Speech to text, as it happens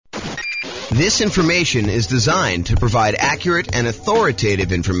This information is designed to provide accurate and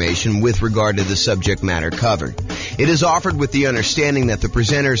authoritative information with regard to the subject matter covered. It is offered with the understanding that the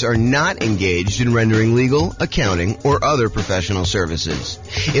presenters are not engaged in rendering legal, accounting, or other professional services.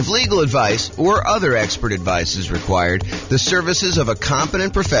 If legal advice or other expert advice is required, the services of a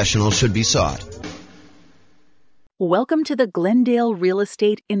competent professional should be sought. Welcome to the Glendale Real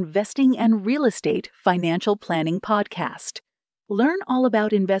Estate Investing and Real Estate Financial Planning Podcast. Learn all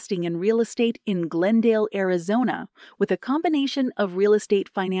about investing in real estate in Glendale, Arizona, with a combination of real estate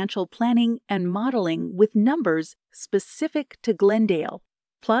financial planning and modeling with numbers specific to Glendale,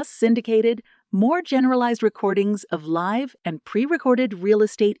 plus syndicated, more generalized recordings of live and pre-recorded real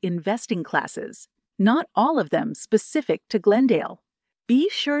estate investing classes, not all of them specific to Glendale. Be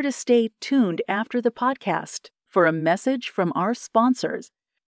sure to stay tuned after the podcast for a message from our sponsors.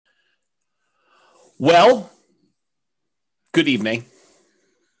 Well, good evening.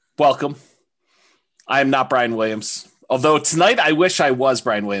 Welcome. I am not Brian Williams. Although tonight I wish I was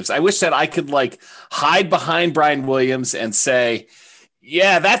Brian Williams. I wish that I could hide behind Brian Williams and say,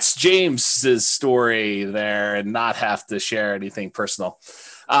 yeah, that's James's story there and not have to share anything personal.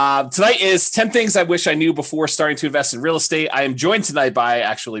 Tonight is 10 things I wish I knew before starting to invest in real estate. I am joined tonight by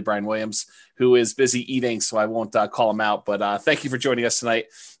actually Brian Williams, who is busy eating, so I won't call him out. But thank you for joining us tonight,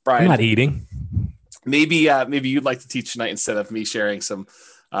 Brian. I'm not eating. Maybe you'd like to teach tonight instead of me sharing some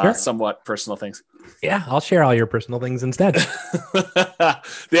somewhat personal things. Yeah, I'll share all your personal things instead. Yeah,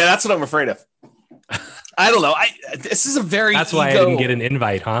 that's what I'm afraid of. I don't know. This is a very That's why I didn't get an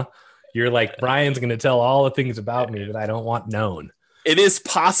invite, huh? You're like, Brian's going to tell all the things about me that I don't want known. It is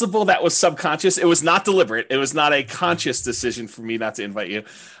possible that was subconscious. It was not deliberate. It was not a conscious decision for me not to invite you.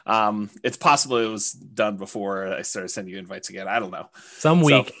 It's possible it was done before I started sending you invites again. I don't know. Some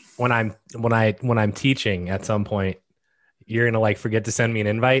week when I'm teaching at some point, you're gonna forget to send me an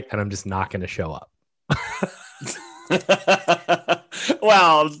invite, and I'm just not gonna show up.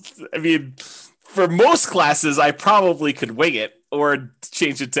 Well, I mean, for most classes, I probably could wing it or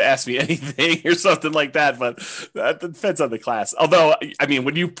change it to ask me anything or something like that. But that depends on the class. Although, I mean,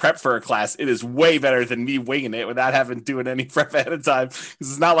 when you prep for a class, it is way better than me winging it without having to do any prep ahead of time. Because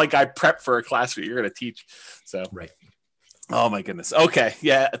it's not like I prep for a class that you're going to teach. So, right. Oh my goodness. Okay.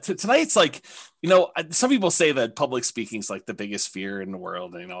 Yeah. Tonight's some people say that public speaking is the biggest fear in the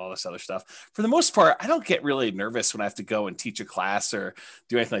world and all this other stuff. For the most part, I don't get really nervous when I have to go and teach a class or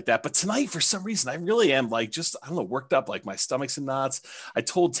do anything like that. But tonight, for some reason, I really am worked up. My stomach's in knots. I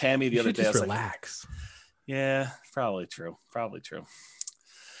told Tammy the other day, I was relax. Yeah, probably true. All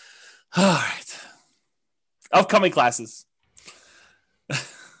right. Upcoming classes.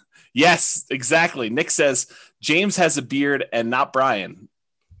 Yes, exactly. Nick says James has a beard and not Brian.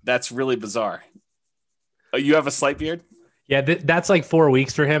 That's really bizarre. Oh, you have a slight beard? Yeah, that's 4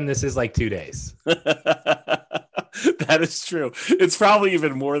 weeks for him. This is 2 days. That is true. It's probably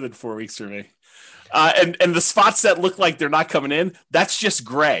even more than 4 weeks for me. And the spots that look like they're not coming in, that's just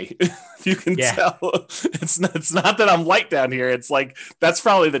gray. You can tell. It's not that I'm light down here. It's that's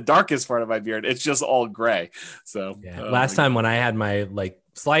probably the darkest part of my beard. It's just all gray. So last time when I had my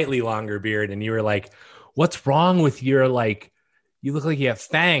slightly longer beard and you were like, what's wrong with your you look like you have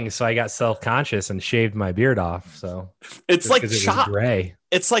fangs. So I got self-conscious and shaved my beard off. So it's gray.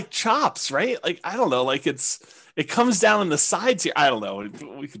 It's like chops, right? I don't know. It comes down on the sides here. I don't know.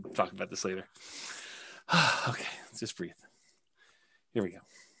 We could talk about this later. Okay. Just breathe. Here we go.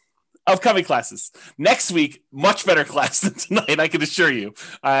 Upcoming classes. Next week, much better class than tonight, I can assure you.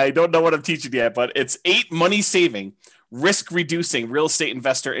 I don't know what I'm teaching yet, but it's 8 money-saving, risk-reducing real estate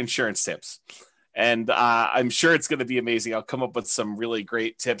investor insurance tips. And I'm sure it's going to be amazing. I'll come up with some really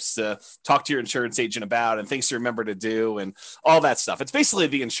great tips to talk to your insurance agent about and things to remember to do and all that stuff. It's basically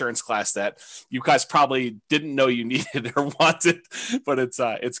the insurance class that you guys probably didn't know you needed or wanted, but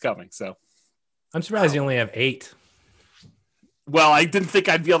it's coming. So I'm surprised you only have 8. Well, I didn't think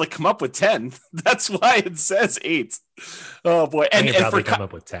I'd be able to come up with 10. That's why it says 8. Oh boy. And probably come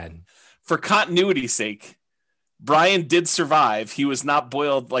up with 10. For continuity's sake, Brian did survive. He was not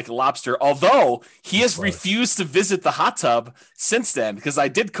boiled like a lobster, although he has refused to visit the hot tub since then because I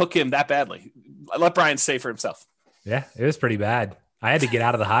did cook him that badly. I let Brian say for himself. Yeah, it was pretty bad. I had to get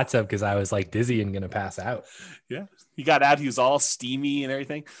out of the hot tub because I was dizzy and going to pass out. Yeah. He got out. He was all steamy and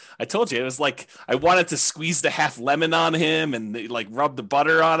everything. I told you, it was I wanted to squeeze the half lemon on him and rub the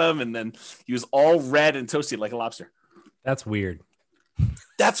butter on him. And then he was all red and toasty like a lobster. That's weird.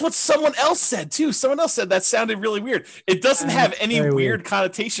 That's what someone else said too. Someone else said that sounded really weird. It doesn't have any weird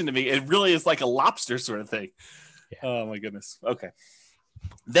connotation to me. It really is like a lobster sort of thing. Yeah. Oh my goodness. Okay.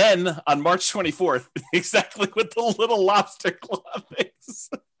 Then on March 24th, exactly what the little lobster club is.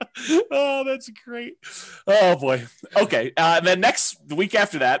 Oh, that's great. Oh boy. Okay. Then the week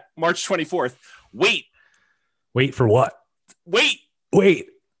after that, March 24th. Wait for what? Wait.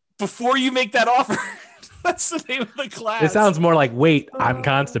 Before you make that offer. That's the name of the class. It sounds more like, wait, I'm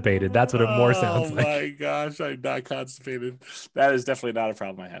constipated. That's what it more sounds like. Oh my gosh, I'm not constipated. That is definitely not a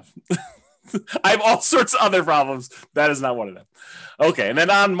problem I have. I have all sorts of other problems. That is not one of them. Okay, and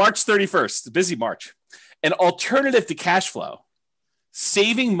then on March 31st, busy March, an alternative to cash flow,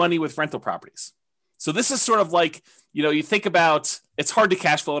 saving money with rental properties. So this is sort of like, you think about, it's hard to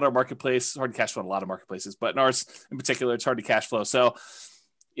cash flow in our marketplace. It's hard to cash flow in a lot of marketplaces, but in ours in particular, it's hard to cash flow. So,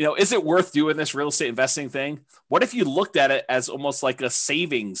 is it worth doing this real estate investing thing? What if you looked at it as almost like a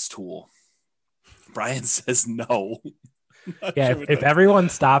savings tool? Brian says no. Yeah, if everyone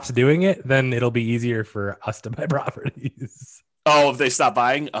stops doing it, then it'll be easier for us to buy properties. Oh, if they stop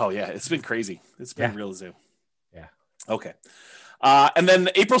buying? Oh, yeah. It's been crazy. It's been real zoo. Yeah. Okay. And then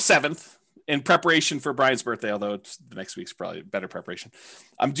April 7th, in preparation for Brian's birthday, although the next week's probably better preparation,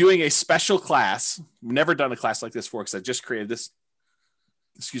 I'm doing a special class. Never done a class like this before because I just created this,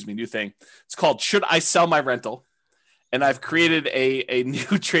 new thing. It's called Should I Sell My Rental? And I've created a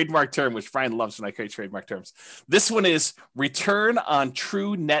new trademark term, which Brian loves when I create trademark terms. This one is return on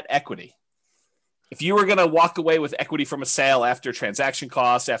true net equity. If you were going to walk away with equity from a sale after transaction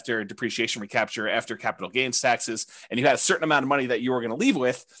costs, after depreciation recapture, after capital gains taxes, and you had a certain amount of money that you were going to leave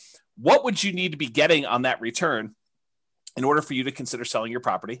with, what would you need to be getting on that return in order for you to consider selling your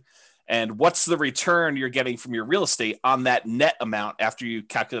property? And what's the return you're getting from your real estate on that net amount after you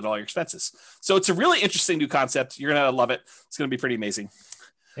calculate all your expenses? So it's a really interesting new concept. You're going to love it. It's going to be pretty amazing.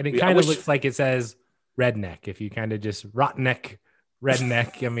 And it kind of looks like it says redneck. If you kind of just redneck.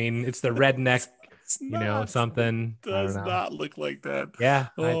 I mean, it's the redneck, something. It does not look like that. Yeah.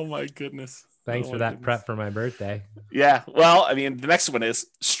 Oh my goodness. Thanks for that prep for my birthday. Yeah. Well, I mean, the next one is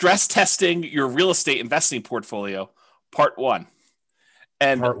stress testing your real estate investing portfolio, part 1.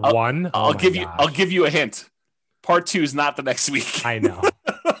 And part 1, I'll give you a hint. Part 2 is not the next week. I know.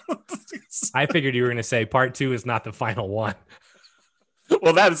 I figured you were going to say part 2 is not the final one.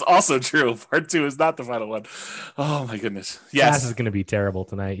 Well, that is also true. Part 2 is not the final one. Oh my goodness. Yes. Class is going to be terrible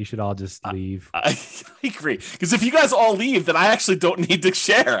tonight. You should all just leave. I agree. Because if you guys all leave, then I actually don't need to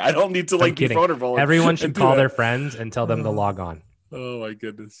share. I don't need to be vulnerable. Everyone should call their friends and tell them to log on. Oh my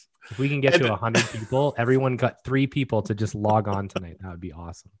goodness. If we can get to 100 people, everyone got 3 people to just log on tonight. That would be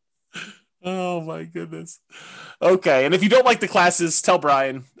awesome. Oh my goodness. Okay. And if you don't like the classes, tell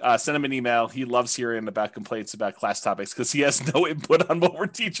Brian, send him an email. He loves hearing about complaints about class topics because he has no input on what we're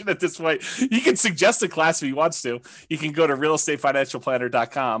teaching at this point. He can suggest a class if he wants to. You can go to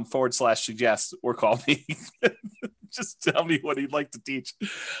realestatefinancialplanner.com/suggest or call me. Just tell me what he'd like to teach.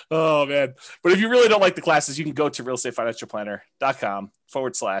 Oh man. But if you really don't like the classes, you can go to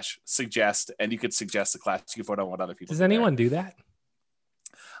realestatefinancialplanner.com/suggest and you could suggest a class. You can vote on what other people. Does anyone do that?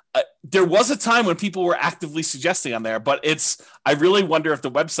 There was a time when people were actively suggesting on there, but I really wonder if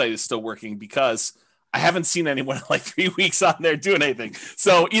the website is still working because I haven't seen anyone in like 3 weeks on there doing anything.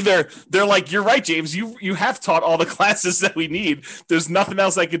 So either they're like, you're right, James, you have taught all the classes that we need. There's nothing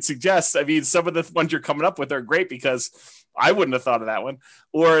else I could suggest. I mean, some of the ones you're coming up with are great because I wouldn't have thought of that one.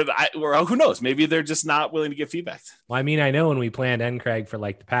 Or who knows? Maybe they're just not willing to give feedback. Well, I mean, I know when we planned NCRAG for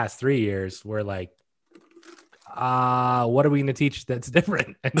like the past 3 years, we're like, what are we going to teach that's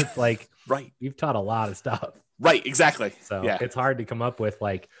different? And it's like, right, you've taught a lot of stuff. Right, exactly. So it's hard to come up with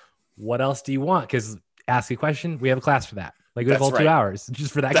like, what else do you want? Because ask a question, we have a class for that. Like we have all 2 hours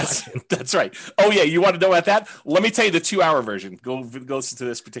just for that question. That's right. Oh yeah, you want to know about that? Let me tell you the 2-hour version. Go listen to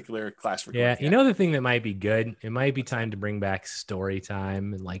this particular class. Yeah, you know the thing that might be good? It might be time to bring back story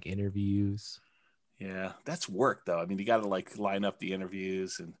time and like interviews. Yeah, that's work though. I mean, you got to like line up the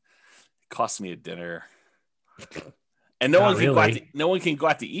interviews and it costs me a dinner. And no one can go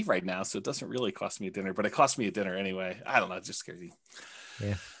out to eat right now, so it doesn't really cost me a dinner, but it costs me a dinner anyway. I don't know, it's just crazy.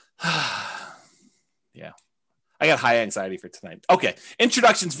 Yeah. Yeah. I got high anxiety for tonight. Okay.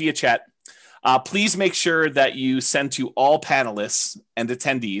 Introductions via chat. Please make sure that you send to all panelists and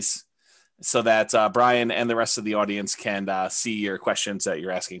attendees so that Brian and the rest of the audience can see your questions that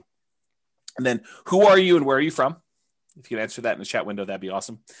you're asking. And then who are you and where are you from? If you can answer that in the chat window, that'd be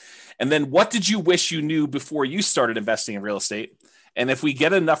awesome. And then what did you wish you knew before you started investing in real estate? And if we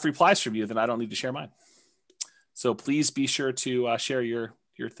get enough replies from you, then I don't need to share mine. So please be sure to share your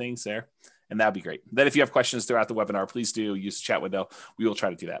things there. And that'd be great. Then if you have questions throughout the webinar, please do use the chat window. We will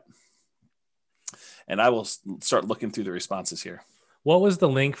try to do that. And I will start looking through the responses here. What was the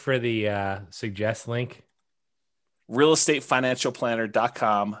link for the suggest link?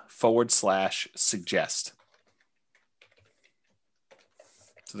 realestatefinancialplanner.com/suggest.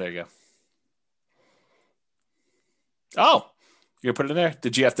 So there you go. Oh, you're going to put it in there?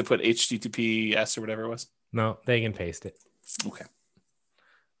 Did you have to put HTTPS or whatever it was? No, they can paste it. Okay.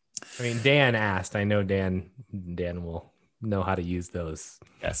 I mean, Dan asked. I know Dan will know how to use those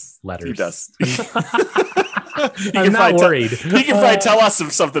letters. He does. I'm not worried. He can probably tell us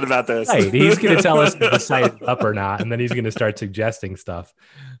something about this. Right. He's going to tell us if the site is up or not, and then he's going to start suggesting stuff.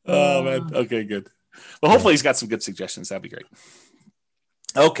 Oh, man. Okay, good. Well, hopefully he's got some good suggestions. That'd be great.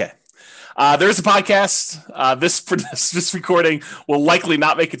 Okay. There's a podcast. This recording will likely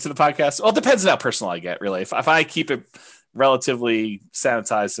not make it to the podcast. Well, it depends on how personal I get, really. If I keep it relatively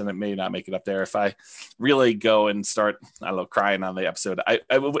sanitized, then it may not make it up there. If I really go and start, I don't know, crying on the episode,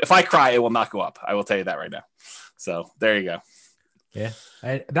 if I cry, it will not go up. I will tell you that right now. So there you go. Yeah.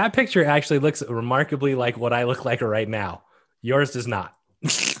 That picture actually looks remarkably like what I look like right now. Yours does not.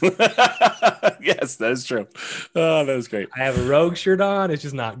 Yes, that is true. Oh, that was great. I have a Rogue shirt on. It's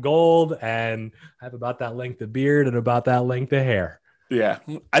just not gold. And I have about that length of beard and about that length of hair. Yeah.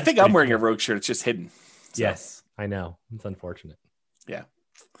 I think I'm wearing a Rogue shirt. It's just hidden. So. Yes, I know. It's unfortunate. Yeah.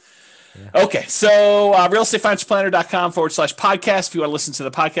 Okay. So realestatefinancialplanner.com/podcast if you want to listen to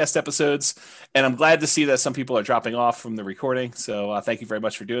the podcast episodes. And I'm glad to see that some people are dropping off from the recording. So thank you very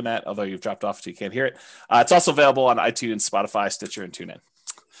much for doing that. Although you've dropped off so you can't hear it. It's also available on iTunes, Spotify, Stitcher, and TuneIn.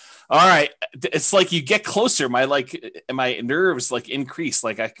 All right. It's like you get closer. My nerves increase.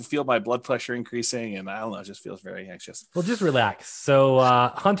 Like I can feel my blood pressure increasing, and I don't know, it just feels very anxious. Well, just relax. So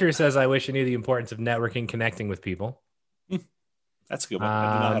Hunter says, I wish I knew the importance of networking, connecting with people. That's a good one.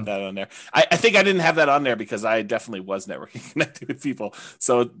 I did not have that on there. I think I didn't have that on there because I definitely was networking, connecting with people.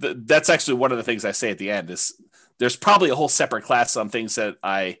 So that's actually one of the things I say at the end is there's probably a whole separate class on things that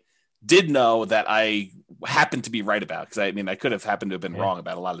I did know that I happened to be right about. Because I could have happened to have been wrong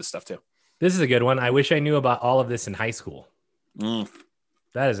about a lot of this stuff too. This is a good one. I wish I knew about all of this in high school.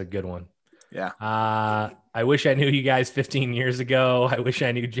 That is a good one. Yeah. I wish I knew you guys 15 years ago. I wish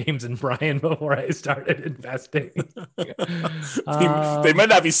I knew James and Brian before I started investing. They might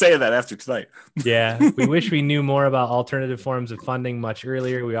not be saying that after tonight. Yeah. We wish we knew more about alternative forms of funding much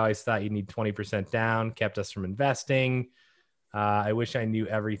earlier. We always thought you need 20% down, kept us from investing. I wish I knew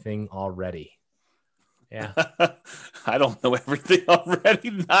everything already. Yeah. I don't know everything already.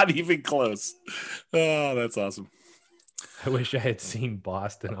 Not even close. Oh, that's awesome. I wish I had seen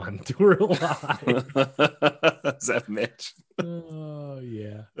Boston on tour live. Is that Mitch? Oh,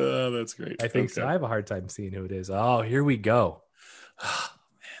 yeah. Oh, that's great. I think so. I have a hard time seeing who it is. Oh, here we go. Oh,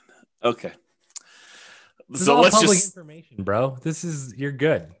 man. Okay. This is all public information, bro. You're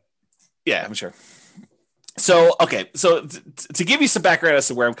good. Yeah, I'm sure. So, okay. So to give you some background as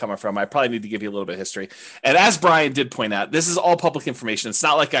to where I'm coming from, I probably need to give you a little bit of history. And as Brian did point out, this is all public information. It's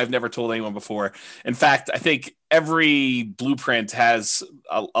not like I've never told anyone before. In fact, I think every blueprint has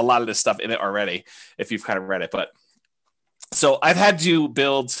a lot of this stuff in it already, if you've kind of read it. But so I opted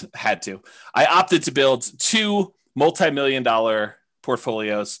to build 2 multi-million-dollar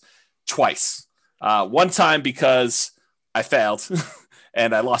portfolios twice. One time because I failed.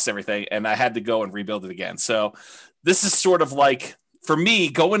 And I lost everything, and I had to go and rebuild it again. So this is sort of like, for me,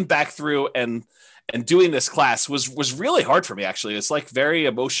 going back through and doing this class was really hard for me, actually. It's like very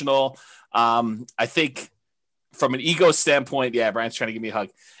emotional. I think from an ego standpoint, yeah, Brian's trying to give me a hug.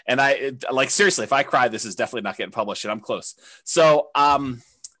 And seriously, if I cry, this is definitely not getting published, and I'm close. So,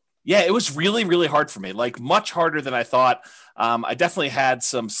 yeah, it was really, really hard for me, like much harder than I thought. I definitely had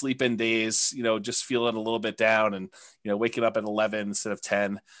some sleep-in days, just feeling a little bit down and, waking up at 11 instead of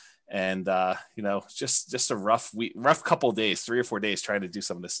 10. And, just a rough couple of days, 3 or 4 days trying to do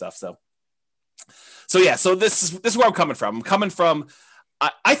some of this stuff. So yeah, so this is where I'm coming from. I'm coming from,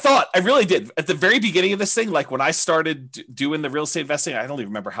 I thought, I really did at the very beginning of this thing, like when I started doing the real estate investing, I don't even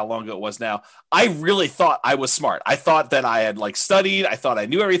remember how long ago it was now. I really thought I was smart. I thought that I had studied. I thought I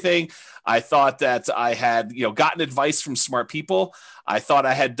knew everything. I thought that I had, gotten advice from smart people. I thought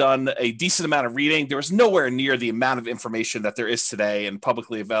I had done a decent amount of reading. There was nowhere near the amount of information that there is today and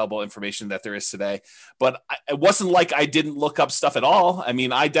publicly available information that there is today. But it wasn't like I didn't look up stuff at all. I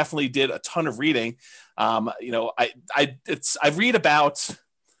mean, I definitely did a ton of reading. I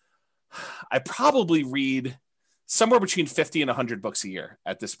probably read somewhere between 50 and 100 books a year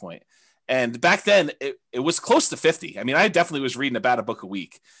at this point. And back then it was close to 50. I mean, I definitely was reading about a book a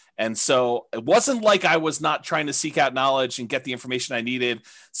week. And so it wasn't like I was not trying to seek out knowledge and get the information I needed.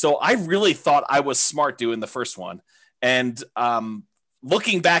 So I really thought I was smart doing the first one. And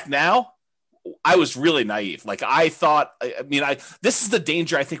looking back now, I was really naive. Like I thought, this is the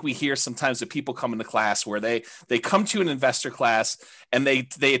danger I think we hear sometimes that people come into class where they come to an investor class and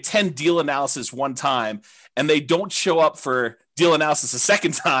they attend deal analysis one time and they don't show up for deal analysis a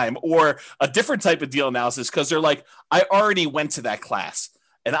second time or a different type of deal analysis because they're like, I already went to that class.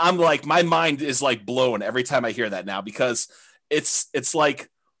 And I'm like, my mind is like blown every time I hear that now because it's like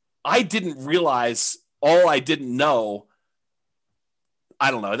I didn't realize all I didn't know.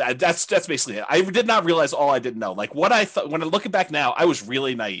 I don't know. That's basically it. I did not realize all I didn't know. Like what I thought when I look back now, I was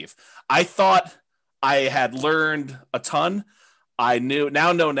really naive. I thought I had learned a ton. I know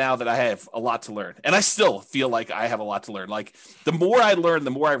now that I have a lot to learn. And I still feel like I have a lot to learn. Like the more I learn, the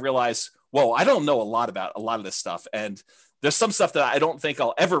more I realize, whoa, I don't know a lot about a lot of this stuff. And there's some stuff that I don't think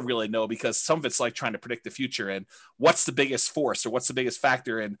I'll ever really know because some of it's like trying to predict the future and what's the biggest force or what's the biggest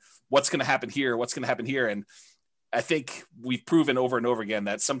factor and what's going to happen here, what's going to happen here. And I think we've proven over and over again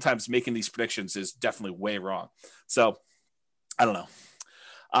that sometimes making these predictions is definitely way wrong. So I don't know.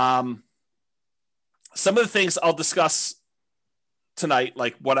 Some of the things I'll discuss tonight,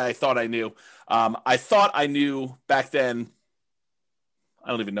 like what I thought I knew. I thought I knew back then. I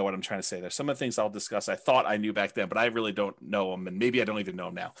don't even know what I'm trying to say there. Some of the things I'll discuss, I thought I knew back then, but I really don't know them. And maybe I don't even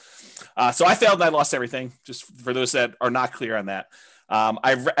know them now. So I failed and I lost everything. Just for those that are not clear on that.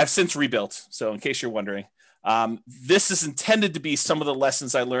 I've since rebuilt. So in case you're wondering, this is intended to be some of the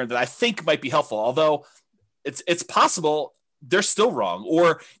lessons I learned that I think might be helpful. Although it's possible they're still wrong,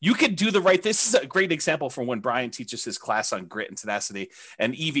 or you could do the right. This is a great example from when Brian teaches his class on grit and tenacity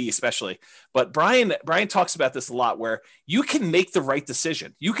and EV especially. But Brian talks about this a lot where you can make the right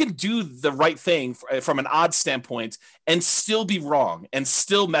decision. You can do the right thing from an odds standpoint and still be wrong and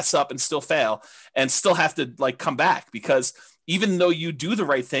still mess up and still fail and still have to like come back because even though you do the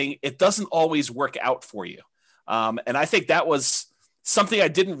right thing, it doesn't always work out for you. And I think that was something I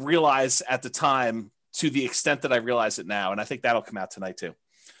didn't realize at the time to the extent that I realize it now. And I think that'll come out tonight too.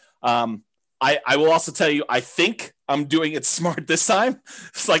 I will also tell you, I think I'm doing it smart this time.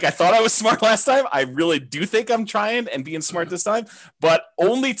 It's like I thought I was smart last time. I really do think I'm trying and being smart this time, but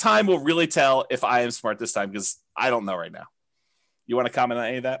only time will really tell if I am smart this time because I don't know right now. You want to comment on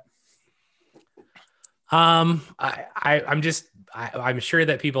any of that? I'm sure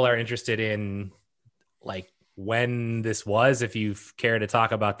that people are interested in like when this was, if you care to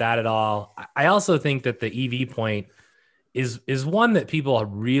talk about that at all. I also think that the EV point is one that people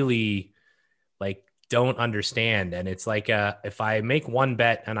really like don't understand. And it's like, if I make one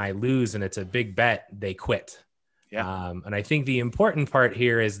bet and I lose and it's a big bet, they quit. Yeah. And I think the important part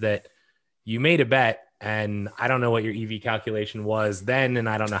here is that you made a bet and I don't know what your EV calculation was then. And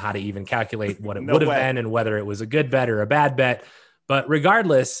I don't know how to even calculate what it would have been and whether it was a good bet or a bad bet, but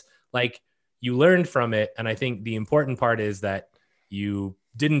regardless, like, you learned from it. And I think the important part is that you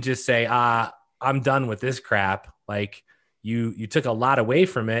didn't just say, I'm done with this crap. Like you took a lot away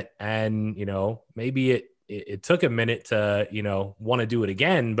from it. And, you know, maybe it took a minute to, you know, want to do it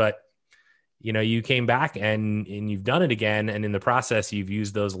again, but you know, you came back and you've done it again. And in the process, you've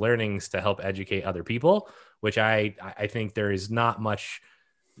used those learnings to help educate other people, which I think there is not much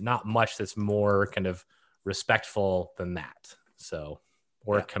that's more kind of respectful than that. So,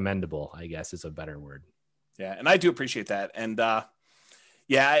 or commendable, I guess is a better word. Yeah. And I do appreciate that. And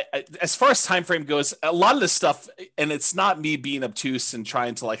as far as time frame goes, a lot of this stuff, and it's not me being obtuse and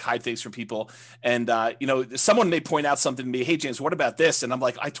trying to like hide things from people. And, you know, someone may point out something to me, hey, James, what about this? And I'm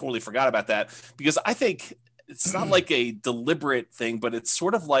like, I totally forgot about that because I think it's not like a deliberate thing, but it's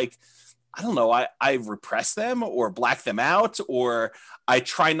sort of like, I don't know, I repress them or black them out, or I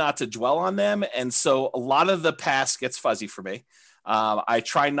try not to dwell on them. And so a lot of the past gets fuzzy for me. I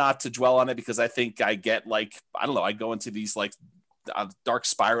try not to dwell on it because I think I get like, I don't know, I go into these like dark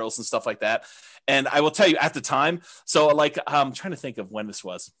spirals and stuff like that. And I will tell you at the time. So like, I'm trying to think of when this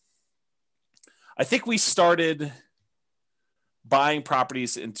was. I think we started buying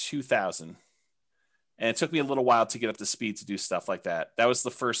properties in 2000. And it took me a little while to get up to speed to do stuff like that. That was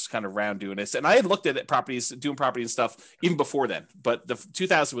the first kind of round doing this. And I had looked at it, doing property and stuff even before then, but the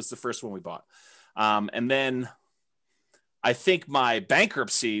 2000 was the first one we bought. And then I think my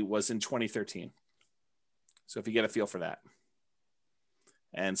bankruptcy was in 2013. So if you get a feel for that.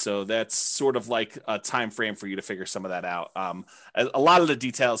 And so that's sort of like a time frame for you to figure some of that out. A lot of the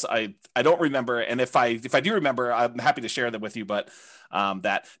details I don't remember. And if I do remember, I'm happy to share them with you. But and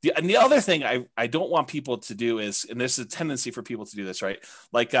the other thing I don't want people to do is, and there's a tendency for people to do this, right?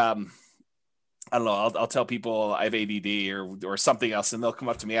 Like, I don't know, I'll tell people I have ADD or something else, and they'll come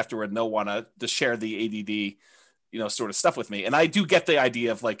up to me afterward and they'll want to share the ADD, you know, sort of stuff with me. And I do get the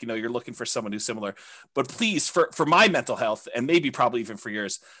idea of like, you know, you're looking for someone who's similar, but please for my mental health and maybe probably even for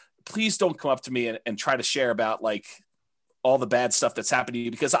yours, please don't come up to me and try to share about like all the bad stuff that's happened to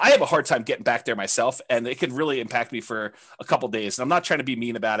you, because I have a hard time getting back there myself and it can really impact me for a couple of days. And I'm not trying to be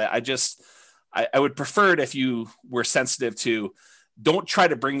mean about it. I would prefer it if you were sensitive to, don't try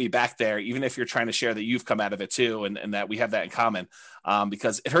to bring me back there, even if you're trying to share that you've come out of it too, and that we have that in common,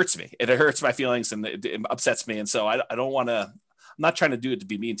 because it hurts me. It hurts my feelings and it upsets me. And so I don't want to, I'm not trying to do it to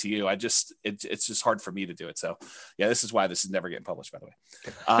be mean to you. It's just hard for me to do it. So yeah, this is why this is never getting published, by the way.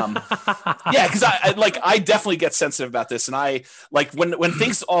 Yeah, because I definitely get sensitive about this. And I like when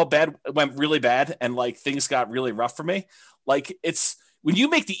things went really bad and like things got really rough for me, like it's when you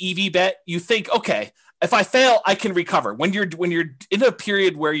make the EV bet, you think, okay, if I fail, I can recover. When you're in a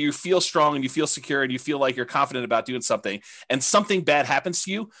period where you feel strong and you feel secure and you feel like you're confident about doing something and something bad happens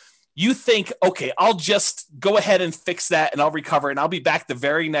to you, you think, okay, I'll just go ahead and fix that and I'll recover and I'll be back the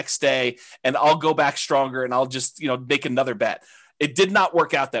very next day and I'll go back stronger and I'll just, make another bet. It did not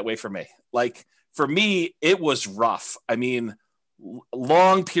work out that way for me. Like for me, it was rough. I mean,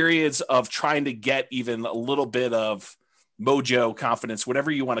 long periods of trying to get even a little bit of mojo, confidence, whatever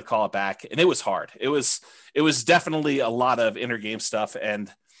you want to call it back. And it was hard. It was definitely a lot of inner game stuff.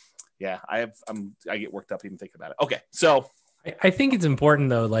 And yeah, I get worked up even thinking about it. Okay. So I think it's important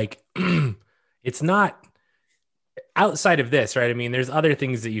though. Like it's not outside of this, right? I mean, there's other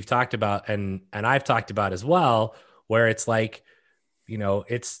things that you've talked about and I've talked about as well, where it's like,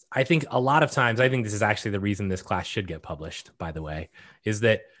 I think a lot of times, I think this is actually the reason this class should get published, by the way, is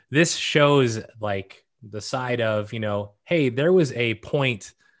that this shows like the side of, hey, there was a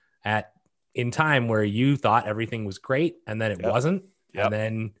point in time where you thought everything was great and then it wasn't. Yep. And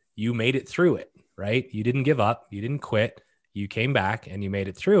then you made it through it, right? You didn't give up. You didn't quit. You came back and you made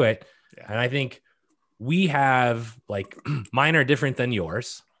it through it. Yeah. And I think we have like, mine are different than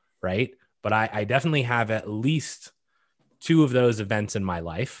yours, right? But I definitely have at least 2 of those events in my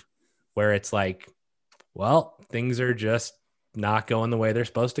life where it's like, well, things are just not going the way they're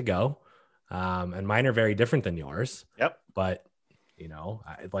supposed to go. And mine are very different than yours. Yep. But,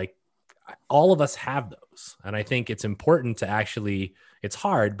 all of us have those. And I think it's important to actually, it's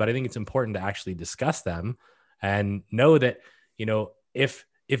hard, but I think it's important to actually discuss them and know that, if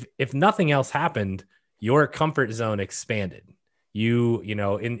nothing else happened, your comfort zone expanded.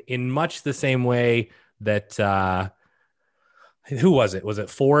 In much the same way that, who was it? Was it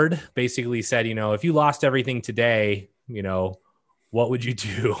Ford basically said, if you lost everything today, what would you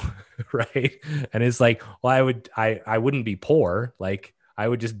do? Right. And it's like, well, I wouldn't be poor. Like I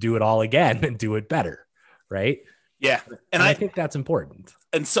would just do it all again and do it better. Right. Yeah. And I think that's important.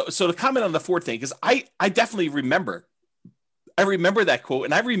 And so to comment on the Ford thing, because I definitely remember that quote.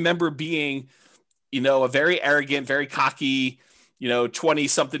 And I remember being, a very arrogant, very cocky,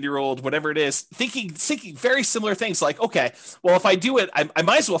 20-something-year-old, whatever it is, thinking very similar things like, okay, well, if I do it, I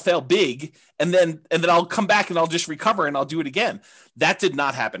might as well fail big and then I'll come back and I'll just recover and I'll do it again. That did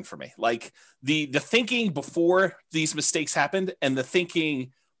not happen for me. Like the thinking before these mistakes happened and the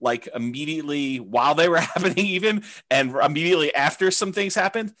thinking like immediately while they were happening even and immediately after some things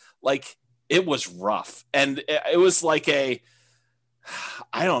happened, like it was rough. And it was like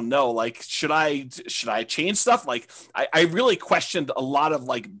I don't know, like, should I change stuff? Like, I really questioned a lot of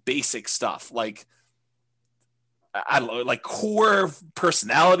like basic stuff, like, I don't know, like core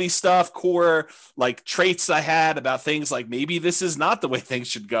personality stuff, core like traits I had about things like maybe this is not the way things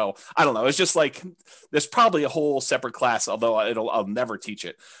should go. I don't know. It's just like, there's probably a whole separate class, although I'll never teach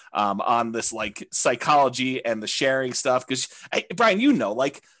it on this like psychology and the sharing stuff. Cause Brian,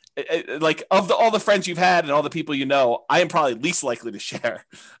 like of all the friends you've had and all the people I am probably least likely to share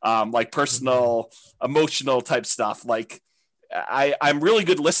like personal, emotional type stuff. Like I'm really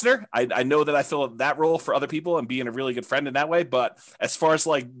good listener. I know that I fill that role for other people and being a really good friend in that way. But as far as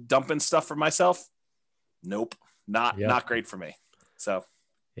like dumping stuff for myself, nope, not great for me. So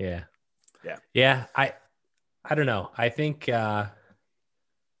yeah. I don't know. I think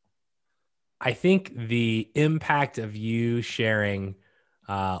the impact of you sharing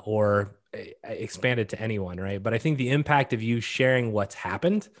or expanded to anyone, right? But I think the impact of you sharing what's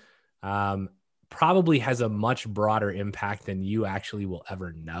happened probably has a much broader impact than you actually will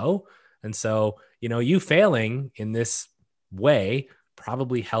ever know. And so, you failing in this way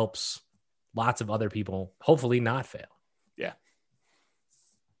probably helps lots of other people hopefully not fail. Yeah.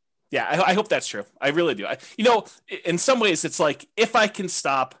 Yeah, I hope that's true. I really do. In some ways, it's like if I can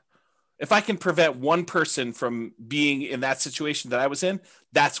prevent one person from being in that situation that I was in,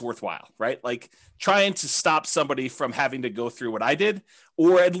 that's worthwhile, right? Like trying to stop somebody from having to go through what I did,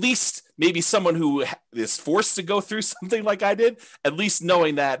 or at least maybe someone who is forced to go through something like I did, at least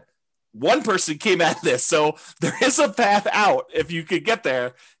knowing that one person came at this, so there is a path out if you could get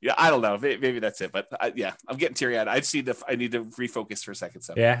there. Yeah, I don't know. Maybe that's it, but yeah, I'm getting teary-eyed. I need to refocus for a second.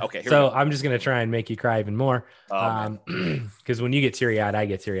 So yeah, okay. So I'm just gonna try and make you cry even more, Oh, because when you get teary-eyed, I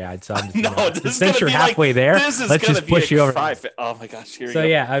get teary-eyed. So I'm just no, since you're halfway there, let's just push you over. Oh my gosh! Here So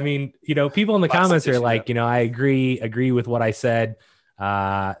yeah, I mean, people in the comments are like, I agree with what I said.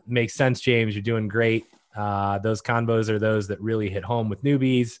 Makes sense, James. You're doing great. Those convos are those that really hit home with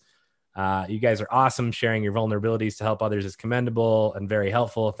newbies. You guys are awesome. Sharing your vulnerabilities to help others is commendable and very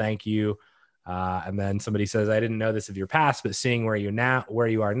helpful. Thank you. And then somebody says, I didn't know this of your past, but seeing where you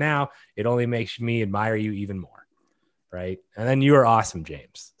are now, it only makes me admire you even more. Right. And then you are awesome,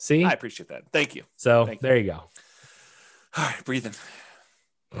 James. See, I appreciate that. Thank you. So there you go. All right. Breathing.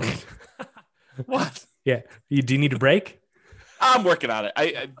 What? Yeah. Do you need a break? I'm working on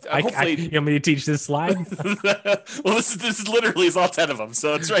it. Hopefully, you want me to teach this slide? Well, this is literally all 10 of them,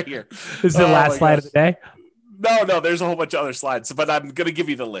 so it's right here. This is the last slide of the day. No, there's a whole bunch of other slides, but I'm going to give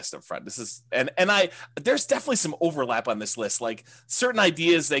you the list up front. This is there's definitely some overlap on this list. Like certain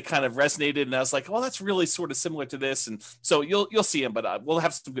ideas, they kind of resonated, and I was like, well, that's really sort of similar to this, and so you'll see them. But we'll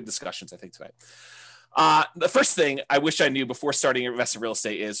have some good discussions, I think, tonight. The first thing I wish I knew before starting investing in real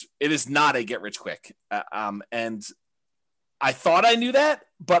estate is it is not a get rich quick, and I thought I knew that,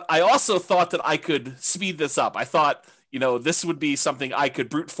 but I also thought that I could speed this up. I thought, this would be something I could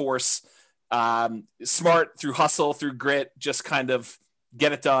brute force, smart through hustle, through grit, just kind of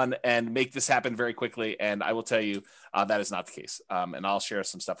get it done and make this happen very quickly. And I will tell you that is not the case. And I'll share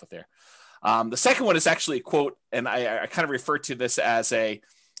some stuff with there. The second one is actually a quote, and I kind of refer to this as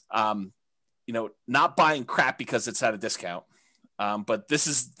not buying crap because it's at a discount. But this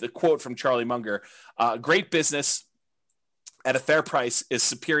is the quote from Charlie Munger. Great business at a fair price is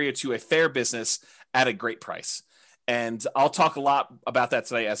superior to a fair business at a great price. And I'll talk a lot about that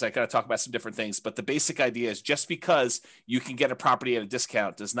today as I kind of talk about some different things. But the basic idea is just because you can get a property at a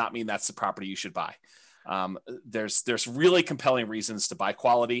discount does not mean that's the property you should buy. There's really compelling reasons to buy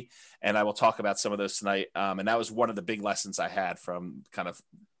quality. And I will talk about some of those tonight. And that was one of the big lessons I had from kind of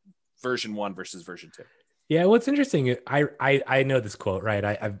version 1 versus version 2. Yeah. What's interesting, I know this quote, right?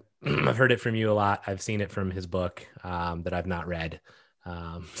 I've heard it from you a lot. I've seen it from his book that I've not read. But,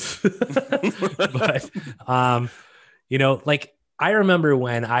 I remember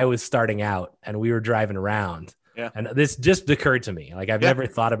when I was starting out and we were driving around, and this just occurred to me. Like I've never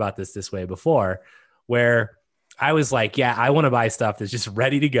thought about this way before, where I was like, I want to buy stuff that's just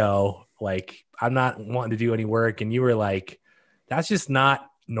ready to go. Like I'm not wanting to do any work. And you were like, that's just not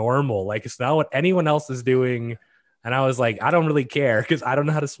normal. Like it's not what anyone else is doing. And I was like, I don't really care because I don't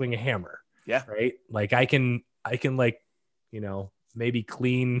know how to swing a hammer. Yeah. Right. Like I can maybe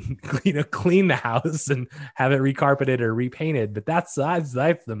clean the house and have it recarpeted or repainted, but that's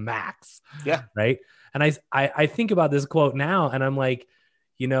the max. Yeah. Right. And I think about this quote now and I'm like,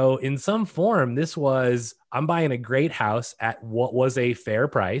 in some form, I'm buying a great house at what was a fair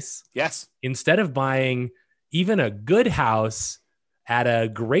price. Yes. Instead of buying even a good house at a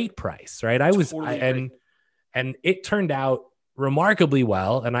great price. Right. And it turned out remarkably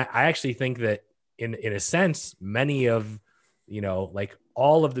well. And I actually think that in a sense, many of,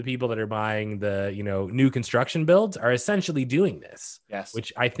 all of the people that are buying the, new construction builds are essentially doing this. Yes.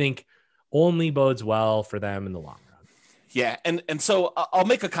 Which I think only bodes well for them in the long run. Yeah. And so I'll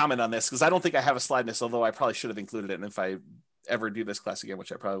make a comment on this because I don't think I have a slide in this, although I probably should have included it. And if I ever do this class again,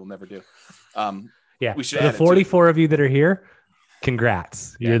 which I probably will never do. We should add the 44 of you that are here.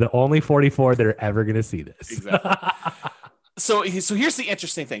 Congrats. Yeah. You're the only 44 that are ever going to see this. Exactly. So here's the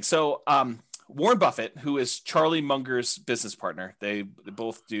interesting thing. So Warren Buffett, who is Charlie Munger's business partner, they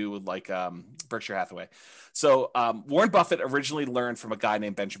both do Berkshire Hathaway. So Warren Buffett originally learned from a guy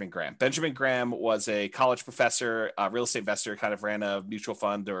named Benjamin Graham. Benjamin Graham was a college professor, a real estate investor, kind of ran a mutual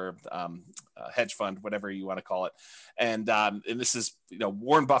fund or a hedge fund, whatever you want to call it. And this is,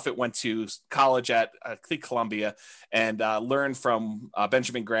 Warren Buffett went to college at, I think, Columbia and learned from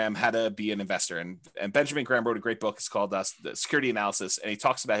Benjamin Graham how to be an investor. And Benjamin Graham wrote a great book. It's called The Security Analysis. And he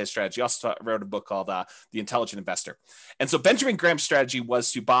talks about his strategy. He also wrote a book called The Intelligent Investor. And so Benjamin Graham's strategy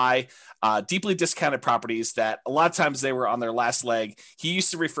was to buy deeply discounted properties that a lot of times they were on their last leg. He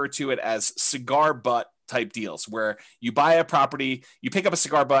used to refer to it as cigar butt type deals, where you buy a property, you pick up a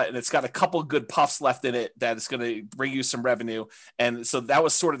cigar butt and it's got a couple good puffs left in it that is going to bring you some revenue. And so that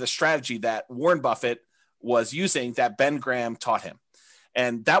was sort of the strategy that Warren Buffett was using that Ben Graham taught him.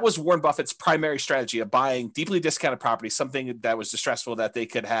 And that was Warren Buffett's primary strategy of buying deeply discounted property, something that was distressful that they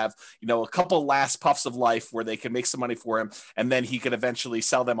could have, a couple last puffs of life where they could make some money for him. And then he could eventually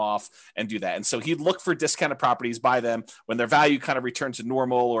sell them off and do that. And so he'd look for discounted properties, buy them when their value kind of returned to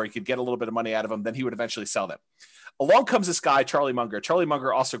normal, or he could get a little bit of money out of them. Then he would eventually sell them. Along comes this guy, Charlie Munger. Charlie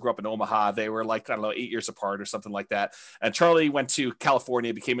Munger also grew up in Omaha. They were 8 years apart or something like that. And Charlie went to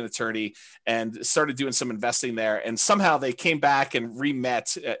California, became an attorney, and started doing some investing there. And somehow they came back and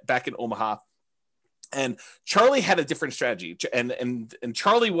re-met back in Omaha. And Charlie had a different strategy. And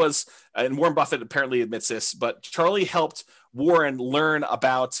Charlie was, and Warren Buffett apparently admits this, but Charlie helped Warren learn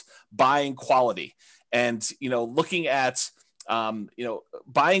about buying quality and, looking at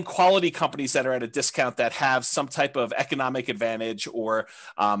buying quality companies that are at a discount that have some type of economic advantage or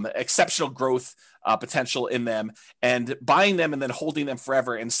exceptional growth potential in them, and buying them and then holding them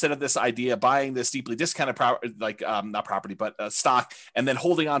forever, instead of this idea of buying this deeply discounted stock and then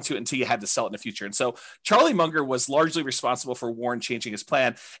holding on to it until you had to sell it in the future. And so Charlie Munger was largely responsible for Warren changing his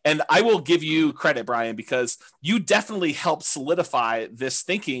plan. And I will give you credit, Brian, because you definitely helped solidify this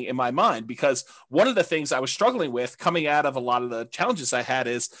thinking in my mind, because one of the things I was struggling with coming out of a lot of the challenges I had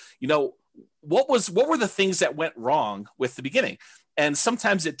is, what were the things that went wrong with the beginning? And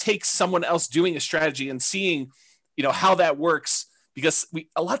sometimes it takes someone else doing a strategy and seeing, how that works, because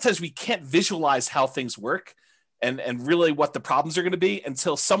a lot of times we can't visualize how things work and really what the problems are going to be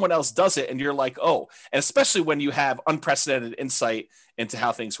until someone else does it. And you're like, oh, and especially when you have unprecedented insight into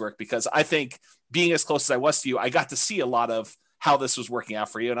how things work, because I think being as close as I was to you, I got to see a lot of how this was working out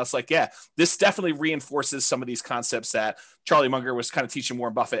for you. And I was like, yeah, this definitely reinforces some of these concepts that Charlie Munger was kind of teaching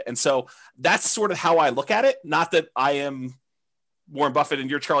Warren Buffett. And so that's sort of how I look at it. Not that I am Warren Buffett and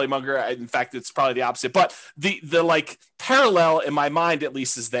you're Charlie Munger. In fact, it's probably the opposite, but the parallel in my mind, at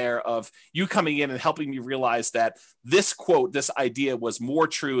least, is there of you coming in and helping me realize that this quote, this idea was more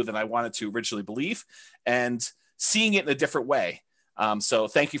true than I wanted to originally believe, and seeing it in a different way. So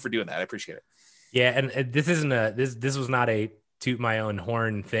thank you for doing that. I appreciate it. Yeah. And this isn't this was not a toot my own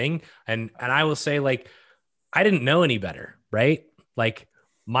horn thing. And I will say, I didn't know any better, right?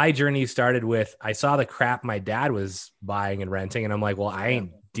 My journey started with, I saw the crap my dad was buying and renting. And I'm like, well, I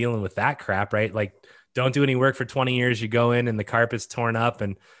ain't dealing with that crap, right? Don't do any work for 20 years. You go in and the carpet's torn up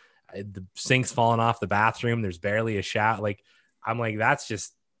and the sink's falling off the bathroom. There's barely a shower. I'm like, that's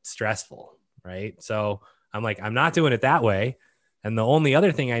just stressful. Right. So I'm like, I'm not doing it that way. And the only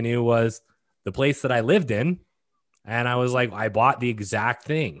other thing I knew was the place that I lived in. And I was like, I bought the exact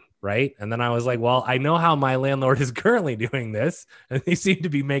thing. Right. And then I was like, well, I know how my landlord is currently doing this, and they seem to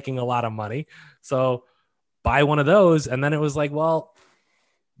be making a lot of money. So buy one of those. And then it was like, well,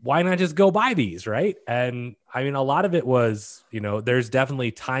 why not just go buy these? Right. And I mean, a lot of it was, there's definitely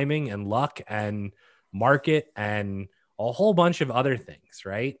timing and luck and market and a whole bunch of other things.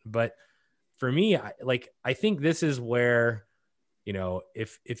 Right. But for me, I think this is where,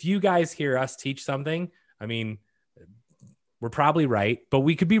 if you guys hear us teach something, I mean, we're probably right, but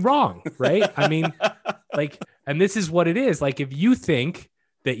we could be wrong, right? I mean, and this is what it is. If you think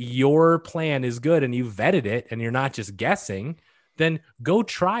that your plan is good and you vetted it and you're not just guessing, then go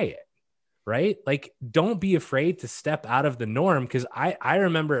try it, right? Don't be afraid to step out of the norm. Cause I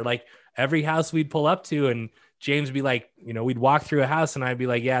remember every house we'd pull up to, and James would be like, we'd walk through a house and I'd be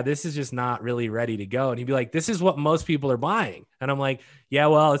like, yeah, this is just not really ready to go. And he'd be like, this is what most people are buying. And I'm like, yeah,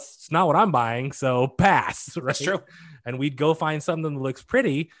 well, it's not what I'm buying. So pass. Right? That's true. And we'd go find something that looks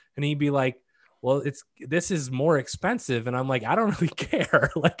pretty. And he'd be like, well, this is more expensive. And I'm like, I don't really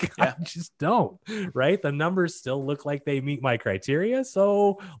care. I just don't. Right. The numbers still look like they meet my criteria.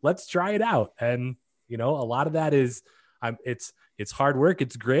 So let's try it out. And, a lot of that is, it's hard work.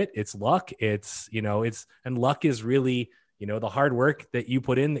 It's grit. It's luck. And luck is really, the hard work that you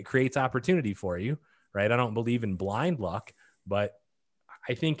put in that creates opportunity for you. Right. I don't believe in blind luck, but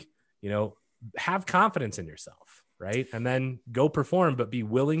I think, have confidence in yourself. Right. And then go perform, but be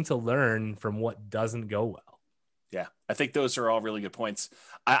willing to learn from what doesn't go well. Yeah, I think those are all really good points.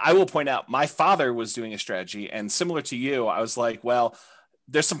 I will point out my father was doing a strategy, and similar to you, I was like, well,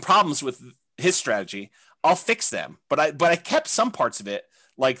 there's some problems with his strategy. I'll fix them. But I kept some parts of it,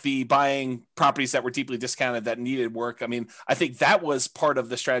 like the buying properties that were deeply discounted that needed work. I mean, I think that was part of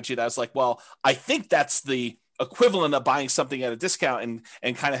the strategy that I was like, well, I think that's the equivalent of buying something at a discount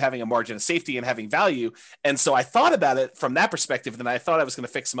and kind of having a margin of safety and having value. And so I thought about it from that perspective. And I thought I was going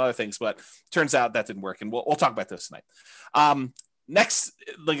to fix some other things, but turns out that didn't work. And we'll talk about this tonight. Next,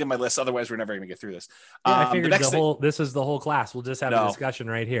 look at my list. Otherwise, we're never going to get through this. I figured this is the whole class. We'll just have a discussion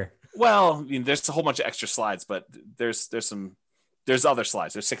right here. Well, there's a whole bunch of extra slides, but there's other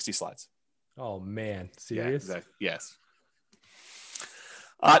slides. There's 60 slides. Oh man, serious? Yeah, exactly. Yes.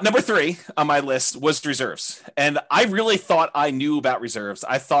 Number 3 on my list was reserves. And I really thought I knew about reserves.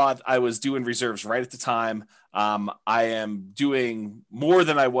 I thought I was doing reserves right at the time. I am doing more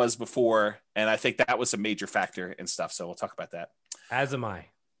than I was before. And I think that was a major factor and stuff. So we'll talk about that. As am I.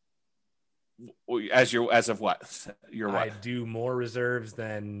 As of what? You're what? I do more reserves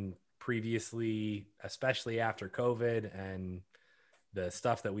than previously, especially after COVID and the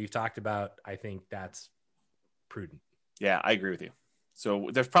stuff that we've talked about. I think that's prudent. Yeah, I agree with you. So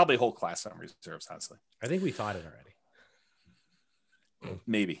there's probably a whole class on reserves, honestly. I think we taught it already.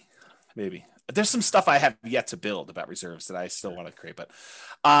 Maybe. There's some stuff I have yet to build about reserves that I still want to create, but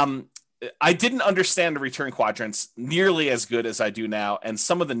I didn't understand the return quadrants nearly as good as I do now, and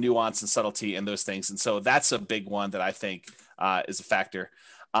some of the nuance and subtlety in those things. And so that's a big one that I think is a factor.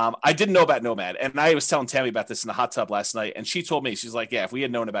 I didn't know about Nomad, and I was telling Tammy about this in the hot tub last night, and she told me, she's like, yeah, if we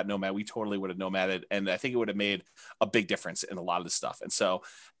had known about Nomad, we totally would have nomaded, and I think it would have made a big difference in a lot of the stuff. And so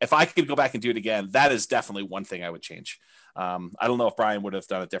if I could go back and do it again, that is definitely one thing I would change. I don't know if Brian would have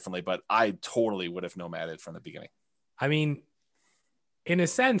done it differently, but I totally would have nomaded from the beginning. I mean, in a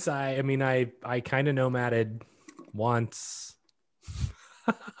sense, I kind of nomaded once.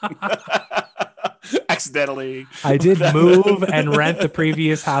 Accidentally. I did move and rent the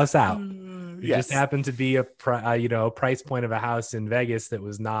previous house out. It Yes. just happened to be a price point of a house in Vegas that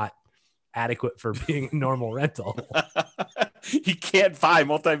was not adequate for being a normal rental. You can't buy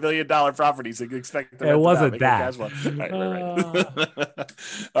multi-million-dollar properties and expect them. It wasn't that. Right.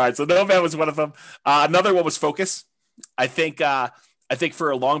 All right. So Nomad was one of them. Another one was Focus. I think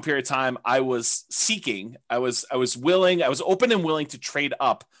for a long period of time, I was seeking. I was open and willing to trade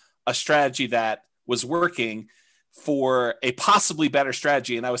up a strategy that was working for a possibly better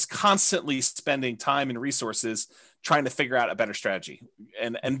strategy. And I was constantly spending time and resources trying to figure out a better strategy.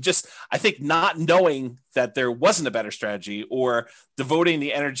 And just, I think not knowing that there wasn't a better strategy, or devoting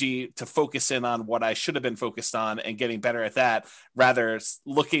the energy to focus in on what I should have been focused on and getting better at that, rather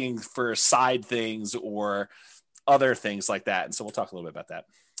looking for side things or other things like that. And so we'll talk a little bit about that.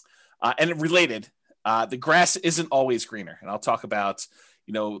 And related, the grass isn't always greener. And I'll talk about,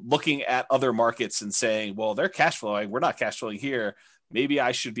 looking at other markets and saying, well, they're cash flowing, we're not cash flowing here. Maybe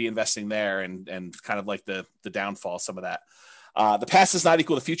I should be investing there, and kind of like the downfall, some of that. The past is not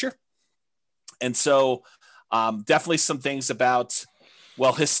equal to the future. And so definitely some things about,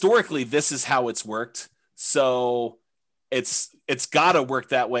 well, historically, this is how it's worked. So it's got to work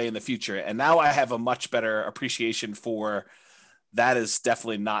that way in the future. And now I have a much better appreciation for that is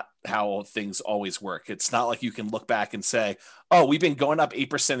definitely not how things always work. It's not like you can look back and say, oh, we've been going up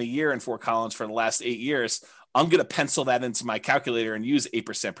 8% a year in Fort Collins for the last 8 years. I'm going to pencil that into my calculator and use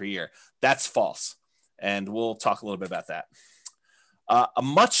 8% per year. That's false. And we'll talk a little bit about that. A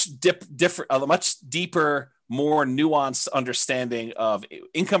much deeper, more nuanced understanding of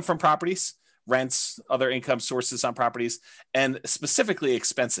income from properties, rents, other income sources on properties, and specifically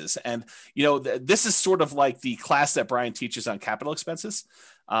expenses. And, this is sort of like the class that Brian teaches on capital expenses.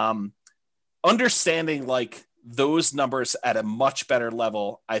 Understanding like those numbers at a much better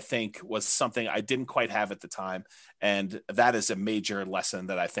level, I think, was something I didn't quite have at the time. And that is a major lesson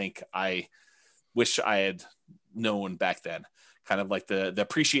that I think I wish I had known back then. Kind of like the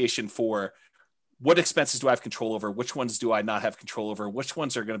appreciation for what expenses do I have control over? Which ones do I not have control over? Which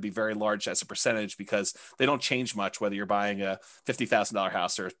ones are going to be very large as a percentage because they don't change much, whether you're buying a $50,000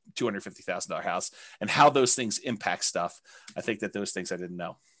 house or $250,000 house, and how those things impact stuff. I think that those things I didn't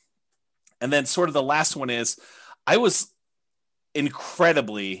know. And then sort of the last one is I was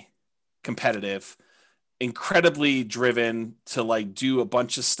incredibly competitive, incredibly driven to like do a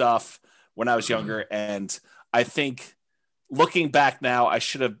bunch of stuff when I was younger. And I think looking back now, I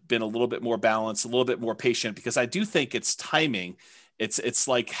should have been a little bit more balanced, a little bit more patient, because I do think it's timing. It's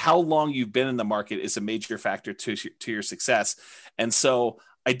like how long you've been in the market is a major factor to your success. And so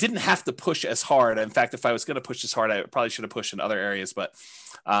I didn't have to push as hard. In fact, if I was going to push as hard, I probably should have pushed in other areas, but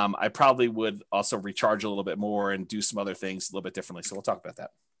I probably would also recharge a little bit more and do some other things a little bit differently. So we'll talk about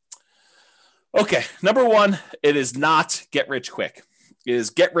that. Okay. Number one, it is not get rich quick. It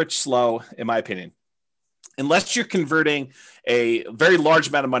is get rich slow, in my opinion. Unless you're converting a very large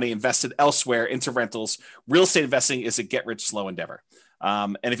amount of money invested elsewhere into rentals, real estate investing is a get rich slow endeavor.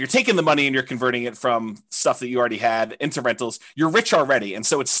 And if you're taking the money and you're converting it from stuff that you already had into rentals, you're rich already. And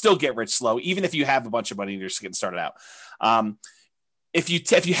so it's still get rich slow, even if you have a bunch of money and you're just getting started out. If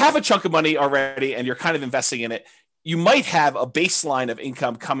you have a chunk of money already and you're kind of investing in it, you might have a baseline of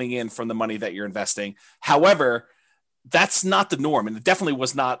income coming in from the money that you're investing. However, that's not the norm. And it definitely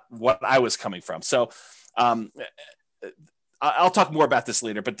was not what I was coming from. So I'll talk more about this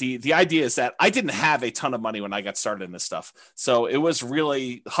later, but the idea is that I didn't have a ton of money when I got started in this stuff. So it was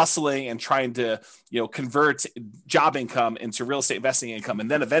really hustling and trying to, convert job income into real estate investing income.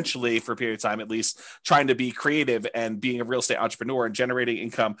 And then eventually, for a period of time, at least, trying to be creative and being a real estate entrepreneur and generating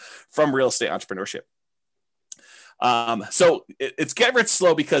income from real estate entrepreneurship. So it's get rich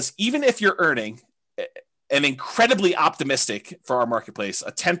slow, because even if you're earning an incredibly optimistic, for our marketplace,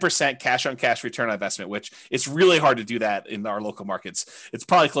 a 10% cash on cash return on investment, which it's really hard to do that in our local markets. It's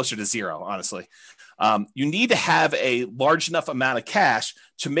probably closer to zero, honestly. You need to have a large enough amount of cash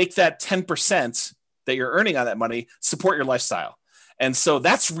to make that 10% that you're earning on that money support your lifestyle. And so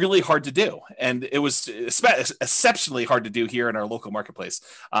that's really hard to do. And it was exceptionally hard to do here in our local marketplace.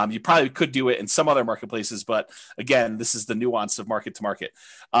 You probably could do it in some other marketplaces, but again, this is the nuance of market to market.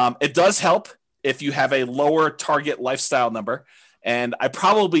 It does help if you have a lower target lifestyle number. And I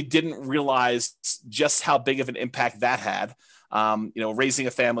probably didn't realize just how big of an impact that had. Raising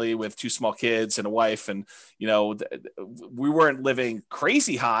a family with 2 small kids and a wife, and, we weren't living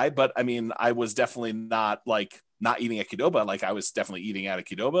crazy high, but I mean, I was definitely not eating at Qdoba. Like, I was definitely eating out at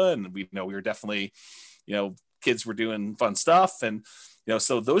Qdoba, and we were definitely, kids were doing fun stuff. And,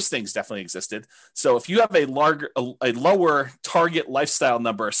 so those things definitely existed. So if you have a lower target lifestyle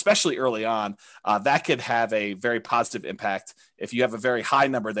number, especially early on, that could have a very positive impact. If you have a very high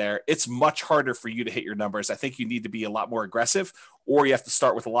number there, it's much harder for you to hit your numbers. I think you need to be a lot more aggressive, or you have to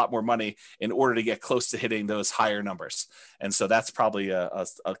start with a lot more money in order to get close to hitting those higher numbers. And so that's probably a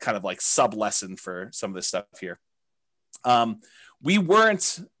kind of like sub lesson for some of this stuff here. We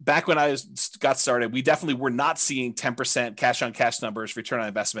weren't, back when I got started, we definitely were not seeing 10% cash on cash numbers, return on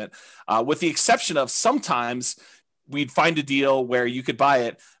investment, with the exception of sometimes we'd find a deal where you could buy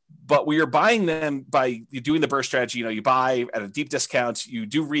it, but we were buying them by doing the burst strategy. You buy at a deep discount, you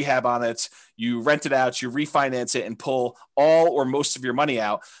do rehab on it, you rent it out, you refinance it, and pull all or most of your money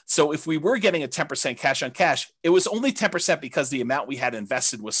out. So if we were getting a 10% cash on cash, it was only 10% because the amount we had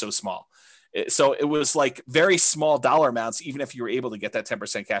invested was so small. So it was like very small dollar amounts, even if you were able to get that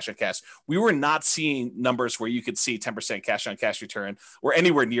 10% cash on cash. We were not seeing numbers where you could see 10% cash on cash return or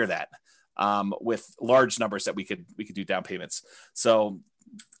anywhere near that, with large numbers that we could do down payments. So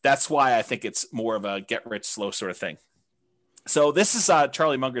that's why I think it's more of a get rich slow sort of thing. So this is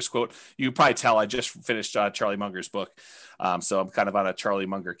Charlie Munger's quote. You can probably tell I just finished Charlie Munger's book. So I'm kind of on a Charlie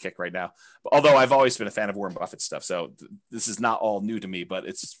Munger kick right now. Although I've always been a fan of Warren Buffett stuff. So this is not all new to me, but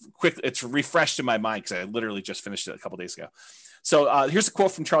it's refreshed in my mind because I literally just finished it a couple days ago. So here's a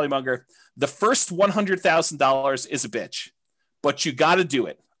quote from Charlie Munger. "The first $100,000 is a bitch, but you got to do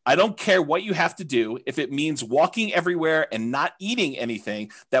it. I don't care what you have to do. If it means walking everywhere and not eating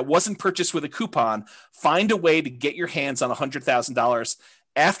anything that wasn't purchased with a coupon, find a way to get your hands on $100,000.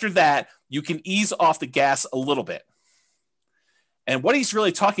 After that, you can ease off the gas a little bit." And what he's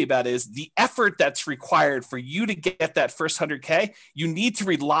really talking about is the effort that's required for you to get that first 100K. You need to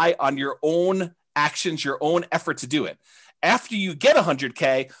rely on your own actions, your own effort to do it. After you get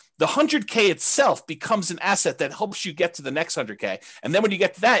 100K, the 100K itself becomes an asset that helps you get to the next 100K. And then when you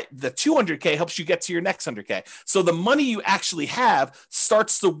get to that, the 200K helps you get to your next 100K. So the money you actually have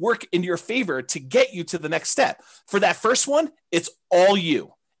starts to work in your favor to get you to the next step. For that first one, it's all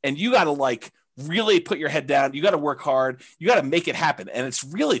you. And you got to really put your head down. You got to work hard. You got to make it happen. And it's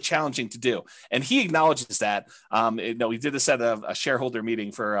really challenging to do. And he acknowledges that. He did this at a shareholder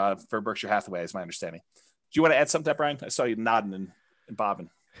meeting for Berkshire Hathaway, is my understanding. Do you want to add something to that, Brian? I saw you nodding and bobbing.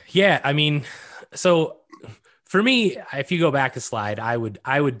 Yeah, I mean, so for me, if you go back a slide, I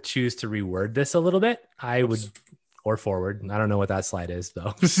would choose to reword this a little bit. Or forward. I don't know what that slide is,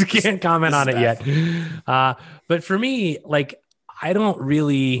 though. Can't comment on it yet. But for me, I don't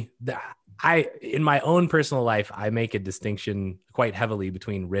really. In my own personal life, I make a distinction quite heavily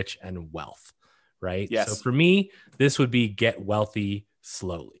between rich and wealth, right? Yes. So for me, this would be get wealthy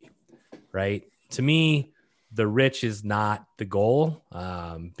slowly, right? To me, the rich is not the goal.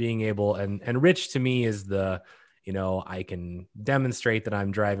 Being able and rich to me is I can demonstrate that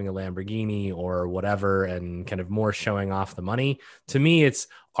I'm driving a Lamborghini or whatever and kind of more showing off the money. To me, it's,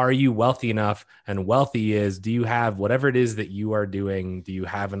 are you wealthy enough? And wealthy is, do you have whatever it is that you are doing? Do you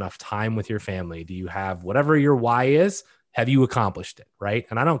have enough time with your family? Do you have whatever your why is? Have you accomplished it? Right.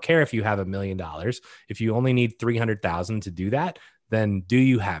 And I don't care if you have $1 million. If you only need 300,000 to do that, then do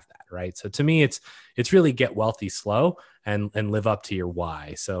you have that? Right. So to me, it's really get wealthy slow and live up to your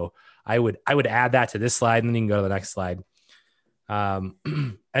why. So I would add that to this slide, and then you can go to the next slide.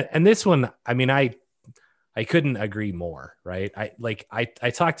 And this one, I mean, I couldn't agree more, right?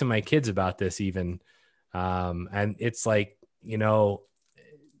 I talked to my kids about this even, and it's like,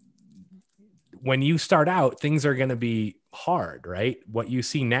 when you start out, things are going to be hard, right? What you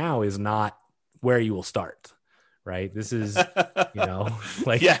see now is not where you will start, right? This is,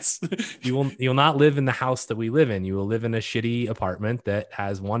 like, yes, you'll not live in the house that we live in. You will live in a shitty apartment that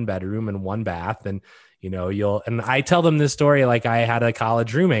has 1 bedroom and 1 bath. And, and I tell them this story. Like, I had a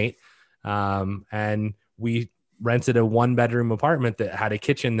college roommate, and we rented a 1 bedroom apartment that had a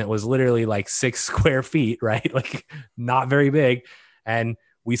kitchen that was literally like 6 square feet, right? Like, not very big. And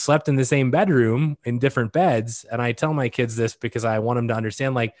we slept in the same bedroom in different beds. And I tell my kids this because I want them to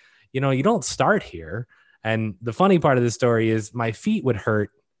understand, like, you don't start here. And the funny part of the story is my feet would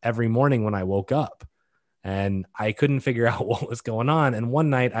hurt every morning when I woke up, and I couldn't figure out what was going on. And one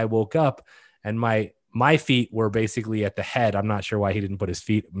night I woke up and my feet were basically at the head. I'm not sure why he didn't put his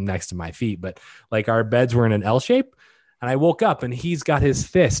feet next to my feet, but like, our beds were in an L shape. And I woke up and he's got his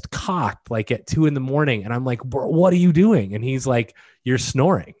fist cocked like at 2 a.m. And I'm like, bro, what are you doing? And he's like, you're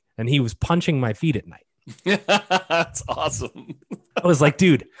snoring. And he was punching my feet at night. That's awesome. I was like,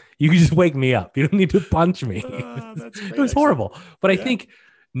 dude, you can just wake me up. You don't need to punch me. That's great, it was horrible. But yeah. I think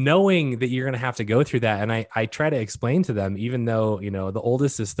knowing that you're going to have to go through that. And I try to explain to them, even though, the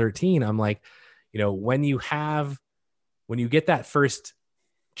oldest is 13, I'm like, when you get that first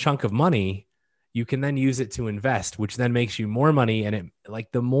chunk of money, you can then use it to invest, which then makes you more money. And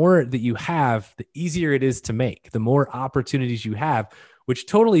the more that you have, the easier it is to make, the more opportunities you have, which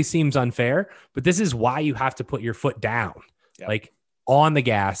totally seems unfair, but this is why you have to put your foot down, like on the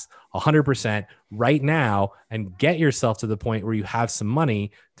gas 100% right now, and get yourself to the point where you have some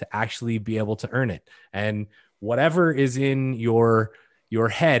money to actually be able to earn it. And whatever is in your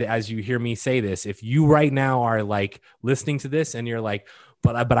head, as you hear me say this, if you right now are like listening to this and you're like,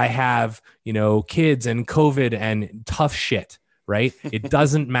 but I have, kids and COVID and tough shit, right? It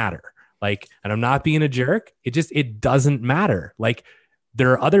doesn't matter. Like, and I'm not being a jerk. It doesn't matter. Like,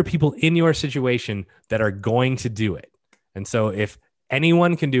 there are other people in your situation that are going to do it. And so if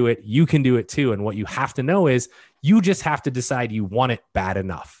anyone can do it, you can do it too. And what you have to know is you just have to decide you want it bad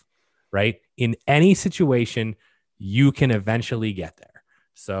enough, right? In any situation, you can eventually get there.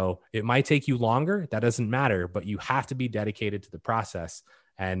 So it might take you longer. That doesn't matter, but you have to be dedicated to the process.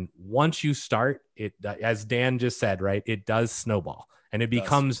 And once you start it, as Dan just said, right, it does snowball, and it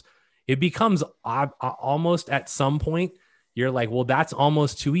becomes almost at some point, you're like, well, that's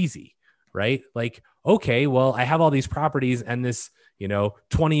almost too easy, right? Like, okay, well, I have all these properties and this,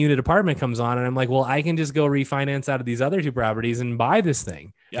 20 unit apartment comes on, and I'm like, well, I can just go refinance out of these other 2 properties and buy this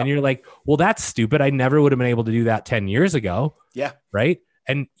thing. Yep. And you're like, well, that's stupid. I never would have been able to do that 10 years ago. Yeah. Right.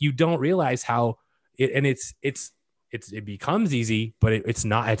 And you don't realize how it becomes easy, but it's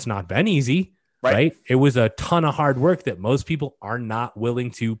not been easy. Right. It was a ton of hard work that most people are not willing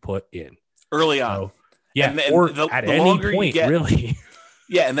to put in early on. So, yeah. Or at any point, really.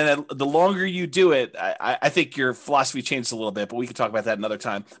 Yeah. And then the longer you do it, I think your philosophy changed a little bit, but we can talk about that another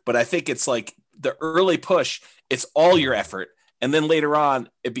time. But I think it's like the early push, it's all your effort. And then later on,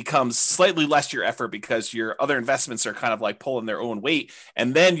 it becomes slightly less your effort because your other investments are kind of like pulling their own weight.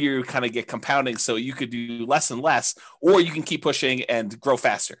 And then you kind of get compounding. So you could do less and less, or you can keep pushing and grow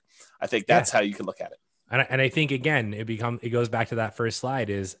faster. I think that's how you can look at it. And I think, again, it goes back to that first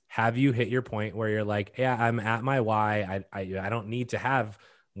slide is, have you hit your point where you're like, yeah, I'm at my why. I don't need to have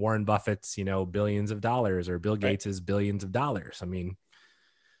Warren Buffett's, billions of dollars, or Bill Gates's billions of dollars. I mean,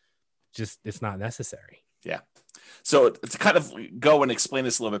 it's not necessary. Yeah. So to kind of go and explain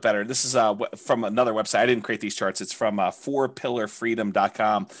this a little bit better, this is from another website. I didn't create these charts. It's from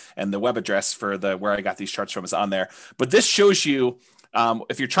 4pillarfreedom.com, and the web address for where I got these charts from is on there. But this shows you,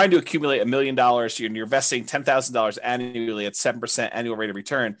 if you're trying to accumulate $1 million and you're investing $10,000 annually at 7% annual rate of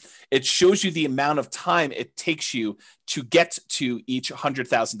return, it shows you the amount of time it takes you to get to each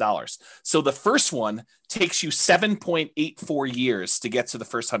 $100,000. So the first one takes you 7.84 years to get to the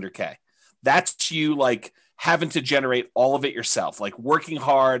first 100K. That's you like having to generate all of it yourself, like working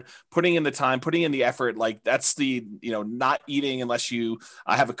hard, putting in the time, putting in the effort. Like that's the, not eating unless you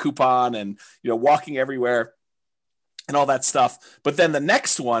have a coupon, and, walking everywhere and all that stuff. But then the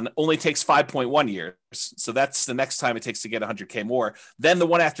next one only takes 5.1 years. So that's the next time it takes to get 100K more. Then the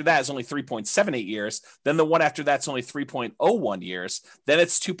one after that is only 3.78 years. Then the one after that's only 3.01 years. Then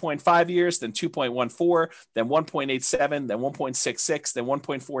it's 2.5 years, then 2.14, then 1.87, then 1.66, then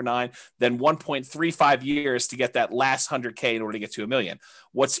 1.49, then 1.35 years to get that last 100K in order to get to $1 million.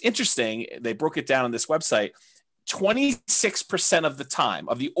 What's interesting, they broke it down on this website. 26% of the time,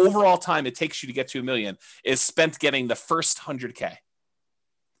 of the overall time it takes you to get to $1 million, is spent getting the first 100K.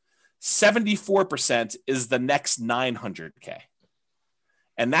 74% is the next 900K.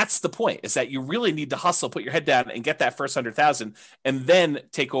 And that's the point, is that you really need to hustle, put your head down and get that first 100,000 and then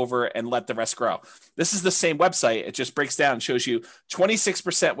take over and let the rest grow. This is the same website. It just breaks down and shows you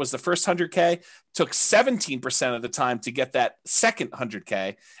 26% was the first 100K, took 17% of the time to get that second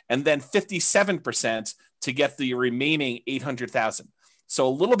 100K, and then 57% to get the remaining 800,000. So a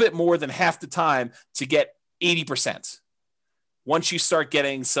little bit more than half the time to get 80%. Once you start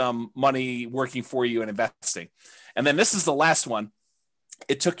getting some money working for you and investing. And then this is the last one.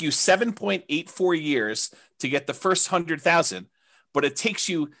 It took you 7.84 years to get the first 100,000, but it takes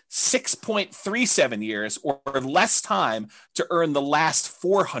you 6.37 years or less time to earn the last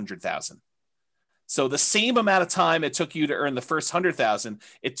 400,000. So the same amount of time it took you to earn the first 100,000,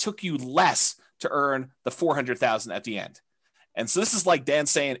 it took you less to earn the 400,000 at the end. And so this is like Dan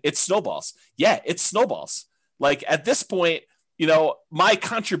saying, it snowballs. Yeah, it snowballs. Like at this point, you know, my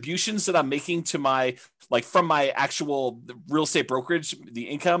contributions that I'm making to my, like from my actual real estate brokerage, the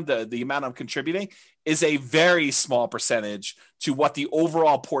income, the amount I'm contributing is a very small percentage to what the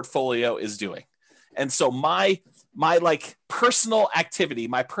overall portfolio is doing. And so my like personal activity,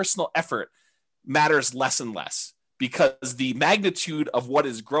 my personal effort matters less and less because the magnitude of what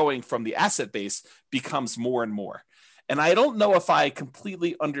is growing from the asset base becomes more and more. And I don't know if I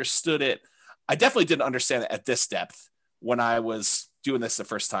completely understood it. I definitely didn't understand it at this depth when I was doing this the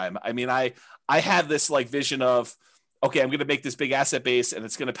first time. I mean, I had this like vision of, okay, I'm going to make this big asset base and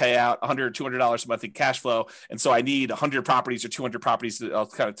it's going to pay out $100 or $200 a month in cash flow. And so I need 100 properties or 200 properties. I'll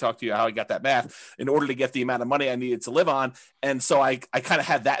kind of talk to you how I got that math in order to get the amount of money I needed to live on. And so I kind of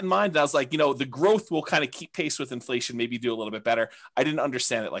had that in mind. And I was like, you know, the growth will kind of keep pace with inflation, maybe do a little bit better. I didn't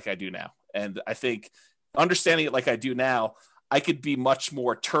understand it like I do now. And I think understanding it like I do now, I could be much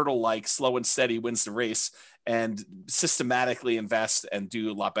more turtle-like, slow and steady wins the race and systematically invest and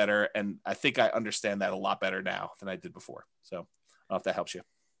do a lot better. And I think I understand that a lot better now than I did before. So I don't know if that helps you.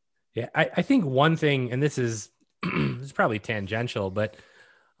 Yeah. I think one thing, and this is, this is probably tangential, but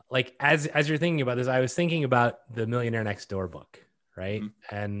like, as you're thinking about this, I was thinking about the Millionaire Next Door book, right?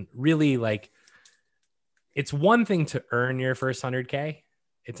 Mm-hmm. And really like, it's one thing to earn your first 100K.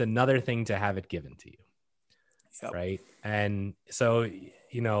 It's another thing to have it given to you. Yep. Right. And so,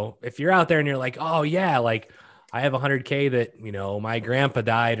 you know, if you're out there and you're like, oh yeah, like I have 100K that, you know, my grandpa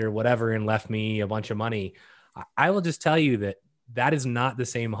died or whatever and left me a bunch of money. I will just tell you that is not the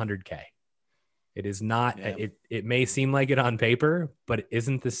same 100K. It is not, yeah. It may seem like it on paper, but it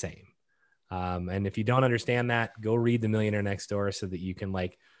isn't the same. And if you don't understand that, go read The Millionaire Next Door so that you can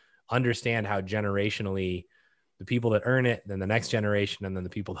like understand how generationally the people that earn it, then the next generation, and then the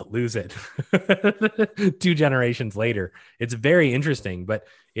people that lose it 2 generations later. It's very interesting, but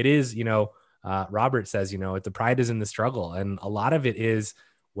it is, you know, Robert says, you know, the pride is in the struggle. And a lot of it is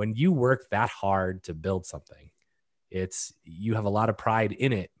when you work that hard to build something, you have a lot of pride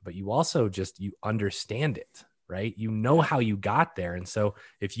in it, but you also you understand it, right? You know how you got there. And so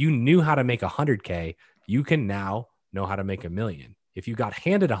if you knew how to make 100K, you can now know how to make $1 million. If you got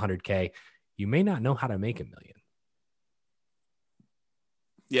handed 100K, you may not know how to make $1 million.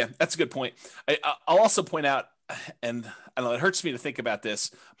 Yeah, that's a good point. I'll also point out, and I know it hurts me to think about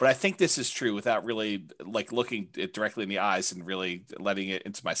this, but I think this is true without really like looking it directly in the eyes and really letting it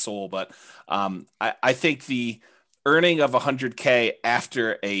into my soul. But I think the earning of 100K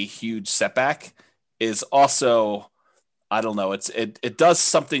after a huge setback is also, I don't know, it does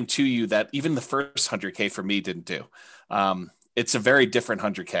something to you that even the first 100K for me didn't do. It's a very different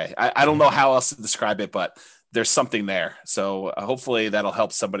 100K. I don't know how else to describe it, but there's something there. So hopefully that'll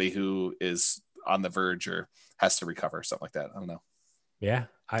help somebody who is on the verge or has to recover or something like that. I don't know. Yeah.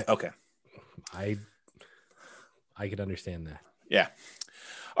 Okay. I could understand that. Yeah.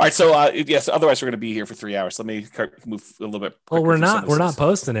 All right. So yes, otherwise we're going to be here for 3 hours. Let me move a little bit. Well, we're not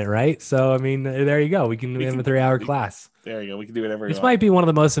posting it, right? So, I mean, there you go. We have a 3-hour class. There you go. We can do whatever. This might be one of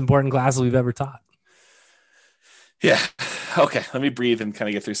the most important classes we've ever taught. Yeah. Okay. Let me breathe and kind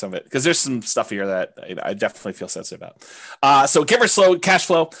of get through some of it because there's some stuff here that I definitely feel sensitive about. So get rich slow, cash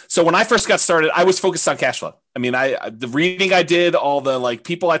flow. So when I first got started, I was focused on cash flow. I mean, the reading I did, all the like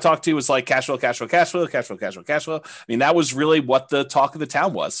people I talked to was like cash flow, cash flow, cash flow, cash flow, cash flow, cash flow. I mean, that was really what the talk of the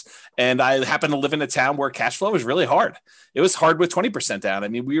town was. And I happened to live in a town where cash flow was really hard. It was hard with 20% down. I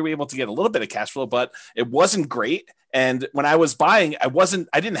mean, we were able to get a little bit of cash flow, but it wasn't great. And when I was buying, I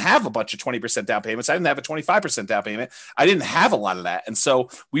didn't have a bunch of 20% down payments. I didn't have a 25% down payment. I didn't have a lot of that. And so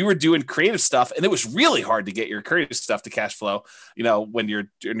we were doing creative stuff and it was really hard to get your creative stuff to cash flow, you know, when you're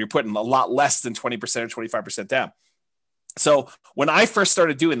putting a lot less than 20% or 25% down. So when I first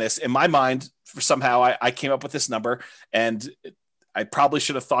started doing this in my mind, somehow I came up with this number and I probably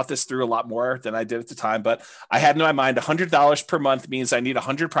should have thought this through a lot more than I did at the time, but I had in my mind $100 per month means I need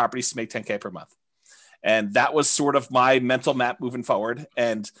 100 properties to make 10K per month. And that was sort of my mental map moving forward.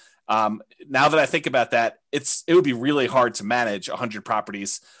 And now that I think about that, it would be really hard to manage 100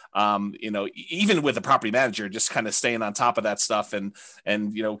 properties. Even with a property manager, just kind of staying on top of that stuff and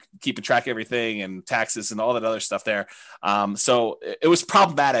keeping track of everything and taxes and all that other stuff there. So it was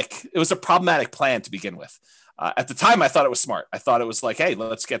problematic. It was a problematic plan to begin with. At the time, I thought it was smart. I thought it was like, hey,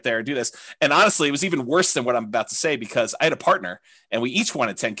 let's get there and do this. And honestly, it was even worse than what I'm about to say, because I had a partner and we each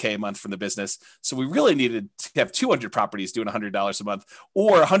wanted 10K a month from the business. So we really needed to have 200 properties doing $100 a month,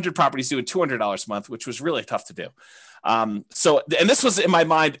 or 100 properties doing $200 a month, which was really tough to do. And this was in my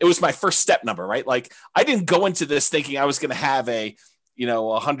mind, it was my first step number, right? Like, I didn't go into this thinking I was going to have a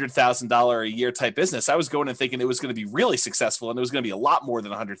 $100,000 a year type business. I was going and thinking it was going to be really successful and it was going to be a lot more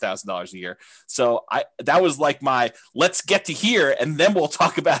than $100,000 a year. So that was like let's get to here. And then we'll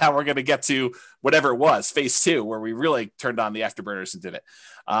talk about how we're going to get to whatever it was, phase 2, where we really turned on the afterburners and did it.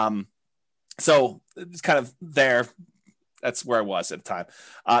 So it's kind of there. That's where I was at the time.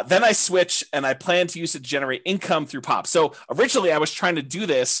 Then I switched and I planned to use it to generate income through POP. So originally I was trying to do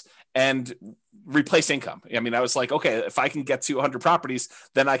this and replace income. I mean, I was like, okay, if I can get to 100 properties,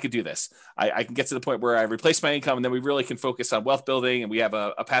 then I could do this. I can get to the point where I replace my income, and then we really can focus on wealth building, and we have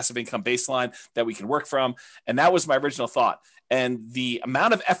a passive income baseline that we can work from. And that was my original thought. And the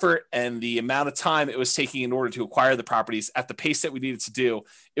amount of effort and the amount of time it was taking in order to acquire the properties at the pace that we needed to do,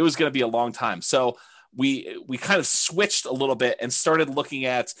 it was going to be a long time. So we kind of switched a little bit and started looking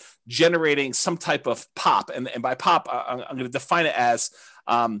at generating some type of POP. And by POP, I'm going to define it as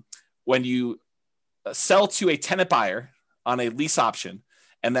when you sell to a tenant buyer on a lease option,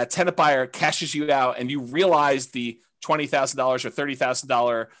 and that tenant buyer cashes you out and you realize the $20,000 or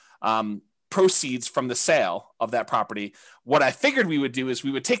 $30,000 proceeds from the sale of that property. What I figured we would do is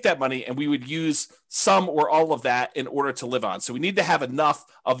we would take that money and we would use some or all of that in order to live on. So we need to have enough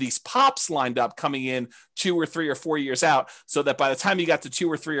of these POPs lined up coming in 2 or 3 or 4 years out, so that by the time you got to 2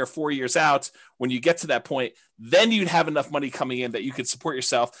 or 3 or 4 years out, when you get to that point, then you'd have enough money coming in that you could support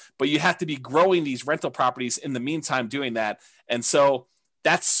yourself, but you have to be growing these rental properties in the meantime doing that. And so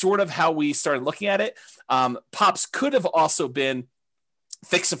that's sort of how we started looking at it. POPs could have also been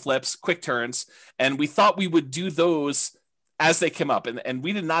fix and flips, quick turns. And we thought we would do those as they came up. And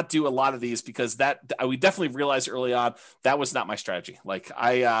we did not do a lot of these because we definitely realized early on that was not my strategy. Like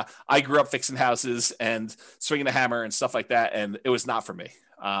I grew up fixing houses and swinging a hammer and stuff like that, and it was not for me.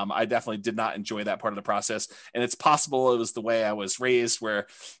 I definitely did not enjoy that part of the process. And it's possible it was the way I was raised, where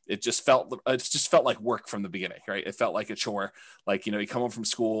it just felt like work from the beginning, right? It felt like a chore. Like, you come home from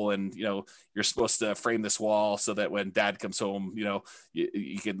school and, you're supposed to frame this wall so that when dad comes home,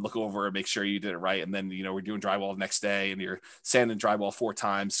 you can look over and make sure you did it right. And then, we're doing drywall the next day and you're sanding drywall 4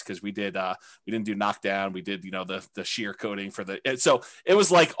 times because we didn't do knockdown. We did, the shear coating so it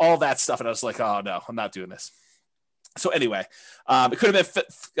was like all that stuff. And I was like, oh no, I'm not doing this. So anyway, it could have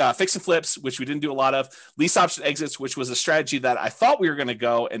been fix and flips, which we didn't do a lot of, lease option exits, which was a strategy that I thought we were going to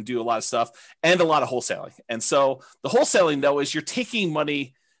go and do a lot of stuff, and a lot of wholesaling. And so the wholesaling, though, is you're taking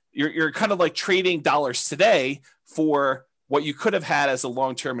money, you're kind of like trading dollars today for what you could have had as a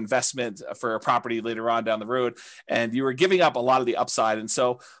long-term investment for a property later on down the road. And you were giving up a lot of the upside. And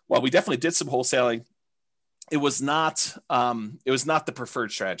so while we definitely did some wholesaling, it was not the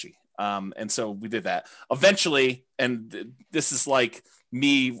preferred strategy. And so we did that eventually. And this is like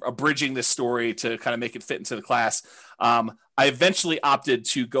me abridging this story to kind of make it fit into the class. I eventually opted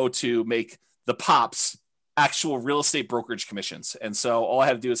to go to make the POPs actual real estate brokerage commissions. And so all I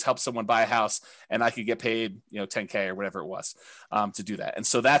had to do is help someone buy a house and I could get paid, $10K or whatever it was, to do that. And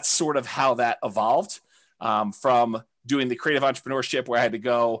so that's sort of how that evolved, from doing the creative entrepreneurship, where I had to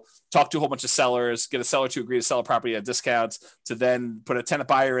go talk to a whole bunch of sellers, get a seller to agree to sell a property at discounts, to then put a tenant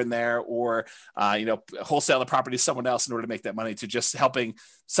buyer in there, or, wholesale the property to someone else in order to make that money, to just helping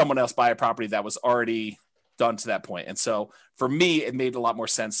someone else buy a property that was already done to that point. And so for me, it made a lot more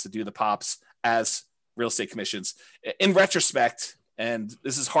sense to do the POPs as real estate commissions. In retrospect, and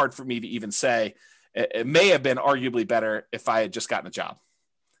this is hard for me to even say, it may have been arguably better if I had just gotten a job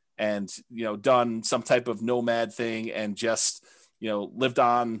and, done some type of nomad thing and just, lived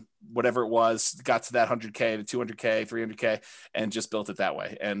on whatever it was, got to that 100K to 200K, 300K, and just built it that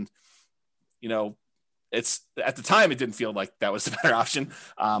way. And, it's at the time, it didn't feel like that was the better option,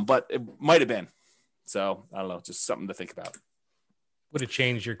 but it might've been. So I don't know, just something to think about. Would have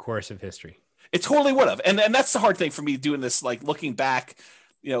changed your course of history. It totally would have. And that's the hard thing for me doing this, like looking back,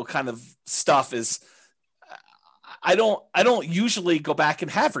 kind of stuff is, I don't usually go back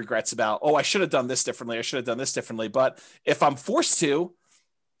and have regrets about, oh, I should have done this differently. I should have done this differently. But if I'm forced to,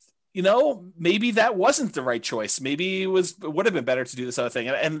 maybe that wasn't the right choice. Maybe it would have been better to do this other thing.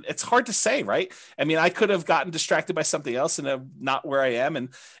 And it's hard to say, right? I mean, I could have gotten distracted by something else and I'm not where I am. And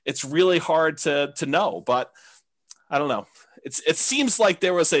it's really hard to know, but I don't know. It seems like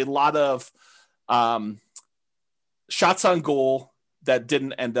there was a lot of shots on goal that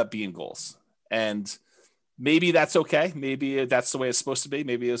didn't end up being goals. And maybe that's okay. Maybe that's the way it's supposed to be.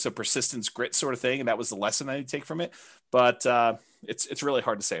 Maybe it was a persistence, grit sort of thing. And that was the lesson I need to take from it. But it's really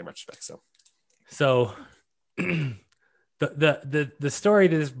hard to say in retrospect. So the story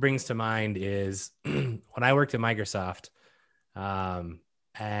that this brings to mind is when I worked at Microsoft, and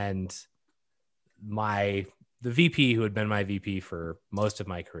the VP who had been my VP for most of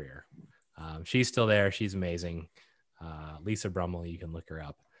my career, she's still there. She's amazing. Lisa Brummel, you can look her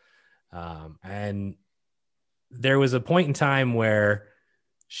up. And there was a point in time where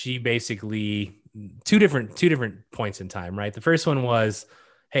she basically two different points in time, right? The first one was,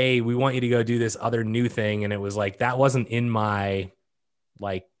 hey, we want you to go do this other new thing. And it was like, that wasn't in my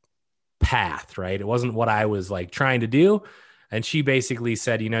path, right? It wasn't what I was trying to do. And she basically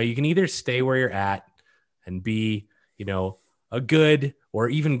said, you can either stay where you're at and be, a good or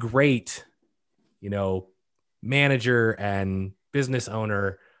even great, manager and business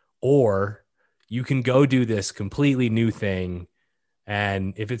owner, or you can go do this completely new thing.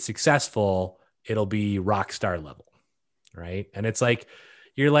 And if it's successful, it'll be rock star level. Right. And it's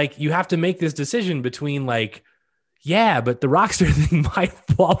you have to make this decision between yeah, but the rock star thing might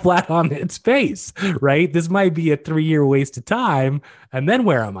fall flat on its face, right? This might be a 3-year waste of time. And then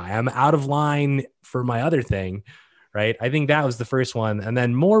where am I? I'm out of line for my other thing. Right. I think that was the first one. And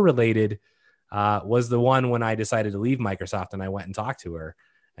then more related was the one when I decided to leave Microsoft and I went and talked to her.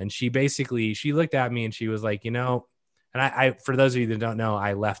 And she looked at me and she was like, and I, for those of you that don't know,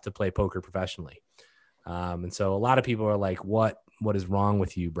 I left to play poker professionally. And so a lot of people are like, what is wrong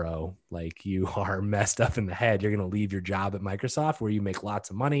with you, bro? You are messed up in the head. You're going to leave your job at Microsoft where you make lots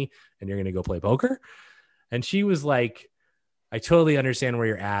of money and you're going to go play poker. And she was like, I totally understand where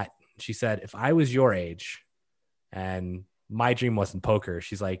you're at. She said, if I was your age and my dream wasn't poker,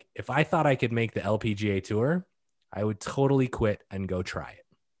 she's like, if I thought I could make the LPGA tour, I would totally quit and go try it.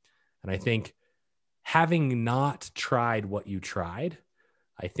 And I think having not tried what you tried,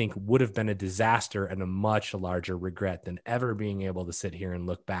 I think would have been a disaster and a much larger regret than ever being able to sit here and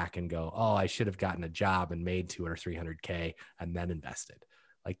look back and go, oh, I should have gotten a job and made 200 or 300K and then invested.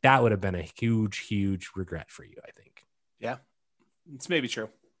 That would have been a huge, huge regret for you, I think. Yeah, it's maybe true.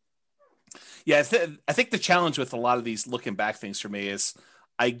 Yeah, I think the challenge with a lot of these looking back things for me is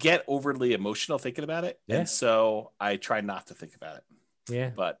I get overly emotional thinking about it. Yeah. And so I try not to think about it.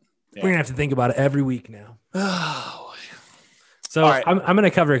 Yeah. But we're going to have to think about it every week now. So right. I'm going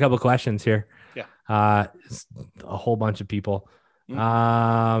to cover a couple questions here. Yeah. A whole bunch of people.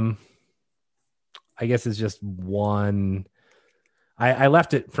 I guess it's just one. I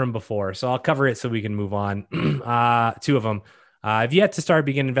left it from before, so I'll cover it so we can move on. Two of them. I've yet to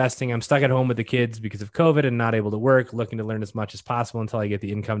begin investing. I'm stuck at home with the kids because of COVID and not able to work, looking to learn as much as possible until I get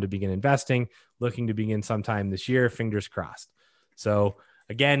the income to begin investing, looking to begin sometime this year, fingers crossed. So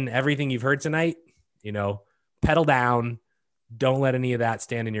again, everything you've heard tonight, pedal down, don't let any of that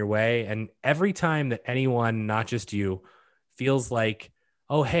stand in your way. And every time that anyone, not just you, feels like,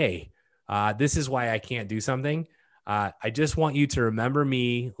 oh, hey, this is why I can't do something. I just want you to remember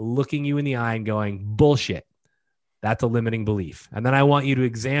me looking you in the eye and going, bullshit. That's a limiting belief. And then I want you to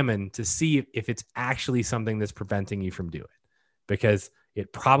examine to see if it's actually something that's preventing you from doing it, because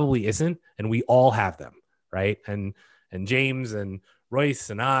it probably isn't. And we all have them. Right. And James and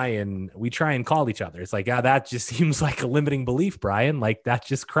Royce and we try and call each other. It's that just seems like a limiting belief, Brian. That's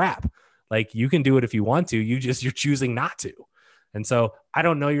just crap. You can do it if you want to, you're choosing not to. And so I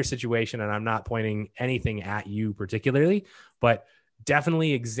don't know your situation and I'm not pointing anything at you particularly, but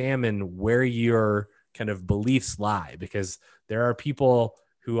definitely examine where your kind of beliefs lie, because there are people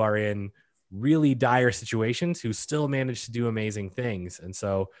who are in really dire situations who still manage to do amazing things. And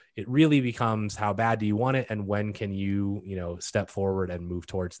so it really becomes, how bad do you want it? And when can you, step forward and move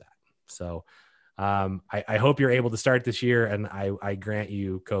towards that? So I hope you're able to start this year. And I grant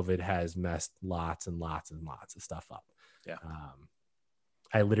you, COVID has messed lots and lots and lots of stuff up. Yeah.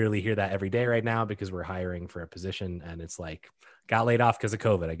 I literally hear that every day right now because we're hiring for a position and it's got laid off because of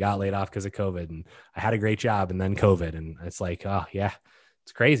COVID. I got laid off because of COVID and I had a great job and then COVID. And it's oh yeah,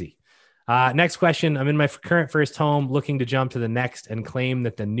 it's crazy. Next question. I'm in my current first home looking to jump to the next and claim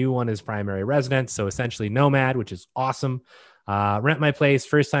that the new one is primary residence. So essentially nomad, which is awesome. Rent my place,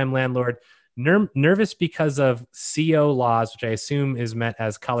 first time landlord. Nervous because of CO laws, which I assume is meant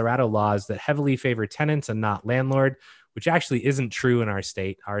as Colorado laws that heavily favor tenants and not landlord, which actually isn't true in our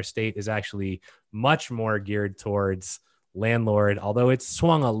state. Our state is actually much more geared towards landlord, although it's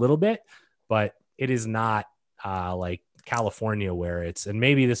swung a little bit, but it is not like California where it's, and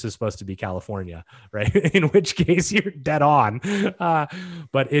maybe this is supposed to be California, right? In which case you're dead on.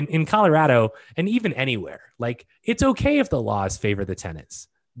 But in Colorado and even anywhere, like it's okay if the laws favor the tenants,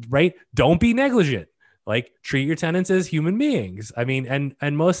 right? Don't be negligent. Like treat your tenants as human beings. I mean,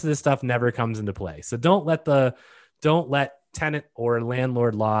 and most of this stuff never comes into play. So don't let tenant or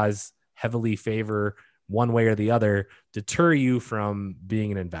landlord laws heavily favor one way or the other deter you from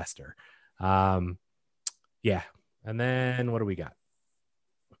being an investor. Yeah. And then what do we got?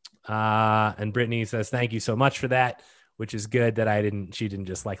 And Brittany says, thank you so much for that, which is good that she didn't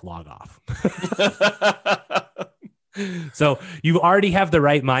just like log off. So you already have the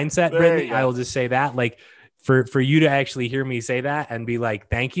right mindset, Brittany. I will just say that, like, for you to actually hear me say that and be like,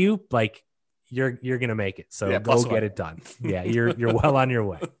 thank you, like you're going to make it. So go get it done. Yeah. You're well on your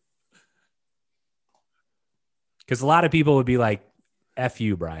way. Cause a lot of people would be like, F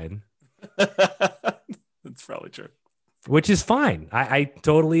you, Brian. That's probably true. Which is fine. I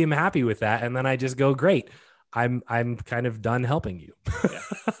totally am happy with that. And then I just go, great. I'm kind of done helping you.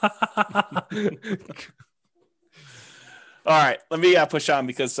 All right, let me push on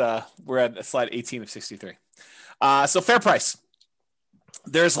because we're at slide 18 of 63. So fair price.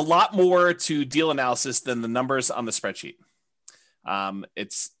 There's a lot more to deal analysis than the numbers on the spreadsheet.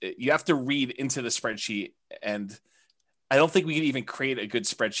 You have to read into the spreadsheet, and I don't think we can even create a good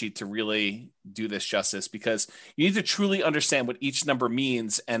spreadsheet to really do this justice, because you need to truly understand what each number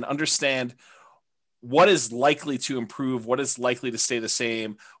means and understand what is likely to improve, what is likely to stay the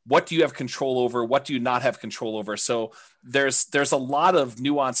same, what do you have control over, what do you not have control over. So there's a lot of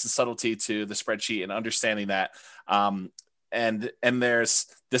nuance and subtlety to the spreadsheet and understanding that. And there's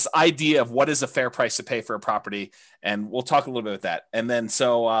this idea of what is a fair price to pay for a property. And we'll talk a little bit about that. And then,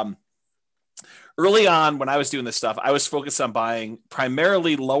 so early on when I was doing this stuff, I was focused on buying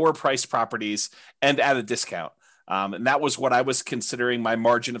primarily lower price properties and at a discount. And that was what I was considering my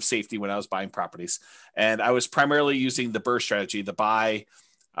margin of safety when I was buying properties. And I was primarily using the BRRRR strategy, the buy,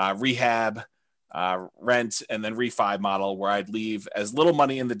 rehab, rent, and then refi model, where I'd leave as little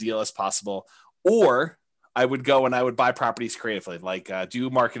money in the deal as possible. Or I would go and I would buy properties creatively, like do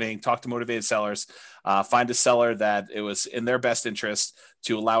marketing, talk to motivated sellers, find a seller that it was in their best interest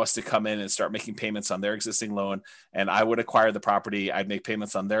to allow us to come in and start making payments on their existing loan. And I would acquire the property. I'd make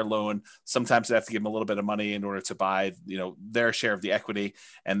payments on their loan. Sometimes I'd have to give them a little bit of money in order to buy, their share of the equity.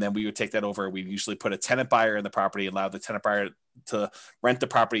 And then we would take that over. We'd usually put a tenant buyer in the property, allow the tenant buyer to rent the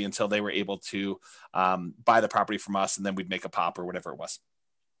property until they were able to buy the property from us. And then we'd make a pop or whatever it was.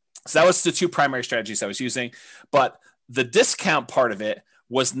 So that was the two primary strategies I was using, but the discount part of it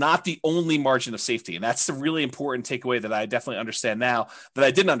was not the only margin of safety. And that's the really important takeaway that I definitely understand now that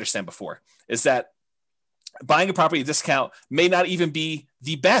I didn't understand before, is that buying a property at discount may not even be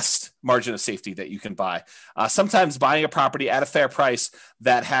the best margin of safety that you can buy. Sometimes buying a property at a fair price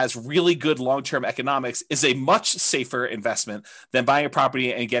that has really good long-term economics is a much safer investment than buying a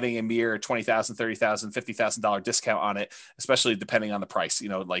property and getting a mere $20,000, $30,000, $50,000 discount on it, especially depending on the price,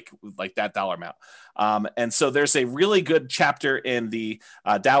 like that dollar amount. And so there's a really good chapter in the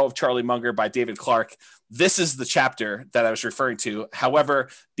Tao of Charlie Munger by David Clark. This is the chapter that I was referring to. However,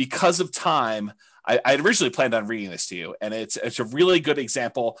 because of time, I originally planned on reading this to you, and it's a really good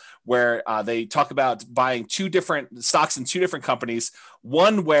example where they talk about buying two different stocks in two different companies,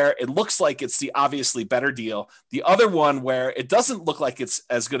 one where it looks like it's the obviously better deal, the other one where it doesn't look like it's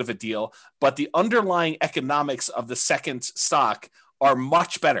as good of a deal, but the underlying economics of the second stock are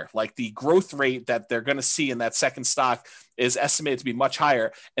much better. Like the growth rate that they're going to see in that second stock is estimated to be much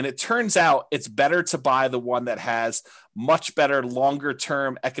higher. And it turns out it's better to buy the one that has much better longer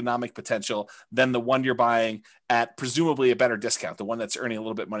term economic potential than the one you're buying at presumably a better discount, the one that's earning a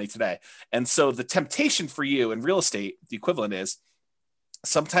little bit of money today. And so the temptation for you in real estate, the equivalent is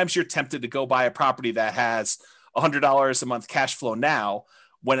sometimes you're tempted to go buy a property that has $100 a month cash flow now,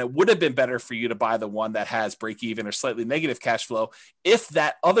 when it would have been better for you to buy the one that has break even or slightly negative cash flow if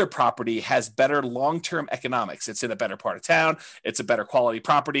that other property has better long-term economics. It's in a better part of town. It's a better quality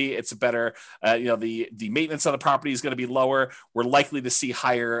property. It's a better, the maintenance on the property is going to be lower. We're likely to see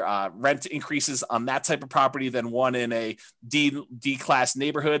higher rent increases on that type of property than one in a D-class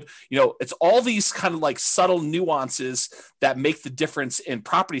neighborhood. It's all these kind of like subtle nuances that make the difference in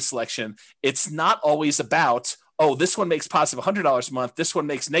property selection. It's not always about, oh, this one makes positive $100 a month. This one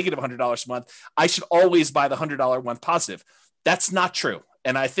makes negative $100 a month. I should always buy the $100 one positive. That's not true.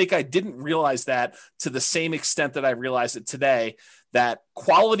 And I think I didn't realize that to the same extent that I realized it today, that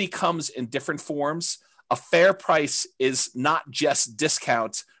quality comes in different forms. A fair price is not just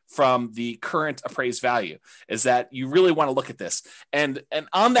discount from the current appraised value, is that you really want to look at this. And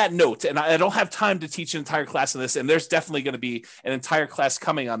on that note, and I don't have time to teach an entire class on this, and there's definitely going to be an entire class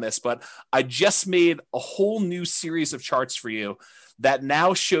coming on this, but I just made a whole new series of charts for you that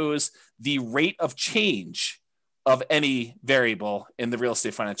now shows the rate of change of any variable in the real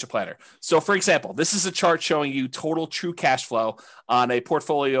estate financial planner. So for example, this is a chart showing you total true cash flow on a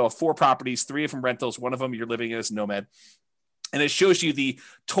portfolio of 4 properties, 3 of them rentals, 1 of them you're living as a nomad. And it shows you the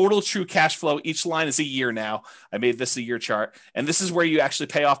total true cash flow. Each line is a year now. I made this a year chart. And this is where you actually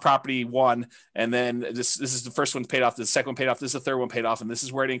pay off property 1. And then this is the first one paid off. The second one paid off. This is the third one paid off. And this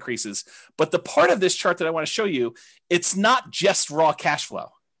is where it increases. But the part of this chart that I want to show you, it's not just raw cash flow.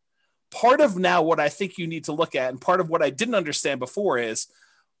 Part of now what I think you need to look at, and part of what I didn't understand before, is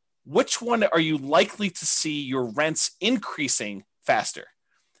which one are you likely to see your rents increasing faster?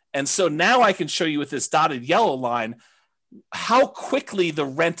 And so now I can show you with this dotted yellow line how quickly the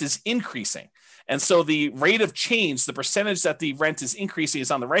rent is increasing. And so the rate of change, the percentage that the rent is increasing,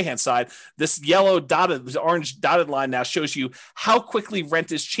 is on the right-hand side. This yellow dotted, this orange dotted line now shows you how quickly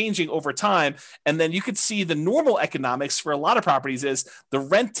rent is changing over time. And then you could see the normal economics for a lot of properties is the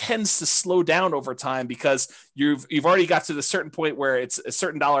rent tends to slow down over time because you've already got to the certain point where it's a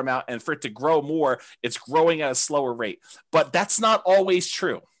certain dollar amount, and for it to grow more, it's growing at a slower rate. But that's not always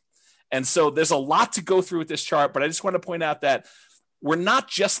true. And so there's a lot to go through with this chart, but I just want to point out that we're not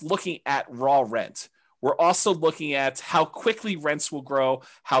just looking at raw rent. We're also looking at how quickly rents will grow,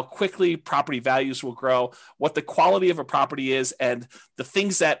 how quickly property values will grow, what the quality of a property is, and the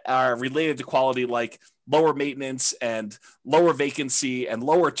things that are related to quality, like lower maintenance and lower vacancy and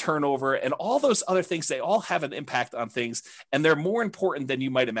lower turnover and all those other things. They all have an impact on things, and they're more important than you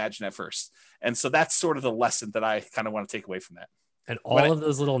might imagine at first. And so that's sort of the lesson that I kind of want to take away from that. And all of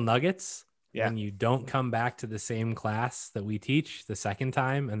those little nuggets, yeah, when you don't come back to the same class that we teach the second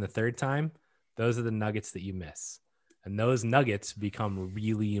time and the third time, those are the nuggets that you miss. And those nuggets become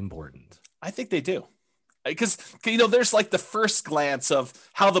really important. I think they do. Because, there's like the first glance of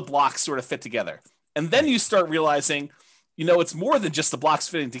how the blocks sort of fit together. And then you start realizing, it's more than just the blocks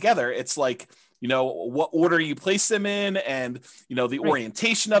fitting together. It's like, what order you place them in, and, the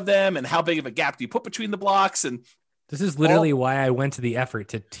orientation of them, and how big of a gap do you put between the blocks. And this is literally why I went to the effort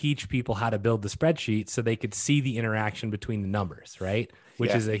to teach people how to build the spreadsheet so they could see the interaction between the numbers, right?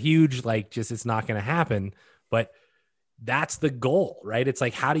 Which is a huge, it's not going to happen, but that's the goal, right? It's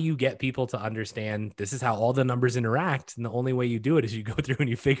like, how do you get people to understand this is how all the numbers interact? And the only way you do it is you go through and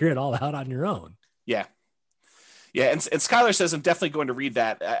you figure it all out on your own. Yeah. Yeah. And Skylar says, I'm definitely going to read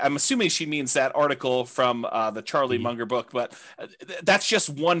that. I'm assuming she means that article from the Charlie Munger book, but that's just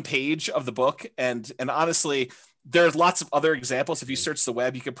one page of the book. And honestly, there's lots of other examples. If you search the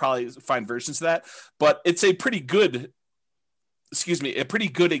web, you could probably find versions of that, but it's a pretty good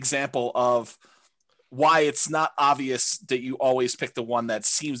example of why it's not obvious that you always pick the one that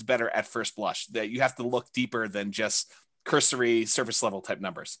seems better at first blush, that you have to look deeper than just cursory surface level type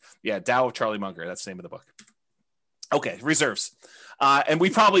numbers. Yeah. Tao of Charlie Munger. That's the name of the book. Okay. Reserves. And we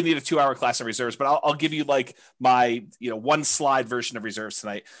probably need a 2-hour class on reserves, but I'll give you like my, 1 slide version of reserves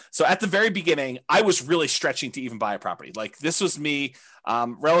tonight. So at the very beginning, I was really stretching to even buy a property. Like this was me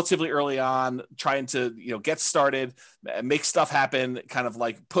relatively early on trying to, get started, make stuff happen, kind of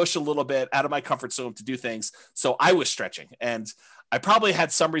like push a little bit out of my comfort zone to do things. So I was stretching, and I probably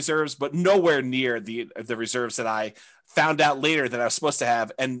had some reserves, but nowhere near the reserves that I found out later that I was supposed to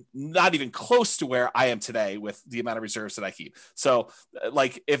have, and not even close to where I am today with the amount of reserves that I keep. So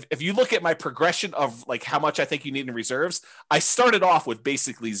like, if you look at my progression of like how much I think you need in reserves, I started off with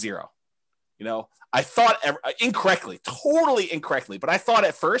basically 0. I thought totally incorrectly, but I thought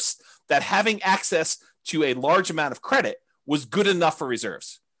at first that having access to a large amount of credit was good enough for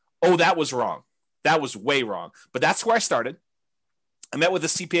reserves. Oh, that was wrong. That was way wrong. But that's where I started. I met with a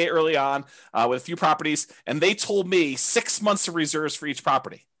CPA early on with a few properties, and they told me 6 months of reserves for each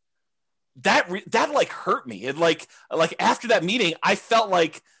property. That like hurt me. It like after that meeting, I felt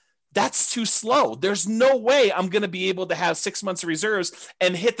like that's too slow. There's no way I'm going to be able to have 6 months of reserves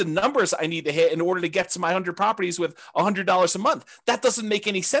and hit the numbers I need to hit in order to get to my 100 properties with $100 a month. That doesn't make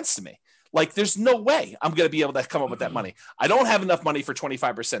any sense to me. Like, there's no way I'm going to be able to come up with that money. I don't have enough money for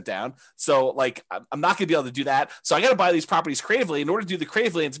 25% down. So like, I'm not going to be able to do that. So I got to buy these properties creatively in order to do the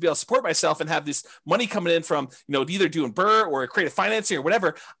creatively and to be able to support myself and have this money coming in from, either doing BRRRR or creative financing or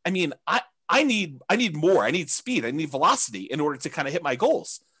whatever. I mean, I need more. I need speed. I need velocity in order to kind of hit my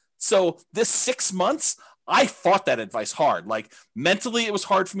goals. So this 6 months, I fought that advice hard. Like mentally, it was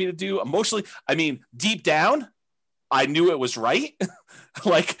hard for me to do. Emotionally, I mean, deep down, I knew it was right.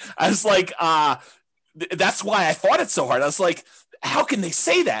 Like I was like, that's why I fought it so hard. I was like, how can they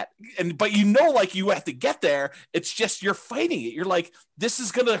say that? But like you have to get there. It's just, you're fighting it. You're like, this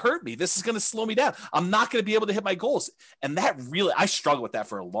is going to hurt me. This is going to slow me down. I'm not going to be able to hit my goals. And that really, I struggled with that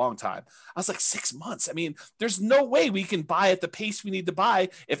for a long time. I was like 6 months. I mean, there's no way we can buy at the pace we need to buy.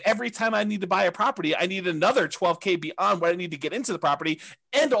 If every time I need to buy a property, I need another 12K beyond what I need to get into the property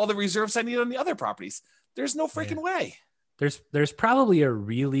and all the reserves I need on the other properties. There's no freaking way. There's probably a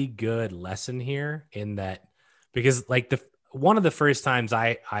really good lesson here in that, because like one of the first times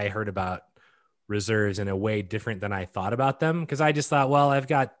I heard about reserves in a way different than I thought about them, because I just thought, well, I've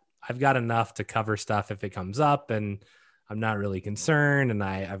got enough to cover stuff if it comes up, and I'm not really concerned, and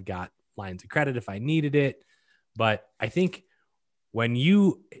I've got lines of credit if I needed it. But I think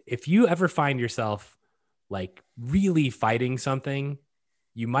if you ever find yourself like really fighting something,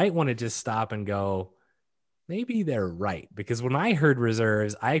 you might want to just stop and go, maybe they're right. Because when I heard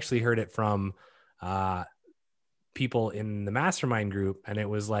reserves, I actually heard it from people in the mastermind group, and it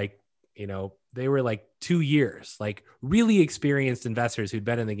was like, they were like 2 years, like really experienced investors who'd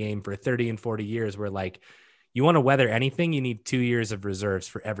been in the game for 30 and 40 years were like, you want to weather anything, you need 2 years of reserves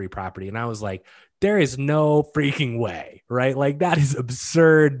for every property. And I was like, there is no freaking way, right? Like that is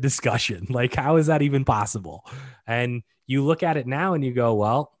absurd discussion. Like, how is that even possible? And you look at it now and you go,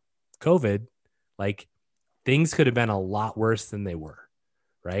 well, COVID, like things could have been a lot worse than they were,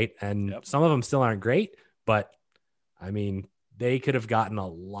 right? And some of them still aren't great, but I mean, they could have gotten a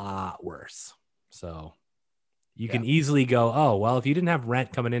lot worse. So you can easily go, oh, well, if you didn't have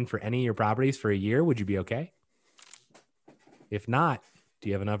rent coming in for any of your properties for a year, would you be okay? If not, do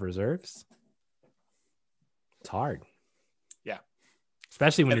you have enough reserves? It's hard. Yeah.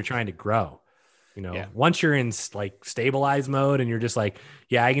 Especially when you're trying to grow. Once you're in like stabilized mode and you're just like,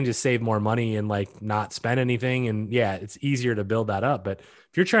 yeah, I can just save more money and like not spend anything. And yeah, it's easier to build that up. But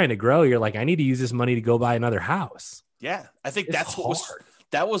if you're trying to grow, you're like, I need to use this money to go buy another house. Yeah. I think It's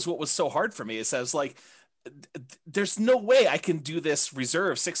that was what was so hard for me, is I was like, there's no way I can do this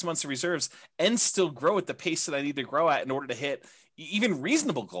reserve, 6 months of reserves, and still grow at the pace that I need to grow at in order to hit even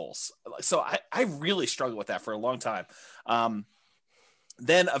reasonable goals. So I really struggled with that for a long time.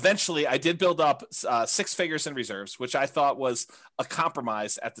 Then eventually I did build up 6 figures in reserves, which I thought was a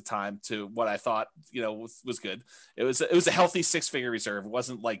compromise at the time to what I thought, was good. It was a healthy 6-figure reserve. It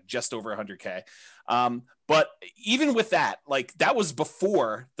wasn't like just over 100K. But even with that, like that was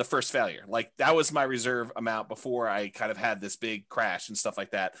before the first failure. Like that was my reserve amount before I kind of had this big crash and stuff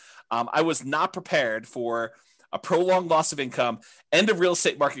like that. I was not prepared for a prolonged loss of income and a real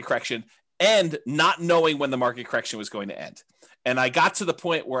estate market correction, and not knowing when the market correction was going to end. And I got to the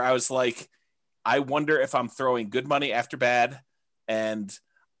point where I was like, I wonder if I'm throwing good money after bad. And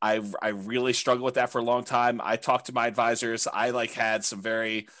I really struggled with that for a long time. I talked to my advisors. I like had some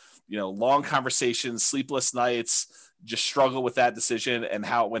very, long conversations, sleepless nights, just struggle with that decision and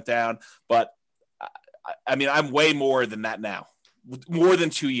how it went down. But I mean, I'm way more than that now, more than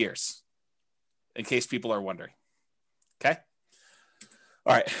 2 years, in case people are wondering. Okay.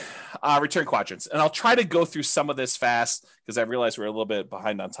 All right. Return quadrants. And I'll try to go through some of this fast because I realize we're a little bit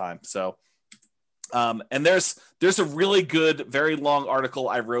behind on time. So, and there's a really good, very long article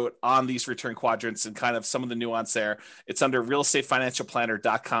I wrote on these return quadrants and kind of some of the nuance there. It's under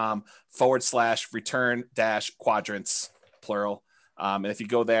realestatefinancialplanner.com/return-quadrants, plural. And if you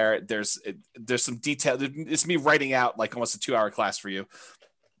go there, there's some detail. It's me writing out like almost a 2-hour class for you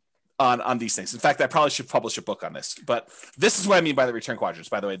on these things. In fact, I probably should publish a book on this, but this is what I mean by the return quadrants,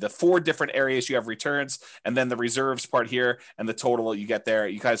 by the way. The 4 different areas you have returns, and then the reserves part here, and the total you get there.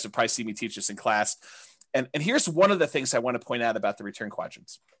 You guys have probably seen me teach this in class. And here's one of the things I want to point out about the return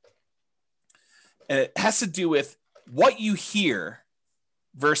quadrants. And it has to do with what you hear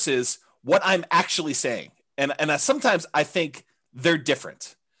versus what I'm actually saying. And sometimes I think they're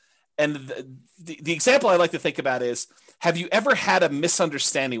different. And the example I like to think about is, have you ever had a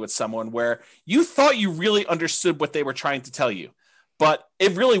misunderstanding with someone where you thought you really understood what they were trying to tell you, but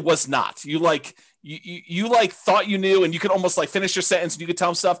it really was not? You thought you knew, and you could almost like finish your sentence and you could tell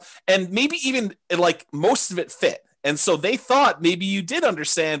them stuff, and maybe even like most of it fit. And so they thought maybe you did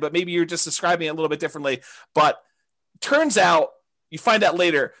understand, but maybe you're just describing it a little bit differently. But turns out, you find out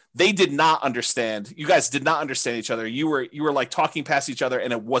later, they did not understand. You guys did not understand each other. You were like talking past each other,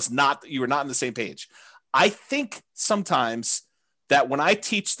 and you were not on the same page. I think sometimes that when I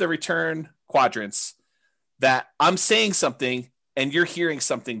teach the return quadrants, that I'm saying something and you're hearing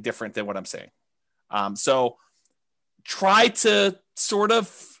something different than what I'm saying. So try to sort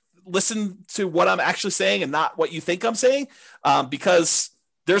of listen to what I'm actually saying and not what you think I'm saying, because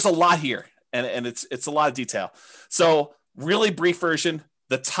there's a lot here, and it's a lot of detail. So really brief version,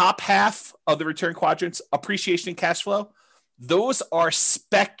 the top half of the return quadrants, appreciation and cash flow, those are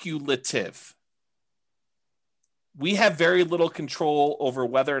speculative. We have very little control over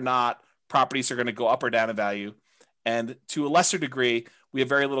whether or not properties are going to go up or down in value. And to a lesser degree, we have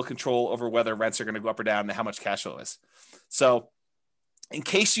very little control over whether rents are going to go up or down and how much cash flow is. So in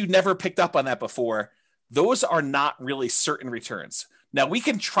case you never picked up on that before, those are not really certain returns. Now, we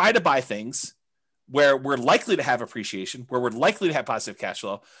can try to buy things where we're likely to have appreciation, where we're likely to have positive cash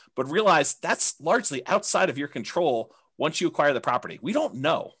flow, but realize that's largely outside of your control once you acquire the property. We don't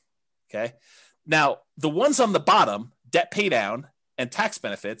know, okay? Now, the ones on the bottom, debt pay down and tax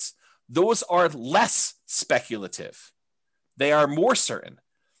benefits, those are less speculative. They are more certain.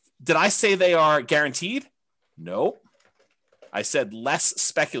 Did I say they are guaranteed? No. I said less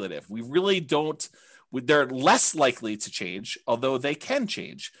speculative. We really don't, they're less likely to change, although they can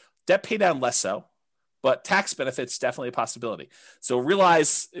change. Debt pay down less so, but tax benefits definitely a possibility. So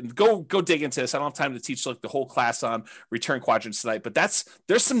realize, and go dig into this. I don't have time to teach like the whole class on return quadrants tonight, but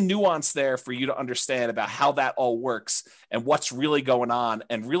there's some nuance there for you to understand about how that all works and what's really going on,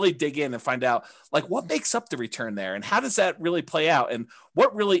 and really dig in and find out like what makes up the return there and how does that really play out and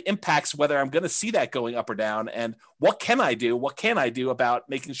what really impacts whether I'm going to see that going up or down, and what can I do about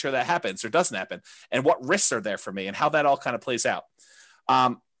making sure that happens or doesn't happen, and what risks are there for me and how that all kind of plays out.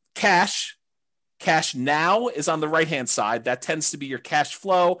 Cash now is on the right-hand side. That tends to be your cash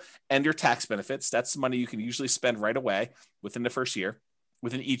flow and your tax benefits. That's the money you can usually spend right away within the first year,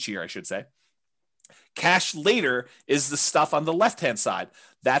 within each year, I should say. Cash later is the stuff on the left-hand side.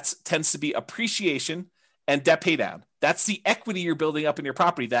 That tends to be appreciation and debt pay down. That's the equity you're building up in your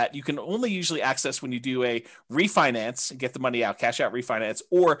property that you can only usually access when you do a refinance and get the money out, cash out refinance,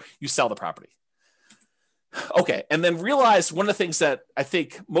 or you sell the property. Okay, and then realize one of the things that I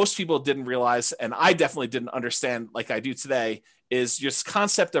think most people didn't realize, and I definitely didn't understand like I do today, is this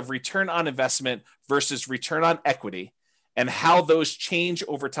concept of return on investment versus return on equity and how those change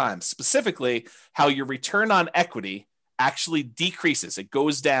over time. Specifically, how your return on equity actually decreases. It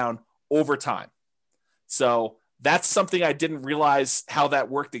goes down over time. So that's something I didn't realize how that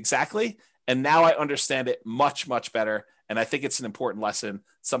worked exactly. And now I understand it much, much better. And I think it's an important lesson,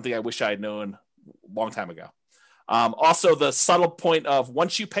 something I wish I had known a long time ago. Also, the subtle point of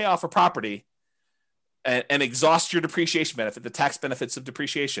once you pay off a property and exhaust your depreciation benefit, the tax benefits of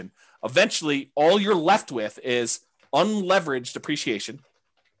depreciation, eventually all you're left with is unleveraged depreciation,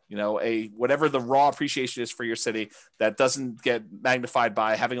 whatever the raw appreciation is for your city that doesn't get magnified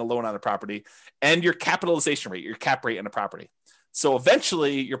by having a loan on a property, and your capitalization rate, your cap rate on a property. So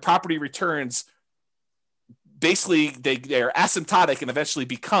eventually your property returns, basically they're asymptotic and eventually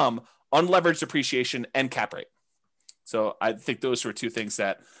become unleveraged depreciation and cap rate. So I think those were two things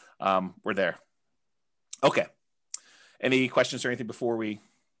that were there. Okay. Any questions or anything before we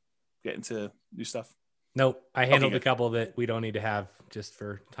get into new stuff? Nope. I handled a couple that we don't need to have just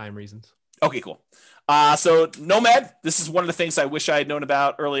for time reasons. Okay, cool. So Nomad, this is one of the things I wish I had known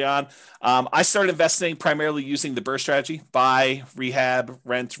about early on. I started investing primarily using the BRRRR strategy, buy, rehab,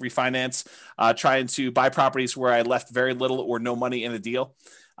 rent, refinance, trying to buy properties where I left very little or no money in a deal.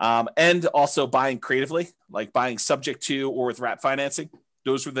 And also buying creatively, like buying subject to or with wrap financing.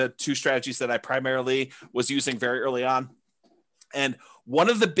 Those were the two strategies that I primarily was using very early on. And one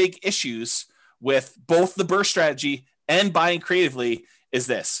of the big issues with both the BRRRR strategy and buying creatively is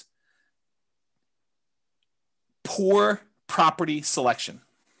this: poor property selection.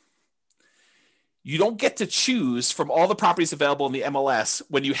 You don't get to choose from all the properties available in the MLS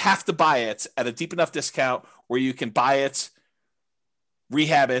when you have to buy it at a deep enough discount where you can buy it,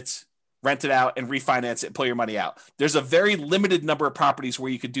 rehab it, rent it out, and refinance it and pull your money out. There's a very limited number of properties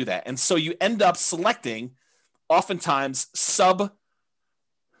where you could do that. And so you end up selecting oftentimes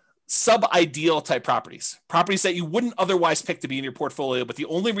sub-ideal type properties that you wouldn't otherwise pick to be in your portfolio. But the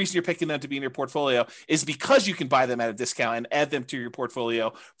only reason you're picking them to be in your portfolio is because you can buy them at a discount and add them to your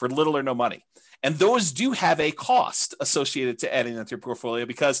portfolio for little or no money. And those do have a cost associated to adding them to your portfolio,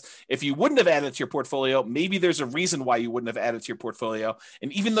 because if you wouldn't have added to your portfolio, maybe there's a reason why you wouldn't have added to your portfolio.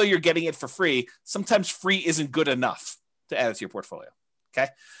 And even though you're getting it for free, sometimes free isn't good enough to add it to your portfolio.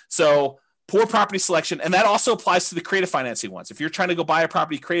 Okay. So poor property selection. And that also applies to the creative financing ones. If you're trying to go buy a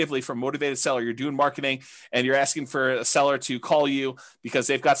property creatively from a motivated seller, you're doing marketing and you're asking for a seller to call you because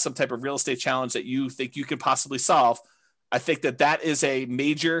they've got some type of real estate challenge that you think you can possibly solve. I think that is a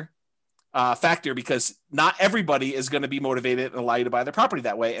major factor, because not everybody is going to be motivated and allow you to buy their property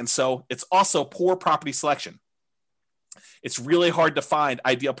that way. And so it's also poor property selection. It's really hard to find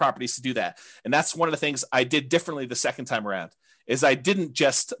ideal properties to do that. And that's one of the things I did differently the second time around is I didn't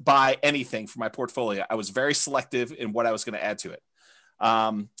just buy anything for my portfolio. I was very selective in what I was going to add to it.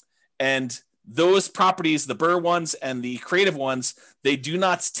 And those properties, the BRRRR ones and the creative ones, they do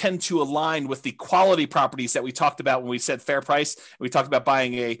not tend to align with the quality properties that we talked about when we said fair price. We talked about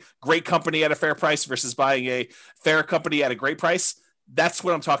buying a great company at a fair price versus buying a fair company at a great price. That's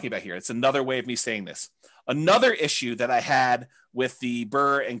what I'm talking about here. It's another way of me saying this. Another issue that I had with the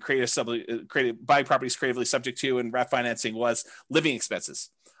BRRRR and creative buying properties creatively subject to and wrap financing was living expenses.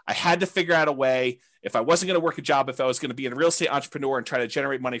 I had to figure out a way, if I wasn't going to work a job, if I was going to be a real estate entrepreneur and try to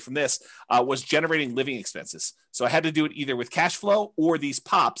generate money from this, was generating living expenses. So I had to do it either with cash flow or these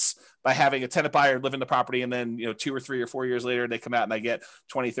pops by having a tenant buyer live in the property. And then, 2 or 3 or 4 years later, they come out and I get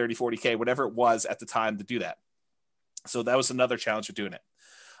 20, 30, 40K, whatever it was at the time to do that. So that was another challenge of doing it.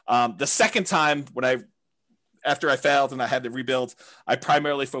 The second time after I failed and I had to rebuild, I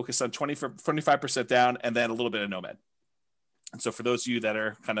primarily focused on 25% down and then a little bit of Nomad. And so for those of you that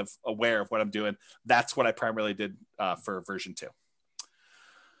are kind of aware of what I'm doing, that's what I primarily did for version 2.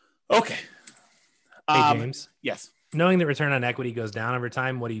 Okay. Hey, James. Yes. Knowing that return on equity goes down over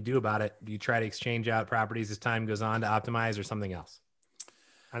time, what do you do about it? Do you try to exchange out properties as time goes on to optimize or something else?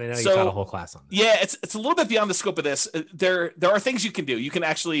 I didn't know you taught a whole class on this. Yeah, it's a little bit beyond the scope of this. There are things you can do. You can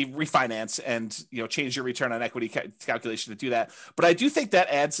actually refinance and change your return on equity calculation to do that. But I do think that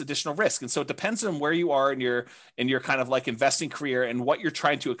adds additional risk, and so it depends on where you are in your kind of like investing career and what you're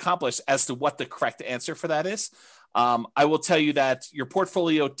trying to accomplish as to what the correct answer for that is. I will tell you that your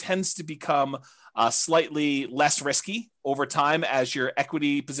portfolio tends to become slightly less risky over time as your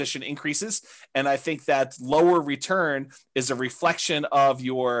equity position increases. And I think that lower return is a reflection of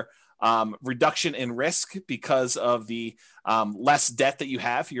your reduction in risk because of the less debt that you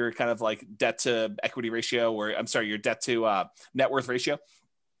have, your kind of like debt to equity ratio, or I'm sorry, your debt to net worth ratio.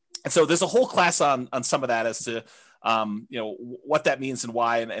 And so there's a whole class on some of that as to what that means and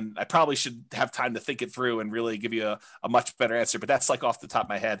why. And I probably should have time to think it through and really give you a much better answer, but that's like off the top of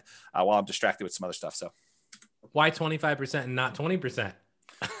my head while I'm distracted with some other stuff. So why 25% and not 20%?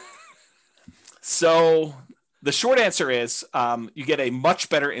 So the short answer is you get a much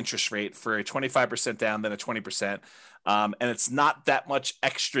better interest rate for a 25% down than a 20%. And it's not that much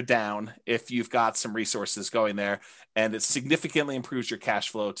extra down if you've got some resources going there, and it significantly improves your cash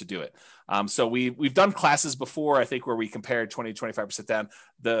flow to do it. So we've done classes before, I think, where we compared 20 to 25% down.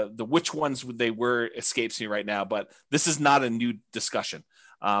 The which ones they were escapes me right now, but this is not a new discussion.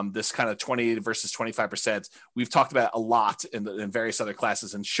 This kind of 20 versus 25%, we've talked about a lot in various other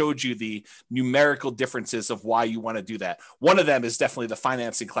classes and showed you the numerical differences of why you want to do that. One of them is definitely the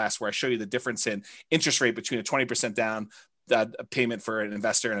financing class, where I show you the difference in interest rate between a 20% down payment for an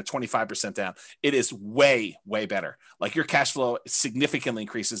investor and a 25% down. It is way, way better. Like your cash flow significantly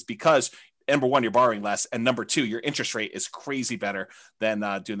increases because number one, you're borrowing less. And number two, your interest rate is crazy better than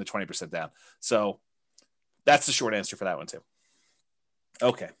doing the 20% down. So that's the short answer for that one too.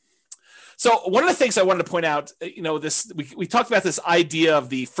 Okay. So one of the things I wanted to point out, we talked about this idea of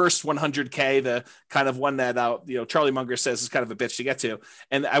the first 100K, the kind of one that, Charlie Munger says is kind of a bitch to get to.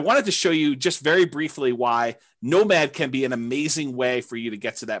 And I wanted to show you just very briefly why Nomad can be an amazing way for you to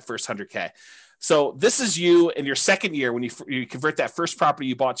get to that first 100K. So this is you in your second year when you convert that first property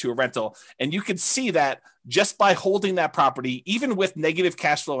you bought to a rental. And you can see that just by holding that property, even with negative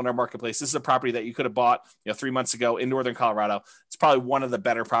cash flow in our marketplace, this is a property that you could have bought 3 months ago in Northern Colorado. It's probably one of the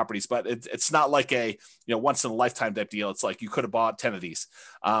better properties, but it's not like a once in a lifetime type deal. It's like you could have bought 10 of these.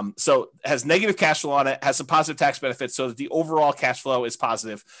 So it has negative cash flow on it, has some positive tax benefits so that the overall cash flow is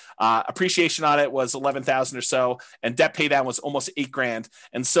positive. Appreciation on it was 11,000 or so, and debt pay down was almost $8,000.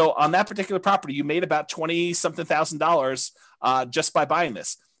 And so on that particular property, you made about $20-something thousand just by buying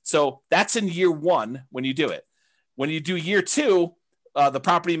this. So that's in year one when you do it. When you do year two, the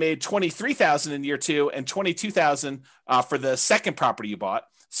property made $23,000 in year two and $22,000 for the second property you bought.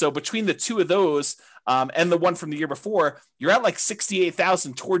 So between the two of those and the one from the year before, you're at like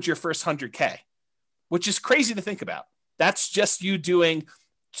 $68,000 towards your first 100K, which is crazy to think about. That's just you doing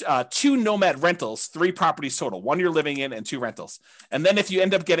 2 Nomad rentals, 3 properties total, 1 you're living in and 2 rentals. And then if you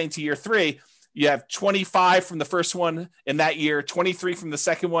end up getting to year 3, you have 25 from the first one in that year, 23 from the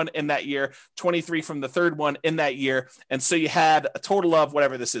second one in that year, 23 from the third one in that year. And so you had a total of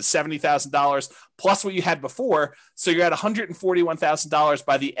whatever this is, $70,000 plus what you had before. So you're at $141,000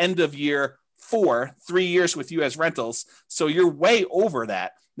 by the end of year 4, 3 years with you as rentals. So you're way over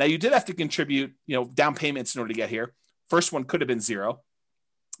that. Now you did have to contribute, down payments in order to get here. First one could have been 0.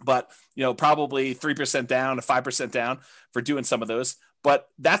 But, probably 3% down, 5% down for doing some of those. But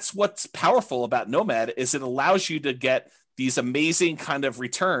that's what's powerful about Nomad is it allows you to get these amazing kind of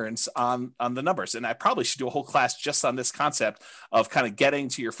returns on the numbers. And I probably should do a whole class just on this concept of kind of getting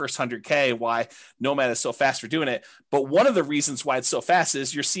to your first 100K, why Nomad is so fast for doing it. But one of the reasons why it's so fast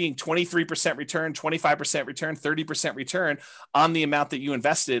is you're seeing 23% return, 25% return, 30% return on the amount that you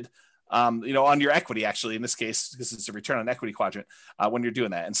invested, on your equity, actually, in this case, because it's a return on equity quadrant when you're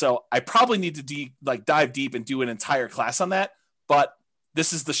doing that. And so I probably need to dive deep and do an entire class on that. But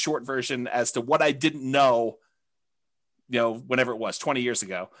this is the short version as to what I didn't know, whenever it was 20 years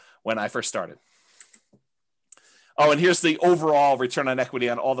ago when I first started. Oh, and here's the overall return on equity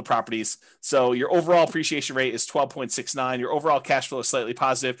on all the properties. So your overall appreciation rate is 12.69. Your overall cash flow is slightly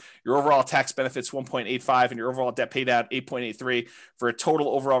positive. Your overall tax benefits 1.85, and your overall debt paid out 8.83 for a total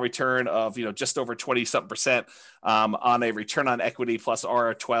overall return of just over 20-something% on a return on equity plus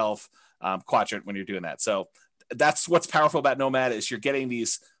R12 quadrant when you're doing that. So that's what's powerful about Nomad is you're getting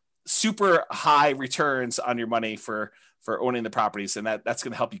these super high returns on your money for owning the properties, and that's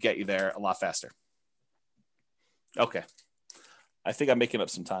going to help you get you there a lot faster. Okay. I think I'm making up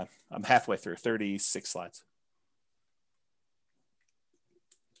some time. I'm halfway through, 36 slides.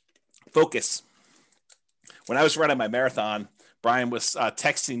 Focus. When I was running my marathon, Brian was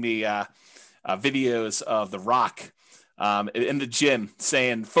texting me videos of The Rock in the gym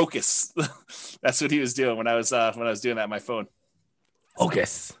saying focus. That's what he was doing when I was doing that on my phone.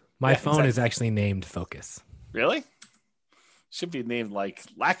 Focus. My phone is actually named Focus. Really? Should be named like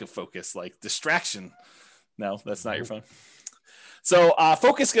lack of focus, like distraction. No, that's not your phone. So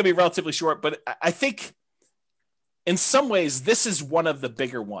focus is going to be relatively short, but I think in some ways this is one of the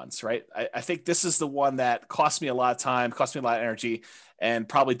bigger ones, right? I think this is the one that cost me a lot of time, cost me a lot of energy, and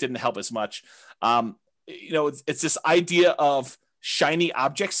probably didn't help as much. It's this idea of shiny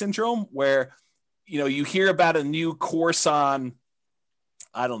object syndrome where, you hear about a new course on,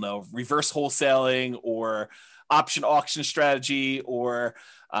 I don't know, reverse wholesaling or option auction strategy or,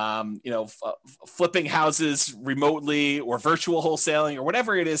 flipping houses remotely or virtual wholesaling or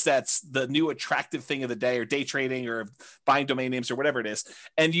whatever it is that's the new attractive thing of the day, or day trading or buying domain names or whatever it is.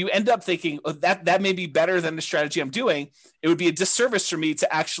 And you end up thinking that may be better than the strategy I'm doing. It would be a disservice for me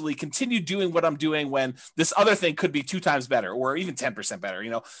to actually continue doing what I'm doing when this other thing could be 2 times better or even 10% better.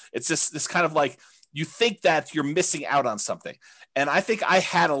 It's just this kind of like, you think that you're missing out on something. And I think I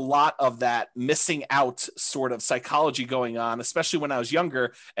had a lot of that missing out sort of psychology going on, especially when I was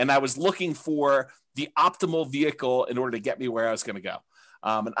younger, and I was looking for the optimal vehicle in order to get me where I was going to go.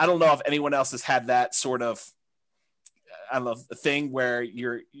 And I don't know if anyone else has had that sort of, thing where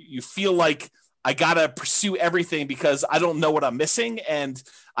you feel like I got to pursue everything because I don't know what I'm missing. And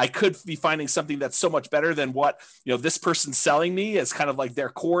I could be finding something that's so much better than what, this person's selling me as kind of like their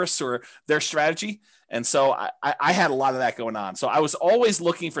course or their strategy. And so I had a lot of that going on. So I was always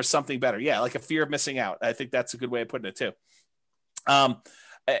looking for something better. Yeah. Like a fear of missing out. I think that's a good way of putting it too.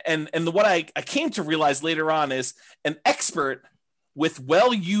 What I came to realize later on is an expert with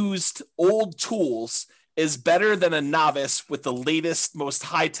well-used old tools is better than a novice with the latest, most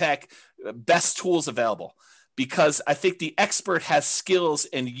high-tech, best tools available, because I think the expert has skills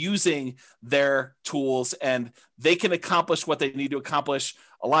in using their tools and they can accomplish what they need to accomplish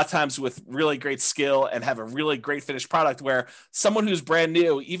a lot of times with really great skill and have a really great finished product, where someone who's brand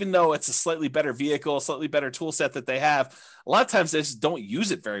new, even though it's a slightly better vehicle, slightly better tool set that they have, a lot of times they just don't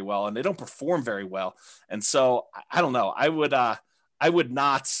use it very well and they don't perform very well. And so I don't know, I would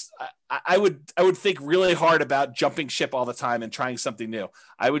think really hard about jumping ship all the time and trying something new.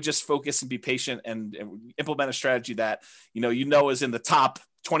 I would just focus and be patient and implement a strategy that, is in the top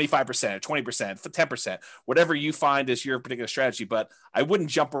 25% or 20%, 10%, whatever you find is your particular strategy. But I wouldn't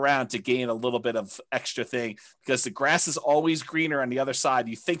jump around to gain a little bit of extra thing, because the grass is always greener on the other side.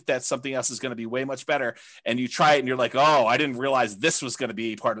 You think that something else is going to be way much better, and you try it and you're like, oh, I didn't realize this was going to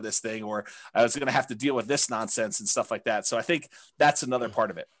be part of this thing, or I was going to have to deal with this nonsense and stuff like that. So I think that's another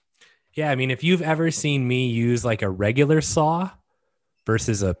part of it. Yeah. I mean, if you've ever seen me use like a regular saw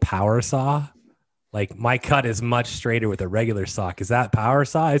versus a power saw, like my cut is much straighter with a regular saw, because that power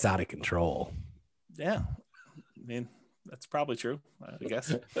saw is out of control. Yeah. I mean, that's probably true, I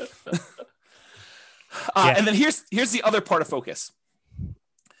guess. Yeah. And then here's the other part of focus.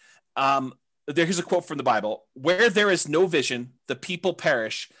 Here's a quote from the Bible: "Where there is no vision, the people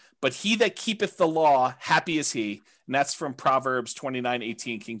perish, but he that keepeth the law, happy is he." And that's from Proverbs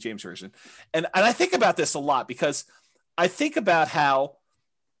 29:18, King James Version. And I think about this a lot, because I think about how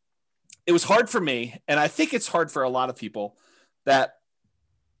it was hard for me, and I think it's hard for a lot of people, that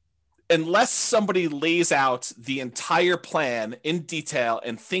unless somebody lays out the entire plan in detail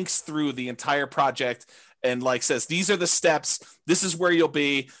and thinks through the entire project and like says, these are the steps. This is where you'll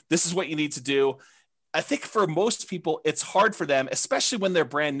be. This is what you need to do. I think for most people, it's hard for them, especially when they're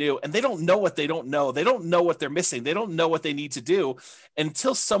brand new and they don't know what they don't know. They don't know what they're missing. They don't know what they need to do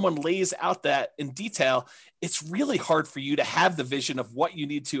until someone lays out that in detail. It's really hard for you to have the vision of what you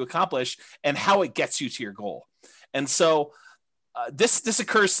need to accomplish and how it gets you to your goal. And so this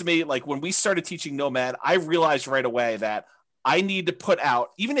occurs to me, like when we started teaching Nomad, I realized right away that I need to put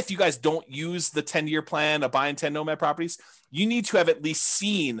out, even if you guys don't use the 10-year plan of buying 10 Nomad properties, you need to have at least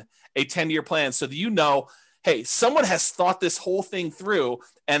seen a 10-year plan so that you know, hey, someone has thought this whole thing through,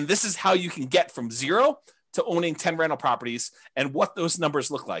 and this is how you can get from 0 to owning 10 rental properties and what those numbers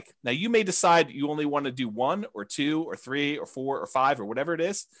look like. Now, you may decide you only want to do 1 or 2 or 3 or 4 or 5 or whatever it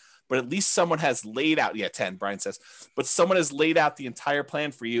is, but at least someone has laid out, 10, Brian says, but someone has laid out the entire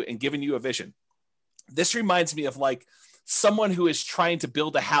plan for you and given you a vision. This reminds me of like someone who is trying to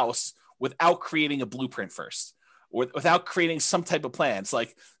build a house without creating a blueprint first, or without creating some type of plan. It's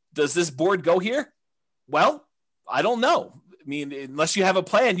like, does this board go here? Well, I don't know. I mean, unless you have a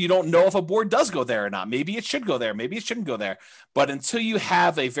plan, you don't know if a board does go there or not. Maybe it should go there. Maybe it shouldn't go there. But until you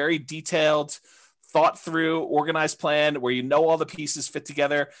have a very detailed, thought through, organized plan where you know all the pieces fit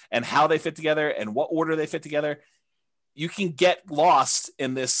together and how they fit together and what order they fit together, you can get lost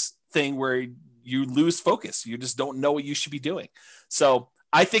in this thing where you lose focus. You just don't know what you should be doing. So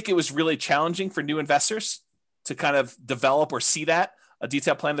I think it was really challenging for new investors to kind of develop or see that a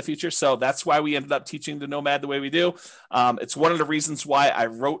detailed plan of the future. So that's why we ended up teaching the Nomad the way we do. It's one of the reasons why I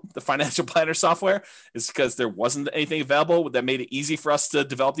wrote the financial planner software, is because there wasn't anything available that made it easy for us to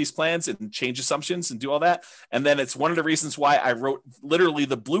develop these plans and change assumptions and do all that. And then it's one of the reasons why I wrote literally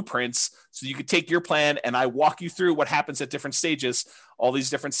the blueprints so you could take your plan and I walk you through what happens at different stages, all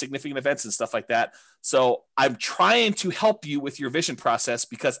these different significant events and stuff like that. So I'm trying to help you with your vision process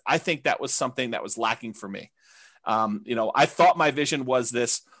because I think that was something that was lacking for me. I thought my vision was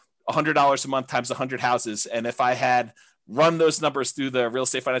this $100 a month times 100 houses. And if I had run those numbers through the real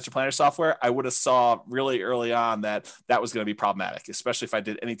estate financial planner software, I would have saw really early on that was going to be problematic, especially if I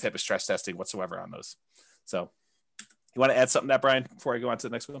did any type of stress testing whatsoever on those. So you want to add something to that, Brian, before I go on to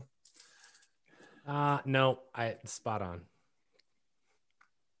the next one? No, spot on.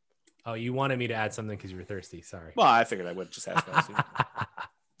 Oh, you wanted me to add something because you were thirsty. Sorry. Well, I figured I would just ask that.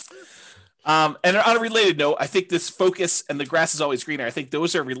 And on a related note, I think this focus and the grass is always greener, I think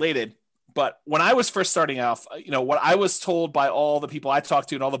those are related. But when I was first starting off, what I was told by all the people I talked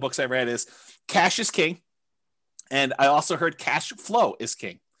to and all the books I read is cash is king. And I also heard cash flow is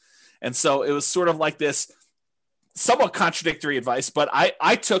king. And so it was sort of like this somewhat contradictory advice, but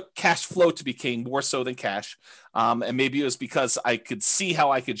I took cash flow to be king more so than cash. And maybe it was because I could see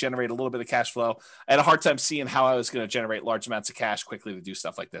how I could generate a little bit of cash flow. I had a hard time seeing how I was going to generate large amounts of cash quickly to do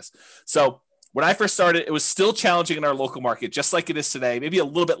stuff like this. So when I first started, it was still challenging in our local market, just like it is today, maybe a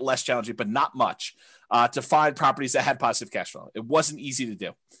little bit less challenging, but not much, to find properties that had positive cash flow. It wasn't easy to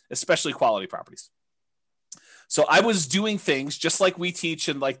do, especially quality properties. So I was doing things just like we teach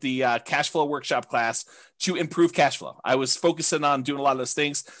in like the cash flow workshop class to improve cash flow. I was focusing on doing a lot of those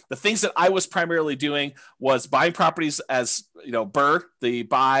things. The things that I was primarily doing was buying properties as, BRRRR, the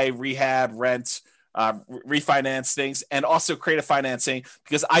buy, rehab, rent, refinance things, and also creative financing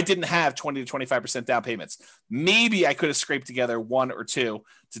because I didn't have 20 to 25% down payments. Maybe I could have scraped together 1 or 2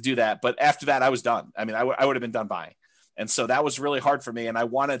 to do that. But after that, I was done. I mean, I would have been done buying. And so that was really hard for me. And I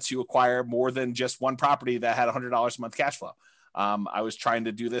wanted to acquire more than just one property that had $100 a month cash flow. I was trying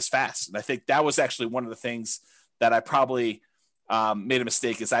to do this fast. And I think that was actually one of the things that I probably made a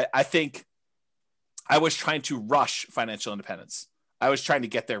mistake is I think I was trying to rush financial independence. I was trying to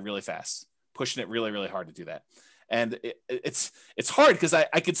get there really fast, pushing it really, really hard to do that. And it's hard because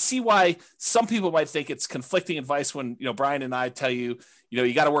I could see why some people might think it's conflicting advice when, Brian and I tell you,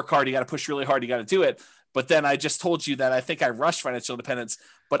 you got to work hard, you got to push really hard, you got to do it. But then I just told you that I think I rushed financial independence,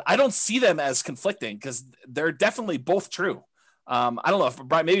 but I don't see them as conflicting because they're definitely both true. I don't know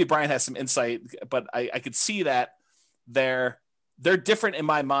if maybe Brian has some insight, but I could see that they're different in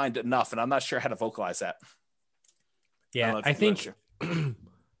my mind enough, and I'm not sure how to vocalize that. Yeah, I think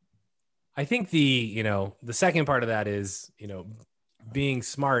I think the second part of that is, being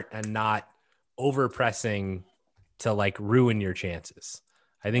smart and not over pressing to like ruin your chances.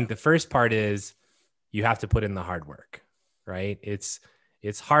 I think the first part is you have to put in the hard work, right? It's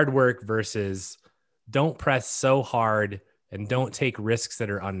hard work versus don't press so hard and don't take risks that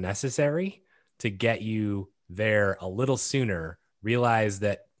are unnecessary to get you there a little sooner. Realize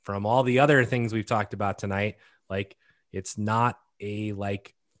that from all the other things we've talked about tonight, like it's not a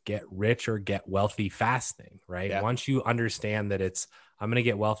like get rich or get wealthy fast thing, right? Yeah. Once you understand that I'm going to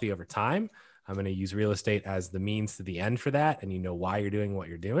get wealthy over time, I'm going to use real estate as the means to the end for that, and you know why you're doing what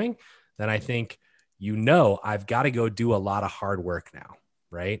you're doing, then I think, I've got to go do a lot of hard work now,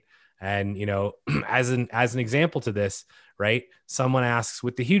 right? And, as an example to this, right? Someone asks,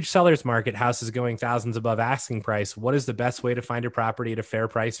 with the huge seller's market, houses going thousands above asking price, what is the best way to find a property at a fair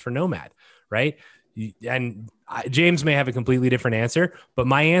price for Nomad, right? And James may have a completely different answer, but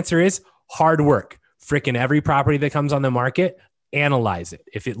my answer is hard work. Freaking every property that comes on the market, analyze it.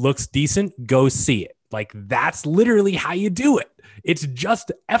 If it looks decent, go see it. Like, that's literally how you do it. It's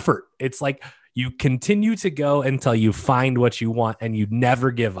just effort. It's like you continue to go until you find what you want and you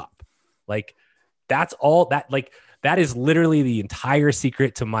never give up. Like, that's all that is literally the entire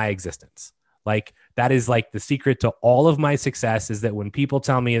secret to my existence. Like, that is like the secret to all of my success, is that when people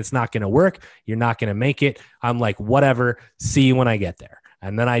tell me it's not going to work, you're not going to make it, I'm like, whatever, see you when I get there.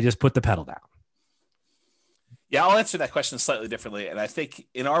 And then I just put the pedal down. Yeah, I'll answer that question slightly differently. And I think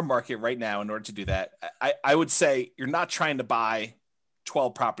in our market right now, in order to do that, I would say you're not trying to buy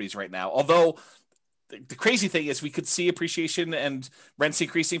 12 properties right now. Although the crazy thing is we could see appreciation and rents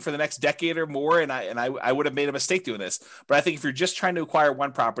increasing for the next decade or more. And I would have made a mistake doing this. But I think if you're just trying to acquire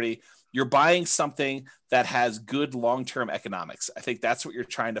one property, you're buying something that has good long-term economics. I think that's what you're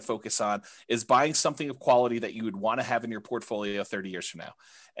trying to focus on, is buying something of quality that you would want to have in your portfolio 30 years from now.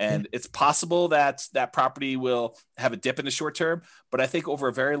 And it's possible that that property will have a dip in the short term, but I think over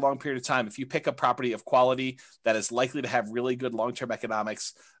a very long period of time, if you pick a property of quality that is likely to have really good long-term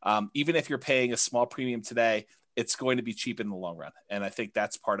economics, even if you're paying a small premium today, it's going to be cheap in the long run. And I think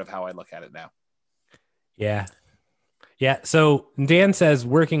that's part of how I look at it now. Yeah. Yeah. So Dan says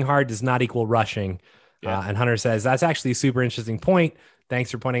working hard does not equal rushing. Yeah. And Hunter says, that's actually a super interesting point. Thanks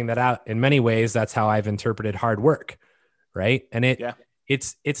for pointing that out. In many ways, that's how I've interpreted hard work. Right. And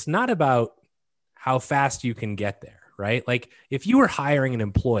it's not about how fast you can get there. Right. Like, if you were hiring an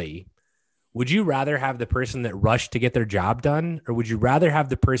employee, would you rather have the person that rushed to get their job done, or would you rather have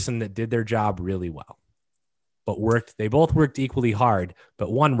the person that did their job really well, but they both worked equally hard,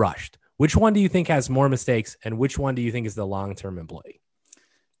 but one rushed? Which one do you think has more mistakes, and which one do you think is the long-term employee?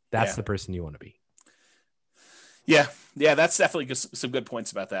 That's the person you want to be. Yeah. Yeah. That's definitely some good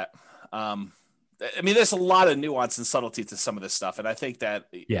points about that. I mean, there's a lot of nuance and subtlety to some of this stuff. And I think that,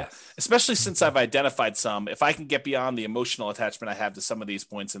 especially since I've identified some, if I can get beyond the emotional attachment I have to some of these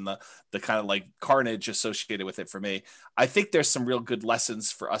points and the kind of like carnage associated with it for me, I think there's some real good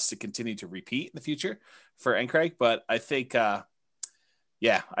lessons for us to continue to repeat in the future for NCraig. But I think, I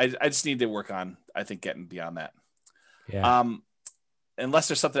just need to work on, I think, getting beyond that. Yeah. Unless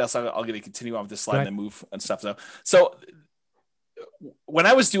there's something else, I'm going to continue on with this slide and then move and stuff. So when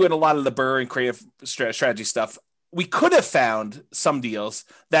I was doing a lot of the BRRRR and creative strategy stuff, we could have found some deals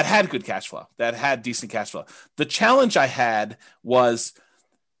that had good cash flow, that had decent cash flow. The challenge I had was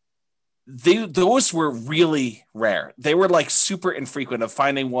those were really rare. They were like super infrequent of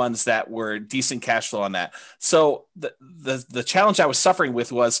finding ones that were decent cash flow on that. So the challenge I was suffering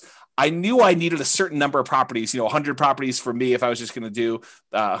with was I knew I needed a certain number of properties, 100 properties for me if I was just going to do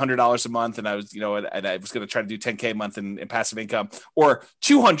 $100 a month, and I was, and I was going to try to do 10K a month in passive income, or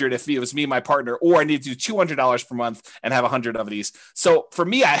 200 if it was me and my partner, or I need to do $200 per month and have 100 of these. So for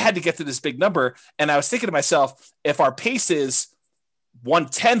me, I had to get to this big number, and I was thinking to myself, if our pace is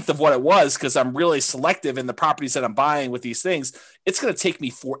 1/10 of what it was, because I'm really selective in the properties that I'm buying with these things, it's going to take me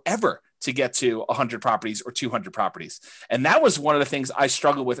forever to get to 100 properties or 200 properties. And that was one of the things I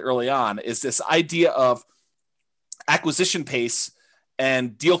struggled with early on, is this idea of acquisition pace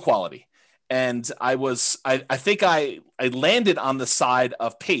and deal quality. And I think I landed on the side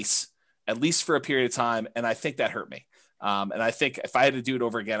of pace, at least for a period of time. And I think that hurt me. And I think if I had to do it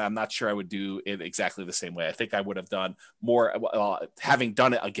over again, I'm not sure I would do it exactly the same way. I think I would have done more, having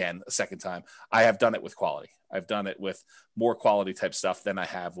done it again a second time. I have done it with quality. I've done it with more quality type stuff than I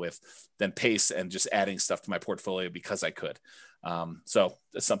have than pace and just adding stuff to my portfolio because I could. So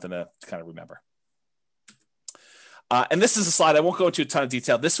that's something to kind of remember. And this is a slide. I won't go into a ton of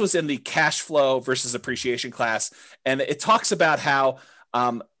detail. This was in the cash flow versus appreciation class. And it talks about how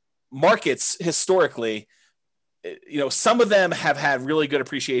markets historically, some of them have had really good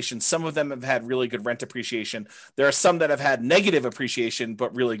appreciation. Some of them have had really good rent appreciation. There are some that have had negative appreciation,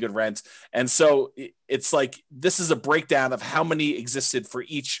 but really good rent. And so it's like, this is a breakdown of how many existed for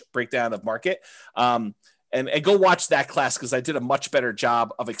each breakdown of market. and go watch that class, because I did a much better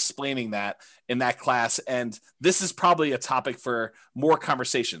job of explaining that in that class. And this is probably a topic for more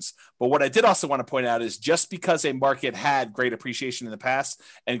conversations. But what I did also want to point out is just because a market had great appreciation in the past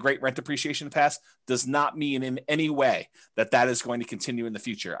and great rent appreciation in the past does not mean in any way that that is going to continue in the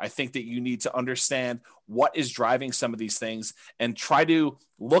future. I think that you need to understand what is driving some of these things and try to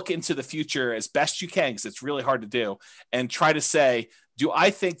look into the future as best you can, because it's really hard to do, and try to say, do I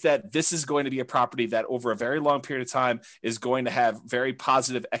think that this is going to be a property that over a very long period of time is going to have very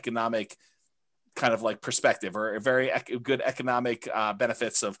positive economic kind of like perspective, or a very good economic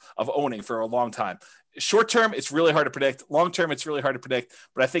benefits of owning for a long time? Short term, it's really hard to predict. Long term, it's really hard to predict.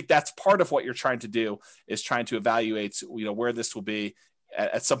 But I think that's part of what you're trying to do, is trying to evaluate, where this will be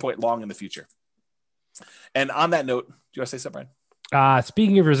at some point long in the future. And on that note, do you want to say something, Brian?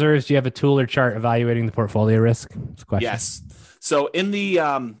 Speaking of reserves, do you have a tool or chart evaluating the portfolio risk? That's a question. Yes. So in the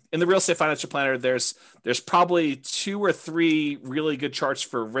real estate financial planner, there's probably 2 or 3 really good charts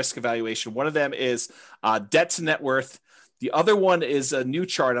for risk evaluation. One of them is debt to net worth. The other one is a new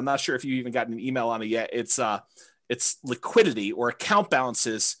chart. I'm not sure if you even got an email on it yet. It's liquidity, or account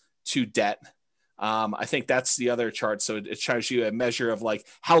balances to debt. I think that's the other chart. So it shows you a measure of like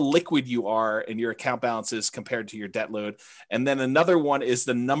how liquid you are in your account balances compared to your debt load. And then another one is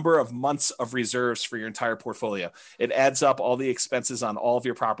the number of months of reserves for your entire portfolio. It adds up all the expenses on all of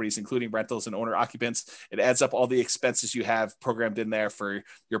your properties, including rentals and owner occupants. It adds up all the expenses you have programmed in there for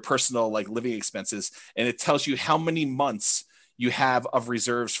your personal like living expenses. And it tells you how many months you have of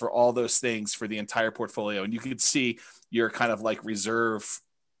reserves for all those things for the entire portfolio. And you can see your kind of like reserve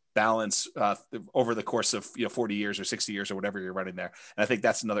balance over the course of 40 years or 60 years or whatever you're running there. And I think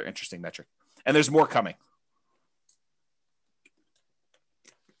that's another interesting metric. And there's more coming.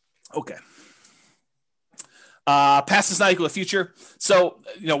 Okay. Past is not equal to future. So,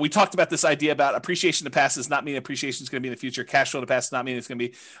 we talked about this idea about appreciation in the past does not mean appreciation is going to be in the future. Cash flow in the past does not mean it's going to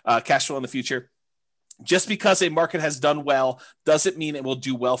be cash flow in the future. Just because a market has done well doesn't mean it will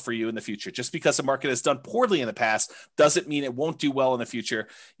do well for you in the future. Just because a market has done poorly in the past doesn't mean it won't do well in the future.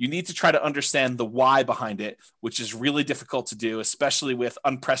 You need to try to understand the why behind it, which is really difficult to do, especially with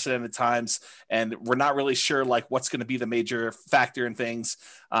unprecedented times. And we're not really sure like what's going to be the major factor in things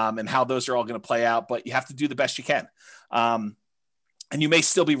and how those are all going to play out, but you have to do the best you can. And you may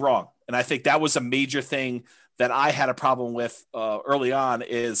still be wrong. And I think that was a major thing that I had a problem with early on,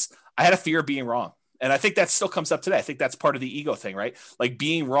 is I had a fear of being wrong. And I think that still comes up today. I think that's part of the ego thing, right? Like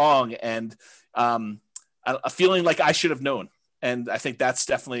being wrong and a feeling like I should have known. And I think that's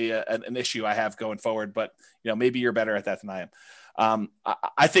definitely an issue I have going forward. But, maybe you're better at that than I am.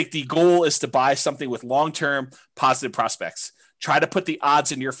 I think the goal is to buy something with long-term positive prospects. Try to put the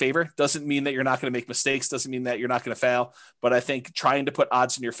odds in your favor. Doesn't mean that you're not going to make mistakes. Doesn't mean that you're not going to fail. But I think trying to put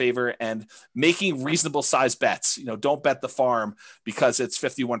odds in your favor and making reasonable size bets. Don't bet the farm because it's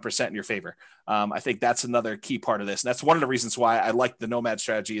 51% in your favor. I think that's another key part of this. And that's one of the reasons why I like the nomad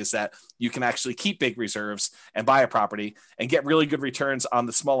strategy, is that you can actually keep big reserves and buy a property and get really good returns on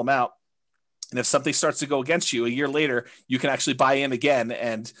the small amount. And if something starts to go against you a year later, you can actually buy in again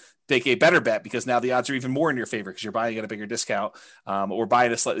and take a better bet, because now the odds are even more in your favor because you're buying at a bigger discount or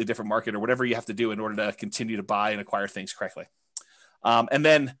buying a slightly different market or whatever you have to do in order to continue to buy and acquire things correctly. And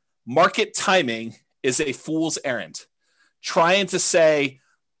then market timing is a fool's errand. Trying to say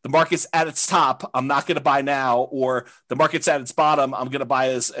the market's at its top, I'm not going to buy now, or the market's at its bottom, I'm going to buy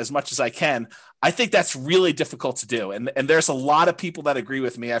as much as I can. I think that's really difficult to do. And there's a lot of people that agree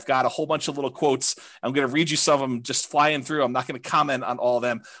with me. I've got a whole bunch of little quotes. I'm going to read you some of them just flying through. I'm not going to comment on all of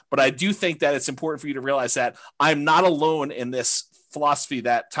them, but I do think that it's important for you to realize that I'm not alone in this philosophy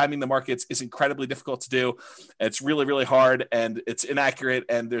that timing the markets is incredibly difficult to do. It's really, really hard, and it's inaccurate,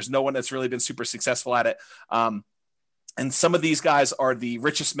 and there's no one that's really been super successful at it. And some of these guys are the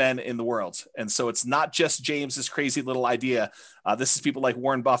richest men in the world. And so it's not just James's crazy little idea. This is people like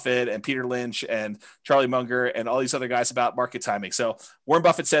Warren Buffett and Peter Lynch and Charlie Munger and all these other guys about market timing. So Warren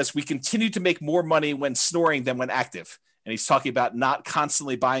Buffett says, we continue to make more money when snoring than when active. And he's talking about not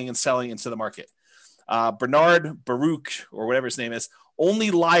constantly buying and selling into the market. Bernard Baruch, or whatever his name is,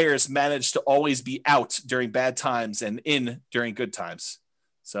 only liars manage to always be out during bad times and in during good times.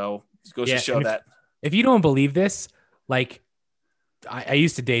 So it goes to show that. If you don't believe this, like I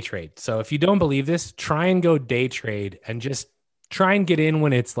used to day trade. So if you don't believe this, try and go day trade and just try and get in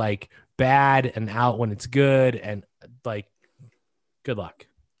when it's like bad and out when it's good, and like, good luck.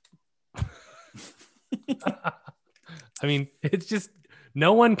 I mean, it's just,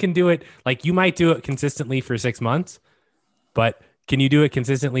 no one can do it. Like, you might do it consistently for 6 months, but can you do it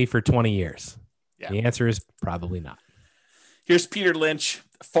consistently for 20 years? Yeah. The answer is probably not. Here's Peter Lynch.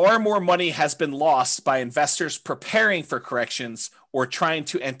 far more money has been lost by investors preparing for corrections or trying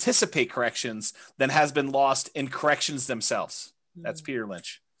to anticipate corrections than has been lost in corrections themselves. That's Peter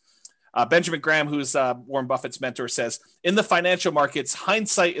Lynch. Benjamin Graham, who's Warren Buffett's mentor, says, in the financial markets,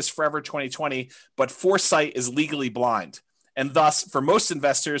 hindsight is forever 2020, but foresight is legally blind. And thus, for most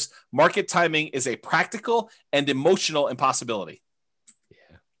investors, market timing is a practical and emotional impossibility.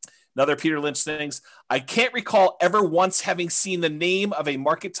 Another Peter Lynch things. I can't recall ever once having seen the name of a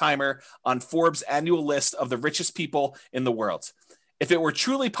market timer on Forbes' annual list of the richest people in the world. If it were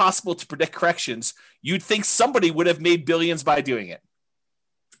truly possible to predict corrections, you'd think somebody would have made billions by doing it.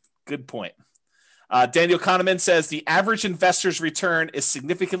 Good point. Daniel Kahneman says the average investor's return is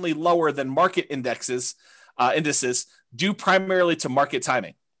significantly lower than market indices due primarily to market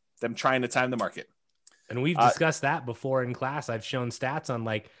timing, them trying to time the market. And we've discussed that before in class. I've shown stats on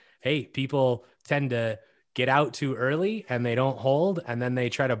like, hey, people tend to get out too early and they don't hold, and then they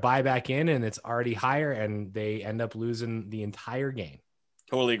try to buy back in and it's already higher and they end up losing the entire game.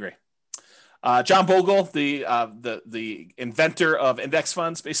 Totally agree. John Bogle, the inventor of index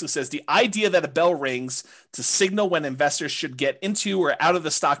funds, basically says the idea that a bell rings to signal when investors should get into or out of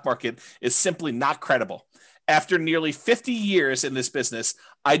the stock market is simply not credible. After nearly 50 years in this business,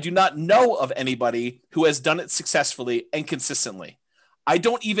 I do not know of anybody who has done it successfully and consistently. I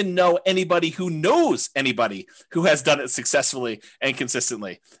don't even know anybody who knows anybody who has done it successfully and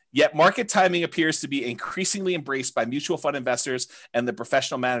consistently. Yet market timing appears to be increasingly embraced by mutual fund investors and the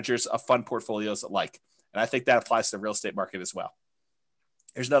professional managers of fund portfolios alike. And I think that applies to the real estate market as well.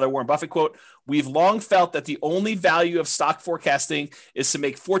 Here's another Warren Buffett quote. We've long felt that the only value of stock forecasting is to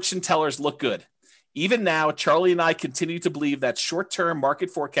make fortune tellers look good. Even now, Charlie and I continue to believe that short-term market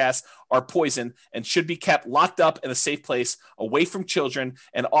forecasts are poison and should be kept locked up in a safe place away from children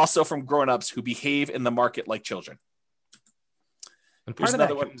and also from grown-ups who behave in the market like children. And part of that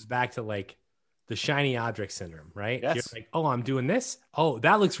comes back to like the shiny object syndrome, right? Yes. You're like, oh, I'm doing this. Oh,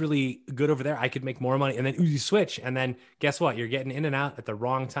 that looks really good over there. I could make more money. And then you switch. And then guess what? You're getting in and out at the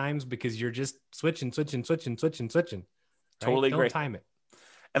wrong times because you're just switching. Right? Totally agree. Don't time it.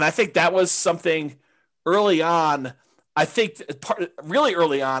 And I think that was something early on. I think really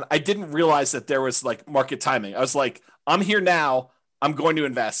early on, I didn't realize that there was like market timing. I was like, I'm here now. I'm going to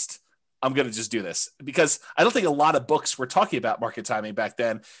invest. I'm going to just do this, because I don't think a lot of books were talking about market timing back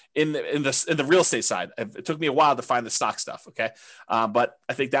then in the real estate side. It took me a while to find the stock stuff. Okay. But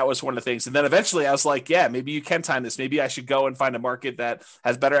I think that was one of the things. And then eventually I was like, yeah, maybe you can time this. Maybe I should go and find a market that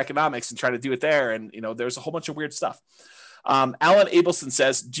has better economics and try to do it there. And, there's a whole bunch of weird stuff. Alan Abelson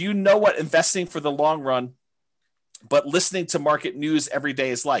says, do you know what investing for the long run but listening to market news every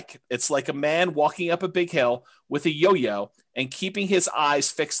day is like? It's like a man walking up a big hill with a yo-yo and keeping his eyes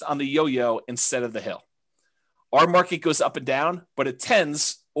fixed on the yo-yo instead of the hill. Our market goes up and down, but it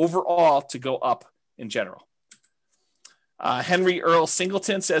tends overall to go up in general. Henry Earl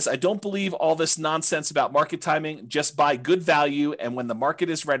Singleton says, I don't believe all this nonsense about market timing. Just buy good value, and when the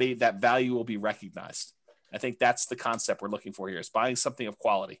market is ready, that value will be recognized. I think that's the concept we're looking for here, is buying something of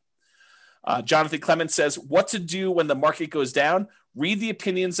quality. Jonathan Clemens says, what to do when the market goes down? Read the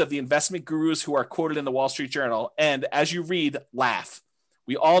opinions of the investment gurus who are quoted in the Wall Street Journal. And as you read, laugh.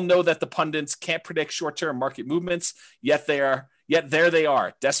 We all know that the pundits can't predict short-term market movements, yet there they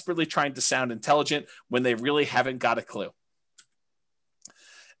are, desperately trying to sound intelligent when they really haven't got a clue.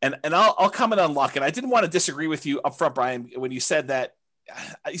 And I'll comment on luck. And I didn't want to disagree with you up front, Brian, when you said that.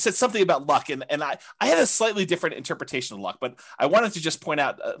 You said something about luck, and I had a slightly different interpretation of luck, but I wanted to just point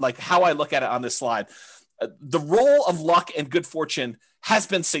out like how I look at it on this slide. The role of luck and good fortune has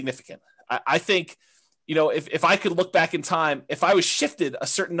been significant. I think, if I could look back in time, if I was shifted a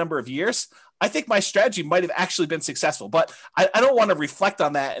certain number of years, I think my strategy might have actually been successful. But I don't want to reflect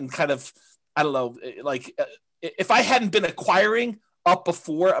on that and kind of, I don't know, like if I hadn't been acquiring up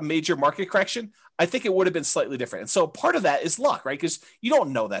before a major market correction, I think it would have been slightly different. And so part of that is luck, right? Because you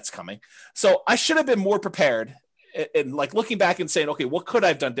don't know that's coming. So I should have been more prepared, and like looking back and saying, okay, what could I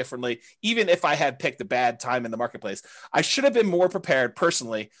have done differently? Even if I had picked a bad time in the marketplace, I should have been more prepared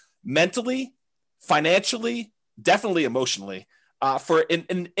personally, mentally, financially, definitely emotionally, for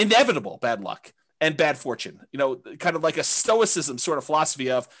an inevitable bad luck and bad fortune, kind of like a stoicism sort of philosophy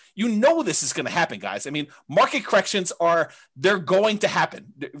of, this is going to happen, guys. I mean, market corrections they're going to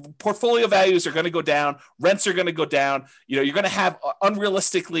happen. Portfolio values are going to go down. Rents are going to go down. You're going to have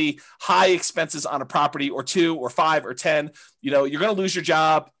unrealistically high expenses on a property or 2 or 5 or 10. You're going to lose your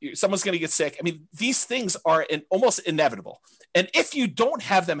job. Someone's going to get sick. I mean, these things are almost inevitable. And if you don't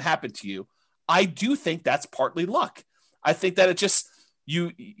have them happen to you, I do think that's partly luck. I think that it just,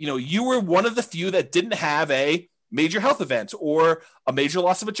 you were one of the few that didn't have a major health event or a major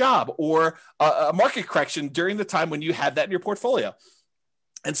loss of a job or a market correction during the time when you had that in your portfolio.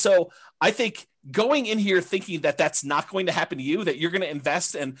 And so I think going in here thinking that that's not going to happen to you, that you're going to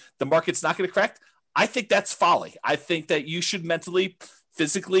invest and the market's not going to correct, I think that's folly. I think that you should mentally,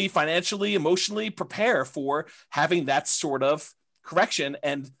 physically, financially, emotionally prepare for having that sort of correction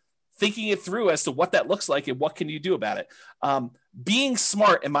and thinking it through as to what that looks like and what can you do about it. Being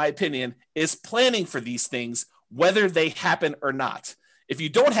smart, in my opinion, is planning for these things, whether they happen or not. If you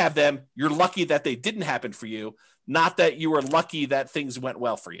don't have them, you're lucky that they didn't happen for you, not that you were lucky that things went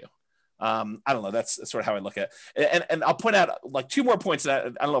well for you. I don't know. That's sort of how I look at it. And I'll point out like two more points.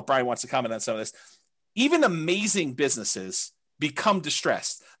 That I don't know if Brian wants to comment on some of this. Even amazing businesses become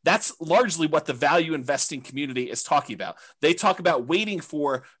distressed. That's largely what the value investing community is talking about. They talk about waiting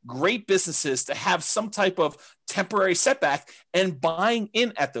for great businesses to have some type of temporary setback and buying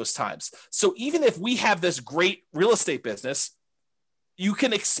in at those times. So even if we have this great real estate business, you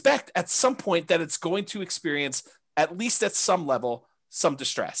can expect at some point that it's going to experience, at least at some level, some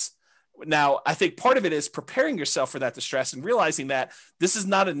distress. Now, I think part of it is preparing yourself for that distress and realizing that this is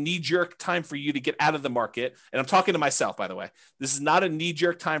not a knee-jerk time for you to get out of the market. And I'm talking to myself, by the way. This is not a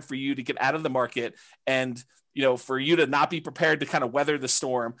knee-jerk time for you to get out of the market and, you know, for you to not be prepared to kind of weather the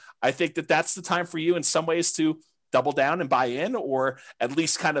storm. I think that that's the time for you in some ways to double down and buy in, or at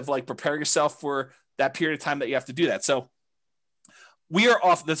least kind of like prepare yourself for that period of time that you have to do that. So we are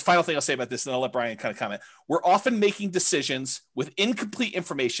off. The final thing I'll say about this, and I'll let Brian kind of comment. We're often making decisions with incomplete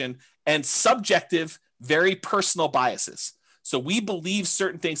information and subjective, very personal biases. So we believe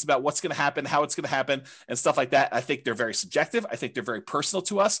certain things about what's going to happen, how it's going to happen, and stuff like that. I think they're very subjective. I think they're very personal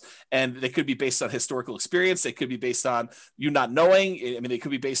to us, and they could be based on historical experience. They could be based on you not knowing. I mean, they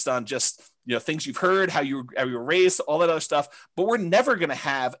could be based on just, you know, things you've heard, how you were raised, all that other stuff. But we're never going to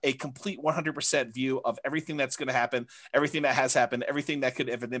have a complete 100% view of everything that's going to happen, everything that has happened, everything that could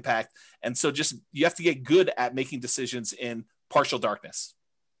have an impact. And so just you have to get good at making decisions in partial darkness.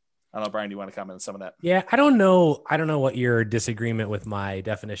 I don't know, Brian, do you want to comment on some of that? Yeah, I don't know what your disagreement with my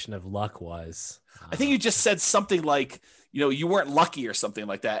definition of luck was. I think you just said something like, you know, you weren't lucky or something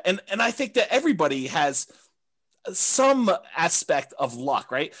like that. And I think that everybody has some aspect of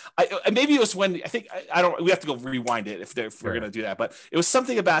luck, right? Maybe it was when we have to go rewind it if we're going to do that, but it was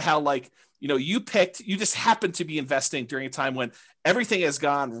something about how, like, you know, you just happened to be investing during a time when everything has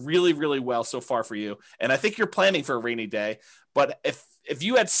gone really, really well so far for you. And I think you're planning for a rainy day, but if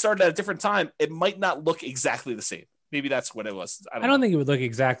you had started at a different time, it might not look exactly the same. Maybe that's what it was. I don't think it would look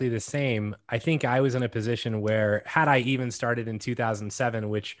exactly the same. I think I was in a position where had I even started in 2007,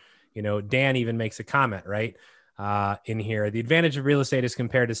 which, you know, Dan even makes a comment, right? In here, the advantage of real estate as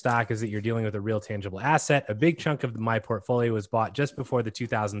compared to stock is that you're dealing with a real tangible asset. A big chunk of my portfolio was bought just before the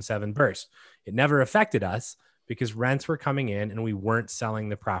 2007 burst. It never affected us because rents were coming in and we weren't selling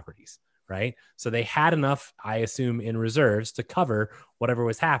the properties, right? So they had enough, I assume, in reserves to cover whatever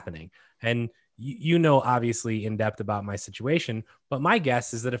was happening. And you know, obviously in depth about my situation, but my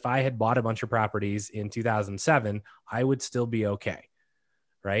guess is that if I had bought a bunch of properties in 2007, I would still be okay,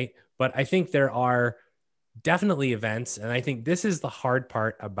 right? But I think there are definitely events. And I think this is the hard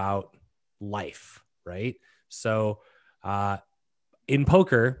part about life, right? So in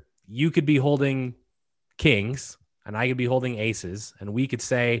poker, you could be holding kings and I could be holding aces, and we could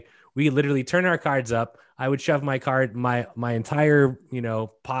say, we could literally turn our cards up. I would shove my entire, you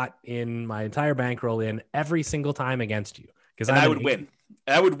know, pot in, my entire bankroll in every single time against you. Because I would win.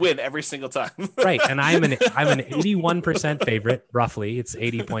 And I would win every single time. Right. And I'm an 81% favorite, roughly. It's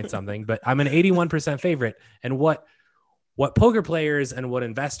 80 point something, but I'm an 81% favorite. And what poker players and what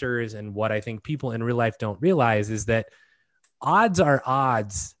investors and what I think people in real life don't realize is that odds are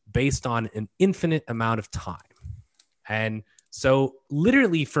odds based on an infinite amount of time. And so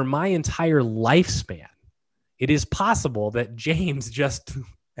literally for my entire lifespan, it is possible that James just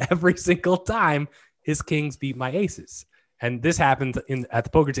every single time his kings beat my aces. And this happened at the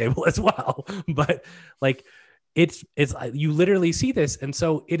poker table as well. But like, it's you literally see this. And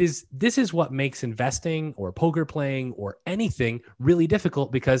so this is what makes investing or poker playing or anything really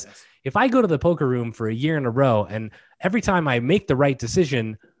difficult, because if I go to the poker room for a year in a row and every time I make the right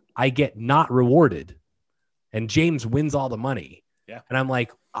decision, I get not rewarded and James wins all the money. Yeah. And I'm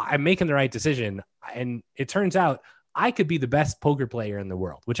like, I'm making the right decision. And it turns out I could be the best poker player in the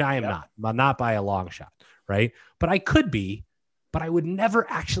world, which I am not by a long shot. Right. But I could be, but I would never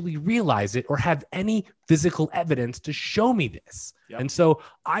actually realize it or have any physical evidence to show me this. Yep. And so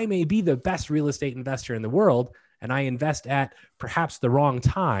I may be the best real estate investor in the world and I invest at perhaps the wrong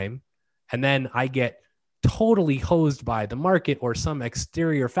time. And then I get totally hosed by the market or some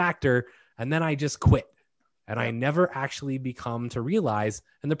exterior factor. And then I just quit. And I never actually become to realize.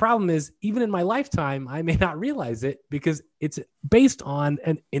 And the problem is, even in my lifetime, I may not realize it because it's based on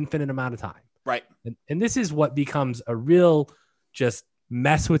an infinite amount of time. Right. And this is what becomes a real just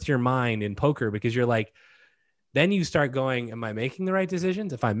mess with your mind in poker, because you're like, then you start going, am I making the right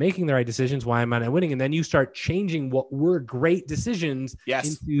decisions? If I'm making the right decisions, why am I not winning? And then you start changing what were great decisions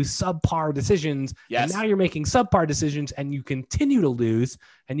into subpar decisions. And now you're making subpar decisions and you continue to lose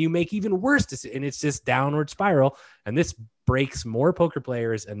and you make even worse decisions. And it's just downward spiral. And this breaks more poker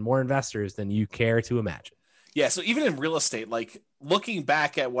players and more investors than you care to imagine. Yeah. So even in real estate, like looking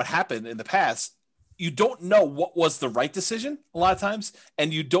back at what happened in the past, you don't know what was the right decision a lot of times.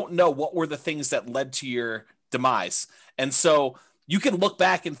 And you don't know what were the things that led to your demise. And so you can look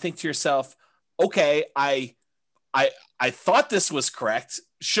back and think to yourself, okay, I thought this was correct.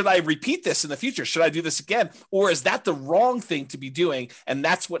 Should I repeat this in the future? Should I do this again? Or is that the wrong thing to be doing? And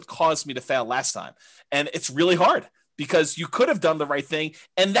that's what caused me to fail last time. And it's really hard because you could have done the right thing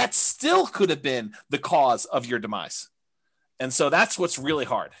and that still could have been the cause of your demise. And so that's what's really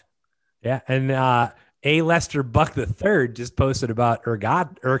hard. Yeah. And A. Lester Buck III just posted about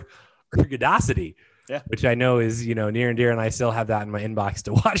ergodicity. Yeah. Which I know is, near and dear. And I still have that in my inbox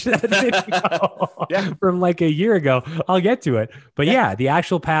to watch that video from like a year ago. I'll get to it. But the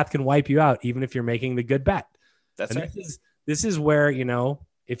actual path can wipe you out, even if you're making the good bet. That's right. This is where,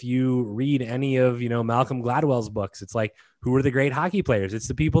 if you read any of, Malcolm Gladwell's books, it's like, who are the great hockey players? It's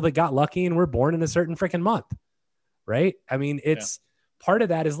the people that got lucky and were born in a certain freaking month. Right. I mean, part of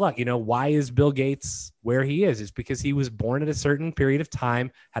that is luck. Why is Bill Gates where he is? It's because he was born at a certain period of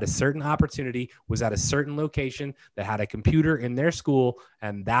time, had a certain opportunity, was at a certain location that had a computer in their school,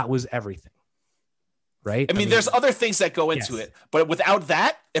 and that was everything. Right? I mean, there's other things that go into it, but without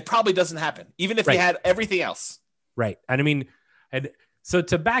that, it probably doesn't happen, even if he had everything else. Right. And I mean, and so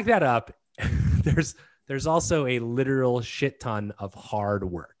to back that up, there's also a literal shit ton of hard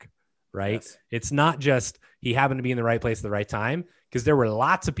work, right? Yes. It's not just he happened to be in the right place at the right time, because there were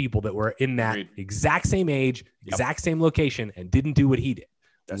lots of people that were in that exact same age, exact same location, and didn't do what he did.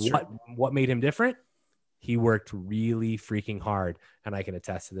 That's true. What made him different? He worked really freaking hard. And I can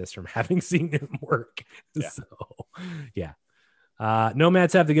attest to this from having seen him work. Yeah. So,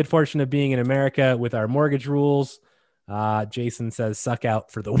 nomads have the good fortune of being in America with our mortgage rules. Jason says, suck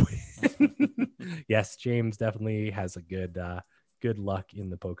out for the win. Yes, James definitely has a good luck in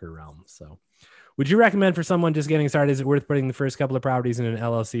the poker realm. So, would you recommend for someone just getting started, is it worth putting the first couple of properties in an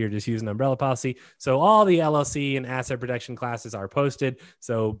LLC or just use an umbrella policy? So all the LLC and asset protection classes are posted.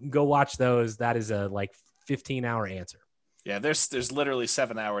 So go watch those. That is a 15-hour answer. Yeah, there's literally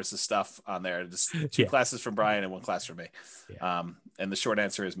 7 hours of stuff on there. Just two classes from Brian and one class from me. Yeah. And the short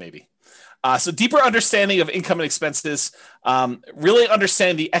answer is maybe. So deeper understanding of income and expenses, really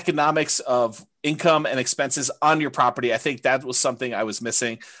understand the economics of income and expenses on your property. I think that was something I was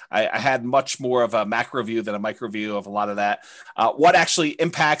missing. I had much more of a macro view than a micro view of a lot of that. What actually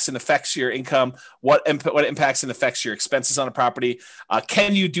impacts and affects your income? What impacts and affects your expenses on a property?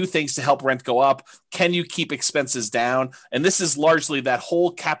 Can you do things to help rent go up? Can you keep expenses down? And this is largely that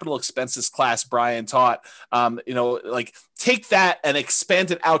whole capital expenses class Brian taught. Take that and expand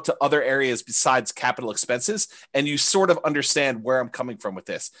it out to other areas besides capital expenses. And you sort of understand where I'm coming from with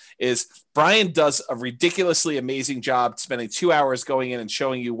this. Is Brian does a ridiculously amazing job spending 2 hours going in and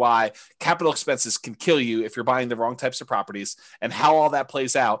showing you why capital expenses can kill you if you're buying the wrong types of properties and how all that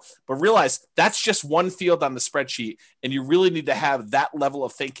plays out. But realize that's just one field on the spreadsheet. And you really need to have that level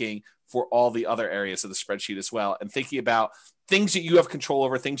of thinking for all the other areas of the spreadsheet as well. And thinking about things that you have control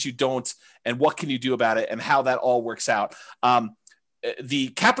over, things you don't, and what can you do about it and how that all works out. The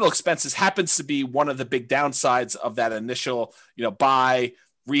capital expenses happens to be one of the big downsides of that initial, buy,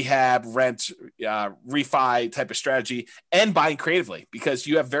 rehab, rent, refi type of strategy, and buying creatively, because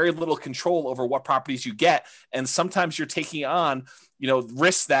you have very little control over what properties you get. And sometimes you're taking on,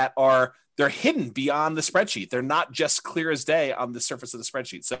 risks that they're hidden beyond the spreadsheet. They're not just clear as day on the surface of the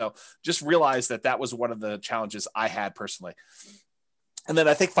spreadsheet. So just realize that was one of the challenges I had personally. And then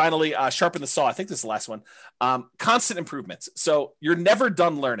I think finally, sharpen the saw. I think this is the last one. Constant improvements. So you're never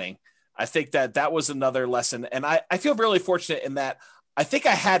done learning. I think that was another lesson. And I feel really fortunate in that I think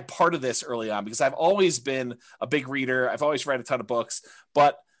I had part of this early on because I've always been a big reader. I've always read a ton of books,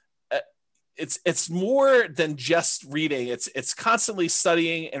 but it's more than just reading. It's constantly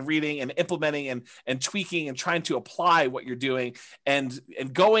studying and reading and implementing and tweaking and trying to apply what you're doing and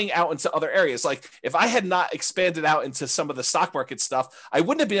going out into other areas. Like if I had not expanded out into some of the stock market stuff, I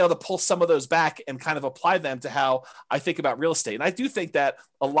wouldn't have been able to pull some of those back and kind of apply them to how I think about real estate. And I do think that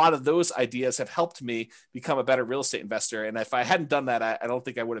a lot of those ideas have helped me become a better real estate investor. And if I hadn't done that, I don't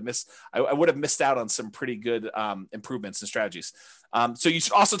think I would have missed out on some pretty good improvements and strategies. So you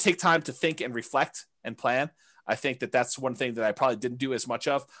should also take time to think and reflect and plan. I think that that's one thing that I probably didn't do as much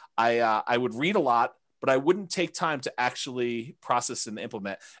of. I would read a lot, but I wouldn't take time to actually process and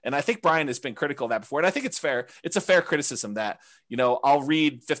implement. And I think Brian has been critical of that before. And I think it's fair. It's a fair criticism that, I'll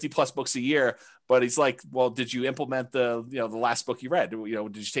read 50 plus books a year, but he's like, well, did you implement the last book you read?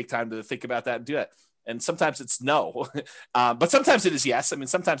 Did you take time to think about that and do it? And sometimes it's no, but sometimes it is yes. I mean,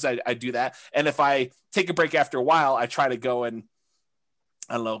 sometimes I do that. And if I take a break after a while, I try to go and,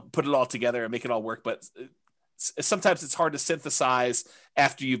 I don't know, put it all together and make it all work. But sometimes it's hard to synthesize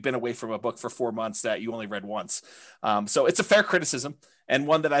after you've been away from a book for 4 months that you only read once. So it's a fair criticism and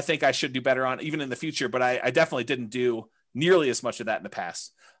one that I think I should do better on even in the future, but I definitely didn't do nearly as much of that in the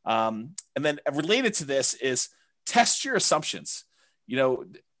past. And then related to this is test your assumptions.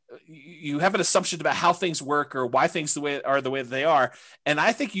 You have an assumption about how things work or why things are the way that they are. And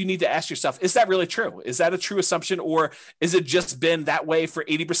I think you need to ask yourself, is that really true? Is that a true assumption? Or is it just been that way for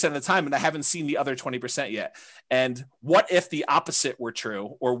 80% of the time and I haven't seen the other 20% yet? And what if the opposite were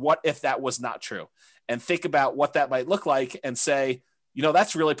true? Or what if that was not true? And think about what that might look like and say,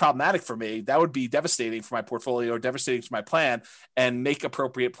 that's really problematic for me. That would be devastating for my portfolio or devastating for my plan, and make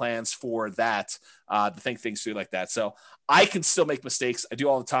appropriate plans for that, to think things through like that. So I can still make mistakes. I do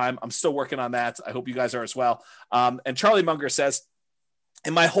all the time. I'm still working on that. I hope you guys are as well. And Charlie Munger says,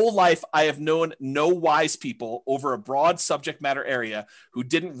 in my whole life, I have known no wise people over a broad subject matter area who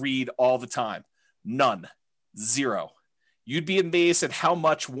didn't read all the time. None. Zero. You'd be amazed at how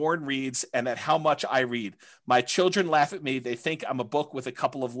much Warren reads and at how much I read. My children laugh at me. They think I'm a book with a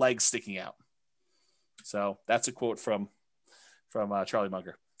couple of legs sticking out. So that's a quote from Charlie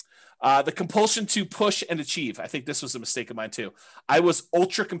Munger. The compulsion to push and achieve. I think this was a mistake of mine too. I was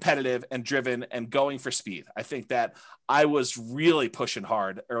ultra competitive and driven and going for speed. I think that I was really pushing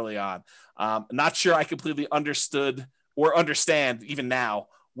hard early on. Not sure I completely understood or understand even now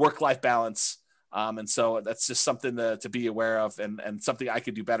work-life balance. And so that's just something to be aware of and something I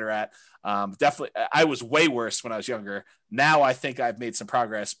could do better at. Definitely, I was way worse when I was younger. Now I think I've made some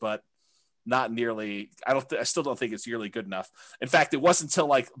progress, but not nearly. I still don't think it's nearly good enough. In fact, it wasn't until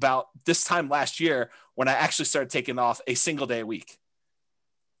like about this time last year when I actually started taking off a single day a week,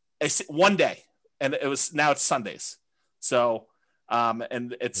 one day, and now it's Sundays. So,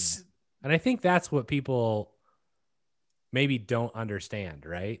 and I think that's what people maybe don't understand,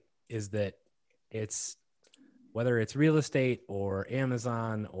 right? Is that it's whether it's real estate or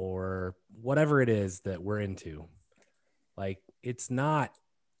Amazon or whatever it is that we're into, like, it's not,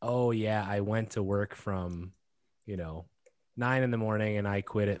 oh yeah, I went to work from, 9 a.m. and I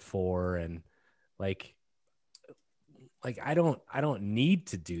quit at 4. And like I don't need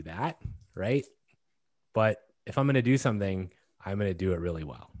to do that. Right. But if I'm going to do something, I'm going to do it really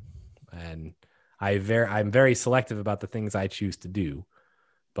well. And I'm very selective about the things I choose to do,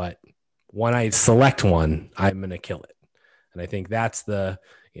 but when I select one, I'm going to kill it. And I think that's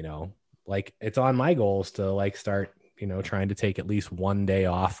it's on my goals to start, trying to take at least one day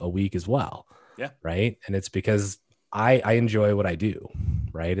off a week as well. Yeah. Right. And it's because I enjoy what I do.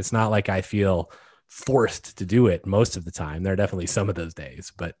 Right. It's not like I feel forced to do it most of the time. There are definitely some of those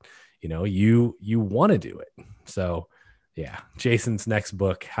days, but you want to do it. So yeah. Jason's next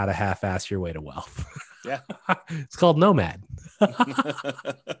book, How to Half-Ass Your Way to Wealth. Yeah. It's called Nomad.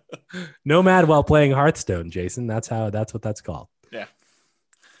 Nomad while playing Hearthstone, Jason. That's what that's called.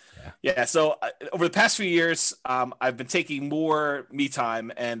 Yeah. So over the past few years, I've been taking more me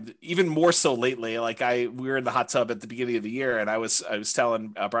time, and even more so lately. Like we were in the hot tub at the beginning of the year, and I was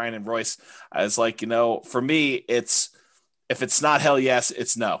telling Brian and Royce, I was like, for me, if it's not hell yes,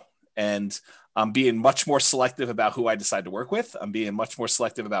 it's no. And I'm being much more selective about who I decide to work with. I'm being much more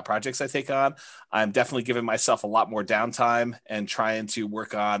selective about projects I take on. I'm definitely giving myself a lot more downtime and trying to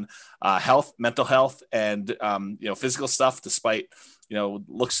work on health, mental health, and physical stuff, despite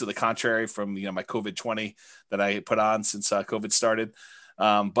looks to the contrary from my COVID-20 that I put on since COVID started.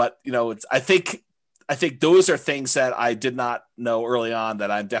 But I think those are things that I did not know early on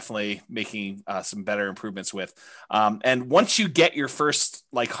that I'm definitely making some better improvements with. And once you get your first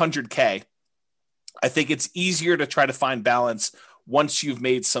 100K, I think it's easier to try to find balance once you've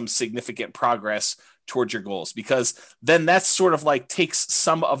made some significant progress towards your goals, because then that's sort of takes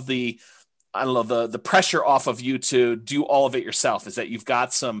some of the I don't know, the pressure off of you to do all of it yourself is that you've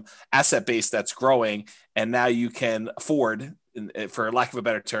got some asset base that's growing, and now you can afford, for lack of a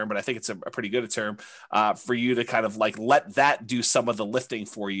better term, but I think it's a pretty good term, for you to kind of like let that do some of the lifting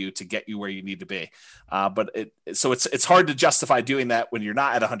for you to get you where you need to be. So it's hard to justify doing that when you're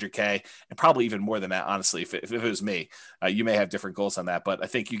not at 100K, and probably even more than that, honestly. If it was me, you may have different goals on that, but I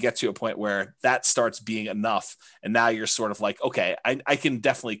think you get to a point where that starts being enough, and now you're sort of like, okay, I can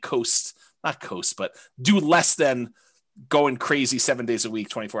definitely not coast, but do less than going crazy 7 days a week,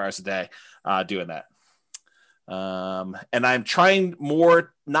 24 hours a day, doing that. And I'm trying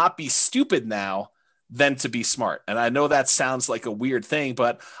more not be stupid now than to be smart. And I know that sounds like a weird thing,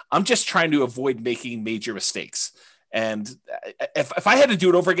 but I'm just trying to avoid making major mistakes. And if I had to do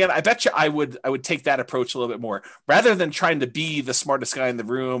it over again, I bet you I would take that approach a little bit more, rather than trying to be the smartest guy in the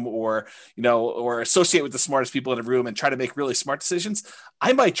room, or associate with the smartest people in the room and try to make really smart decisions.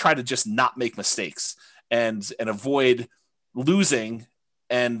 I might try to just not make mistakes and avoid losing,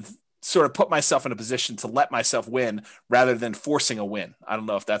 and sort of put myself in a position to let myself win rather than forcing a win. I don't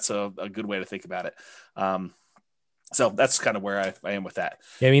know if that's a good way to think about it. So that's kind of where I am with that.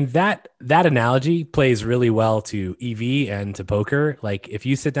 Yeah, I mean, that analogy plays really well to EV and to poker. Like, if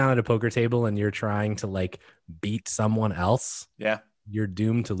you sit down at a poker table and you're trying to like beat someone else, you're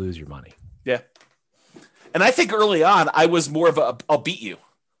doomed to lose your money. Yeah. And I think early on, I was more of a I'll beat you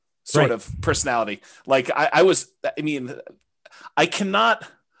sort of personality. Like I cannot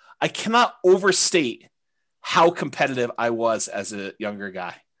overstate how competitive I was as a younger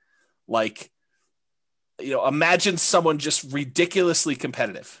guy. Like, imagine someone just ridiculously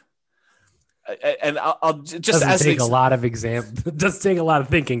competitive. And I'll just doesn't take a lot of doesn't take a lot of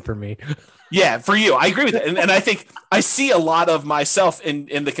thinking for me. Yeah, for you, I agree with it, and I think I see a lot of myself in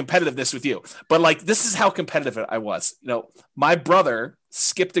the competitiveness with you. But like, this is how competitive I was. My brother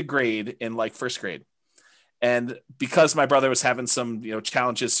skipped a grade in like first grade, and because my brother was having some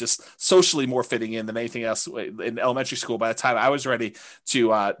challenges, just socially more fitting in than anything else in elementary school, by the time I was ready to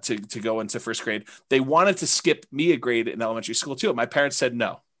go into first grade, they wanted to skip me a grade in elementary school too. My parents said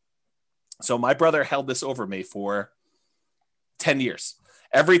no. So my brother held this over me for 10 years.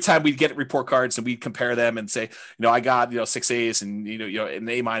 Every time we'd get report cards and we'd compare them and say, I got 6 A's and an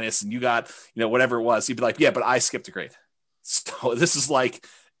A minus, and you got whatever it was, he'd be like, yeah, but I skipped a grade. So this is like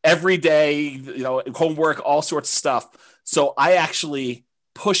every day, homework, all sorts of stuff. So I actually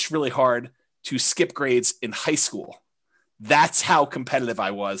pushed really hard to skip grades in high school. That's how competitive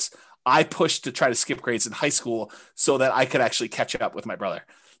I was. I pushed to try to skip grades in high school so that I could actually catch up with my brother.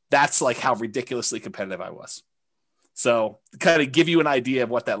 That's like how ridiculously competitive I was. So kind of give you an idea of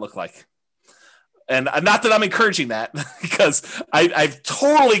what that looked like. And not that I'm encouraging that, because I've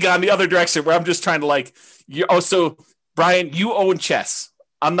totally gone the other direction where I'm just trying to so Brian, you own chess.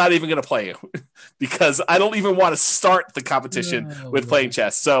 I'm not even going to play you because I don't even want to start the competition with playing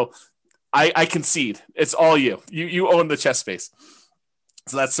chess. So I concede. It's all you. You own the chess space.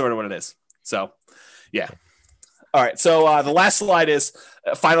 So that's sort of what it is. So, yeah. All right. So the last slide is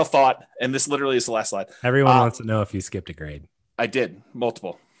final thought. And this literally is the last slide. Everyone wants to know if you skipped a grade. I did.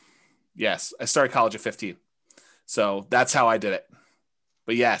 Multiple. Yes. I started college at 15. So that's how I did it.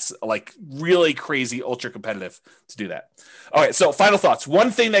 But yes, like really crazy, ultra competitive to do that. All right. So final thoughts.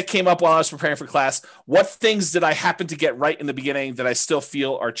 One thing that came up while I was preparing for class, what things did I happen to get right in the beginning that I still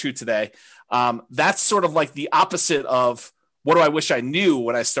feel are true today? That's sort of like the opposite of what do I wish I knew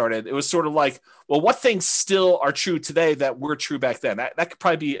when I started. It was sort of like, well, what things still are true today that were true back then? That could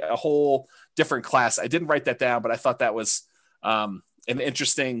probably be a whole different class. I didn't write that down, but I thought that was an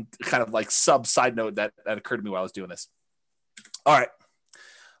interesting kind of like side note that occurred to me while I was doing this. All right.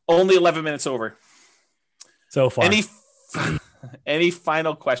 Only 11 minutes over. So far. Any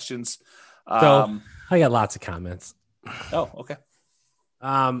final questions? So I got lots of comments. Oh, okay.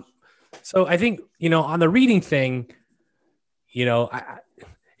 So I think, on the reading thing,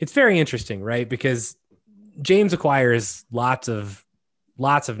 it's very interesting, right? Because James acquires lots of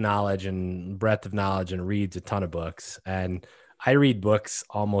knowledge and breadth of knowledge and reads a ton of books. And I read books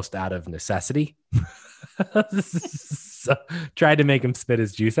almost out of necessity. So tried to make him spit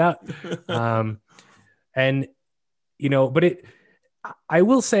his juice out. But I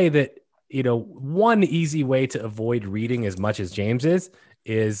will say that, one easy way to avoid reading as much as James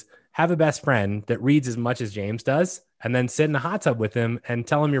is have a best friend that reads as much as James does, and then sit in a hot tub with him and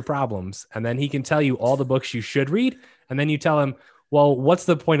tell him your problems. And then he can tell you all the books you should read. And then you tell him, well, what's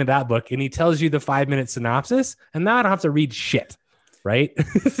the point of that book? And he tells you the 5-minute synopsis, and now I don't have to read shit. Right.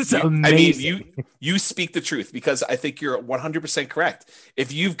 It's amazing. I mean, you speak the truth, because I think you're 100% correct.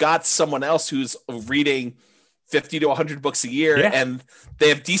 If you've got someone else who's reading 50 to 100 books a year, Yeah. and they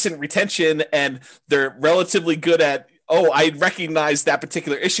have decent retention, and they're relatively good at, oh, I recognize that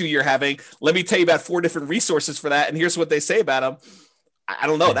particular issue you're having. Let me tell you about 4 different resources for that, and here's what they say about them. I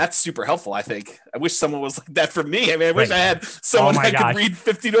don't know. Yeah. That's super helpful, I think. I wish someone was like that for me. I mean, I wish Right. I had someone my that gosh. could read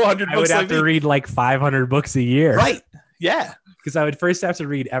 50 to 100 I would books have like to me. read like 500 books a year. Right. Yeah. Because I would first have to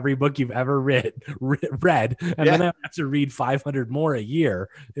read every book you've ever read, and then I would have to read 500 more a year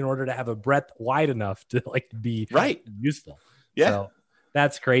in order to have a breadth wide enough to like be Right. useful. Yeah. So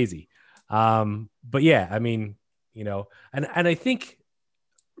that's crazy. But yeah, I mean, you know, and I think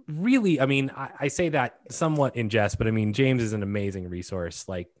really, I mean, I say that somewhat in jest, but I mean, James is an amazing resource,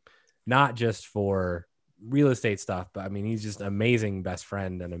 like not just for real estate stuff, but I mean, he's just an amazing best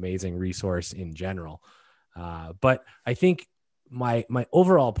friend and amazing resource in general. But I think my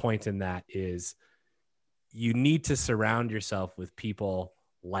overall point in that is you need to surround yourself with people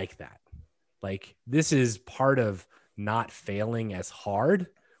like that. Like this is part of not failing as hard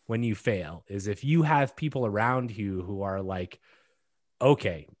when you fail, is if you have people around you who are like,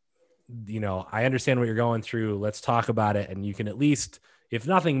 okay, you know, I understand what you're going through. Let's talk about it. And you can at least, if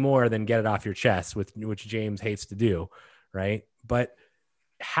nothing more than get it off your chest, which James hates to do. Right. But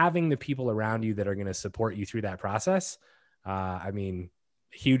having the people around you that are going to support you through that process. I mean,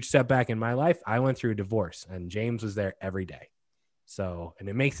 huge setback in my life. I went through a divorce and James was there every day. So, and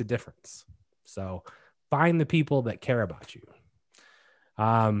it makes a difference. So find the people that care about you.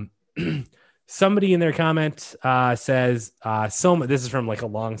 Somebody in their comment says, this is from like a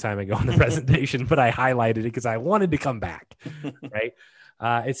long time ago in the presentation, but I highlighted it because I wanted to come back, right?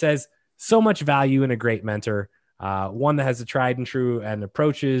 It says, so much value in a great mentor, one that has a tried and true and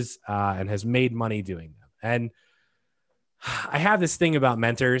approaches and has made money doing them. And I have this thing about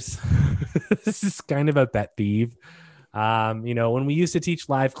mentors. This is kind of a pet peeve. You know, when we used to teach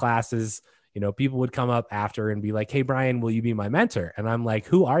live classes, you know, people would come up after and be like, hey, Brian, will you be my mentor? And I'm like,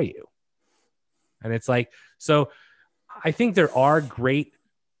 who are you? And it's like, so I think there are great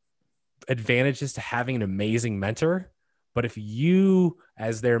advantages to having an amazing mentor, but if you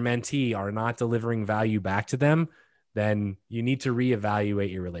as their mentee are not delivering value back to them, then you need to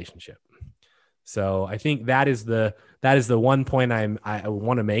reevaluate your relationship. So I think that is the one point I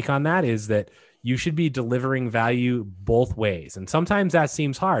want to make on that, is that you should be delivering value both ways. And sometimes that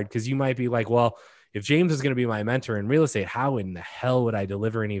seems hard because you might be like, well, if James is going to be my mentor in real estate, how in the hell would I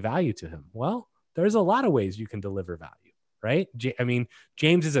deliver any value to him? Well, there's a lot of ways you can deliver value, right? I mean,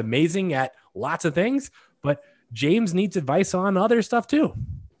 James is amazing at lots of things, but James needs advice on other stuff too.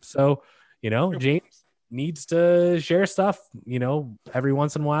 So, you know, James needs to share stuff, you know, every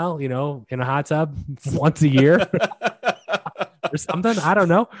once in a while, you know, in a hot tub once a year or something. I don't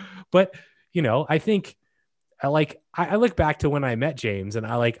know. But, you know, I think I look back to when I met James and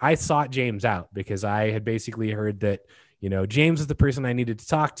I sought James out because I had basically heard that, you know, James is the person I needed to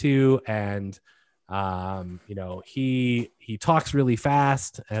talk to. And, you know, he talks really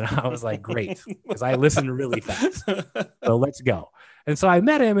fast. And I was like, great, because I listen really fast. So let's go. And so I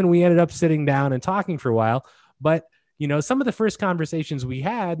met him and we ended up sitting down and talking for a while. But, you know, some of the first conversations we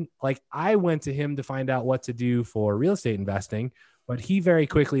had, like I went to him to find out what to do for real estate investing, but he very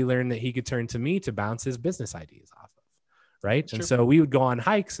quickly learned that he could turn to me to bounce his business ideas off of. Right. Sure. And so we would go on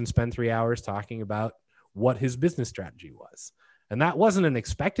hikes and spend 3 hours talking about what his business strategy was. And that wasn't an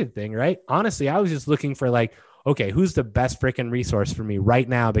expected thing, right? Honestly, I was just looking for like, okay, who's the best freaking resource for me right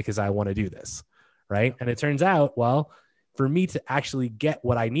now because I want to do this, right? And it turns out, well, for me to actually get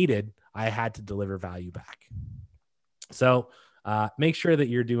what I needed, I had to deliver value back. So make sure that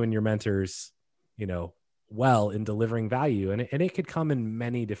you're doing your mentors, you know, well in delivering value, and it could come in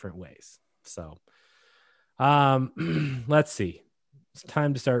many different ways. So let's see. It's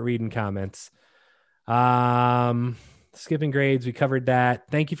time to start reading comments. Skipping grades, we covered that.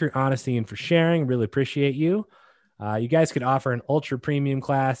 Thank you for your honesty and for sharing. Really appreciate you. You guys could offer an ultra premium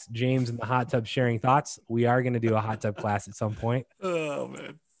class, James in the hot tub sharing thoughts. We are going to do a hot tub class at some point. Oh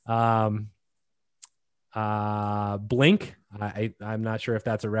man. Blink. I'm not sure if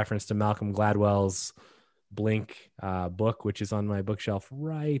that's a reference to Malcolm Gladwell's Blink book, which is on my bookshelf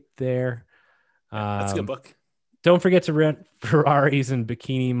right there. That's a good book. Don't forget to rent Ferraris and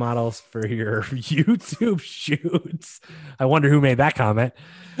bikini models for your YouTube shoots. I wonder who made that comment.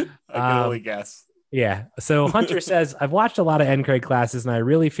 I can only guess. Yeah. So Hunter says, I've watched a lot of NCREG classes and I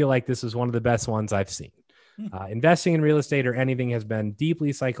really feel like this was one of the best ones I've seen. Investing in real estate or anything has been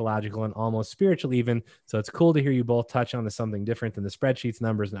deeply psychological and almost spiritual even. So it's cool to hear you both touch on something different than the spreadsheets,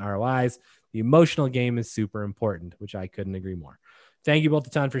 numbers, and ROIs. The emotional game is super important, which I couldn't agree more. Thank you both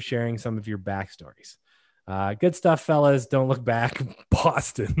a ton for sharing some of your backstories. Good stuff, fellas. Don't look back.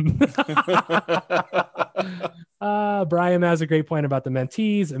 Boston. Brian has a great point about the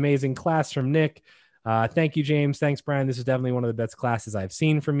mentees. Amazing class from Nick. Thank you, James. Thanks, Brian. This is definitely one of the best classes I've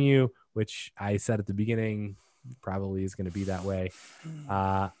seen from you, which I said at the beginning probably is going to be that way.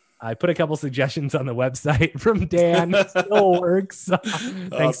 I put a couple suggestions on the website from Dan. Still works.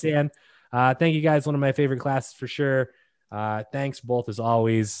 Thanks, Dan. Thank you guys. One of my favorite classes for sure. Thanks both as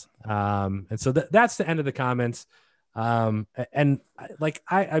always. And so that's the end of the comments. And like,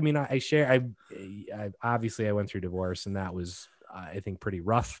 I share, I obviously I went through divorce, and that was, I think, pretty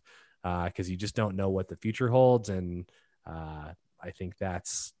rough, cause you just don't know what the future holds. And, I think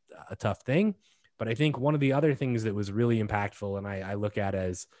that's a tough thing, but I think one of the other things that was really impactful, and I look at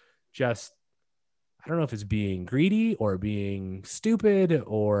as just, I don't know if it's being greedy or being stupid,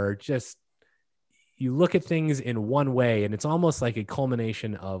 or just, you look at things in one way, and it's almost like a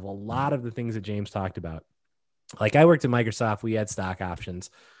culmination of a lot of the things that James talked about. Like, I worked at Microsoft, we had stock options.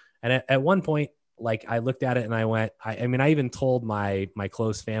 And at one point, like, I looked at it and I went, I even told my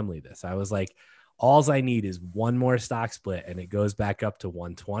close family this. I was like, alls I need is one more stock split and it goes back up to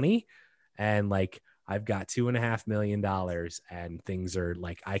 120. And like, I've got $2.5 million and things are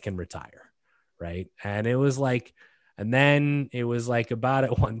like, I can retire. Right. And it was like, and then it was like about at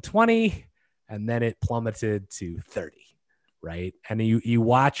 120, and then it plummeted to 30. Right. And you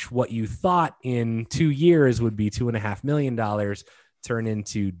watch what you thought in 2 years would be $2.5 million turn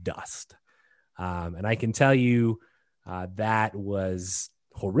into dust. And I can tell you that was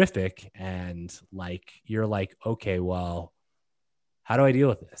horrific. And like, you're like, okay, well, how do I deal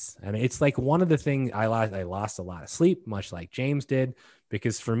with this? And it's like one of the things I lost a lot of sleep, much like James did,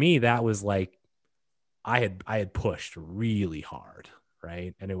 because for me, that was like, I had pushed really hard.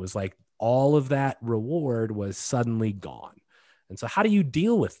 Right. And it was like all of that reward was suddenly gone. And so how do you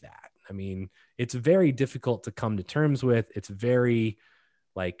deal with that? I mean, it's very difficult to come to terms with. It's very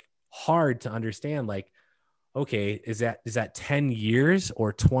like hard to understand, like, okay, is that 10 years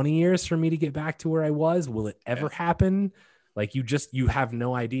or 20 years for me to get back to where I was? Will it ever happen? Like, you have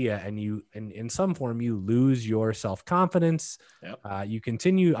no idea. And in some form, you lose your self-confidence. Yep. You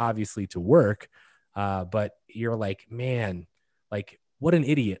continue obviously to work, but you're like, man, like, what an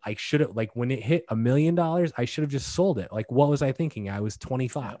idiot. I should have, like, when it hit $1 million, I should have just sold it. Like, what was I thinking? I was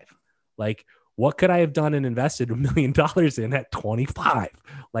 25. Like, what could I have done and invested $1 million in at 25?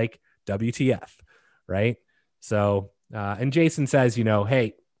 Like, WTF. Right. So, and Jason says,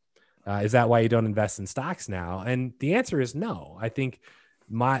 hey, is that why you don't invest in stocks now? And the answer is no. I think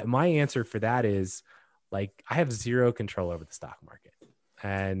my answer for that is, like, I have zero control over the stock market.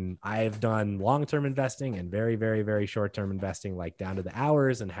 And I've done long-term investing and very, very, very short-term investing, like down to the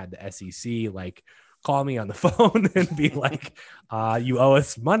hours, and had the SEC like call me on the phone and be like, you owe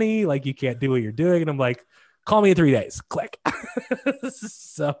us money. Like, you can't do what you're doing. And I'm like, call me in 3 days, click.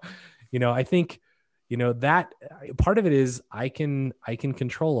 So, I think, that part of it is I can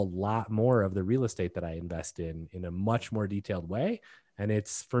control a lot more of the real estate that I invest in a much more detailed way. And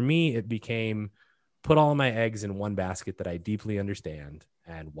for me, it became put all my eggs in one basket that I deeply understand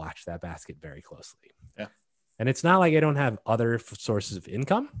and watch that basket very closely. Yeah. And it's not like I don't have other sources of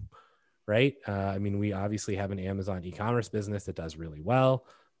income, right? We obviously have an Amazon e-commerce business that does really well,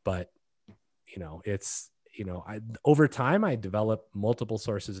 but over time I develop multiple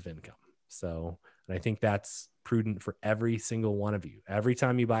sources of income. So, and I think that's prudent for every single one of you. Every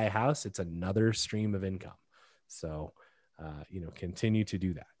time you buy a house, it's another stream of income. So, continue to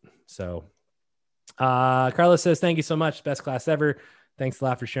do that. So, Carlos says, thank you so much. Best class ever. Thanks a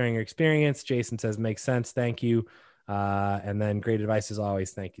lot for sharing your experience. Jason says, makes sense. Thank you. And then great advice as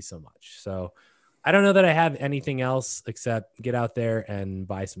always. Thank you so much. So I don't know that I have anything else except get out there and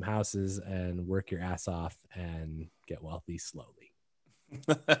buy some houses and work your ass off and get wealthy slowly.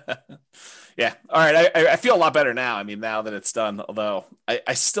 Yeah. All right. I feel a lot better now. Now that it's done, although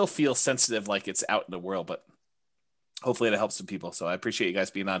I still feel sensitive, like it's out in the world, but hopefully it helps some people. So I appreciate you guys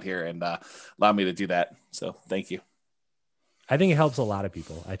being on here and allow me to do that. So thank you. I think it helps a lot of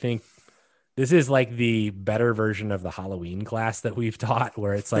people. I think this is like the better version of the Halloween class that we've taught,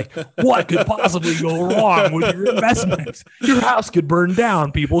 where it's like, what could possibly go wrong with your investments? Your house could burn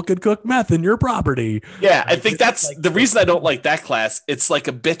down. People could cook meth in your property. Yeah, I think that's like, the reason I don't like that class. It's like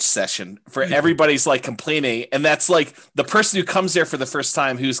a bitch session for everybody's like complaining. And that's like the person who comes there for the first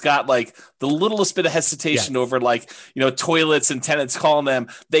time, who's got like the littlest bit of hesitation over like, toilets and tenants calling them.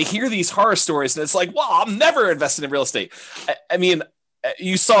 They hear these horror stories and it's like, well, I'm never invested in real estate.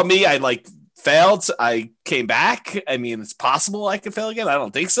 You saw me, I like failed. I came back. It's possible I could fail again. I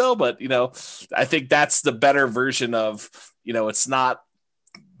don't think so, but I think that's the better version of, it's not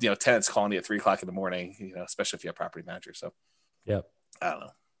tenants calling you at 3:00 in the morning, especially if you have property manager. So, yep. I don't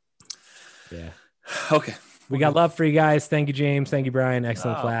know. Yeah. Okay. We got love for you guys. Thank you, James. Thank you, Brian.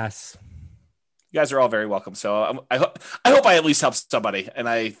 Excellent class. You guys are all very welcome. So I hope I at least help somebody. And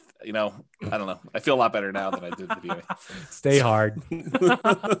I don't know. I feel a lot better now than I did at the beginning. Stay hard.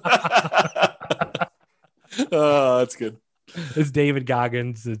 Oh, that's good. It's David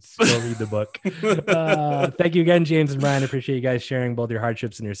Goggins. It's go read the book. Thank you again, James and Brian. I appreciate you guys sharing both your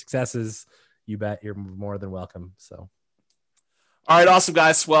hardships and your successes. You bet. You're more than welcome. So, all right, awesome,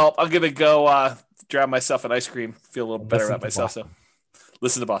 guys. Well, I'm gonna go grab myself an ice cream. Feel a little better about myself. Boston. So,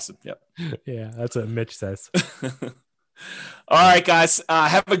 listen to Boston. Yep. Yeah, that's what Mitch says. All right, guys.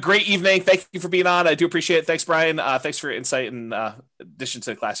 Have a great evening. Thank you for being on. I do appreciate it. Thanks, Brian. Thanks for your insight and addition to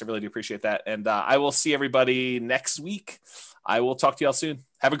the class. I really do appreciate that. And I will see everybody next week. I will talk to y'all soon.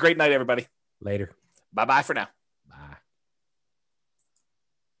 Have a great night, everybody. Later. Bye-bye for now. Bye.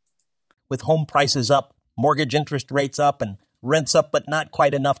 With home prices up, mortgage interest rates up, and rents up but not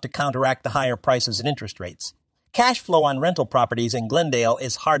quite enough to counteract the higher prices and interest rates, cash flow on rental properties in Glendale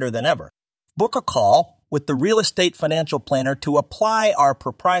is harder than ever. Book a call with the Real Estate Financial Planner to apply our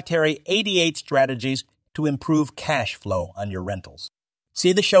proprietary 88 strategies to improve cash flow on your rentals.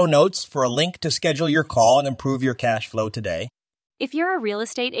 See the show notes for a link to schedule your call and improve your cash flow today. If you're a real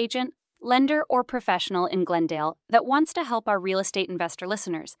estate agent, lender, or professional in Glendale that wants to help our real estate investor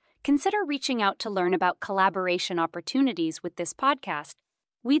listeners, consider reaching out to learn about collaboration opportunities with this podcast.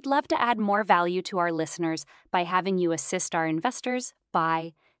 We'd love to add more value to our listeners by having you assist our investors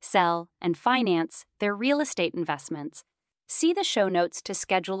buy, sell, and finance their real estate investments. See the show notes to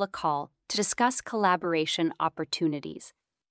schedule a call to discuss collaboration opportunities.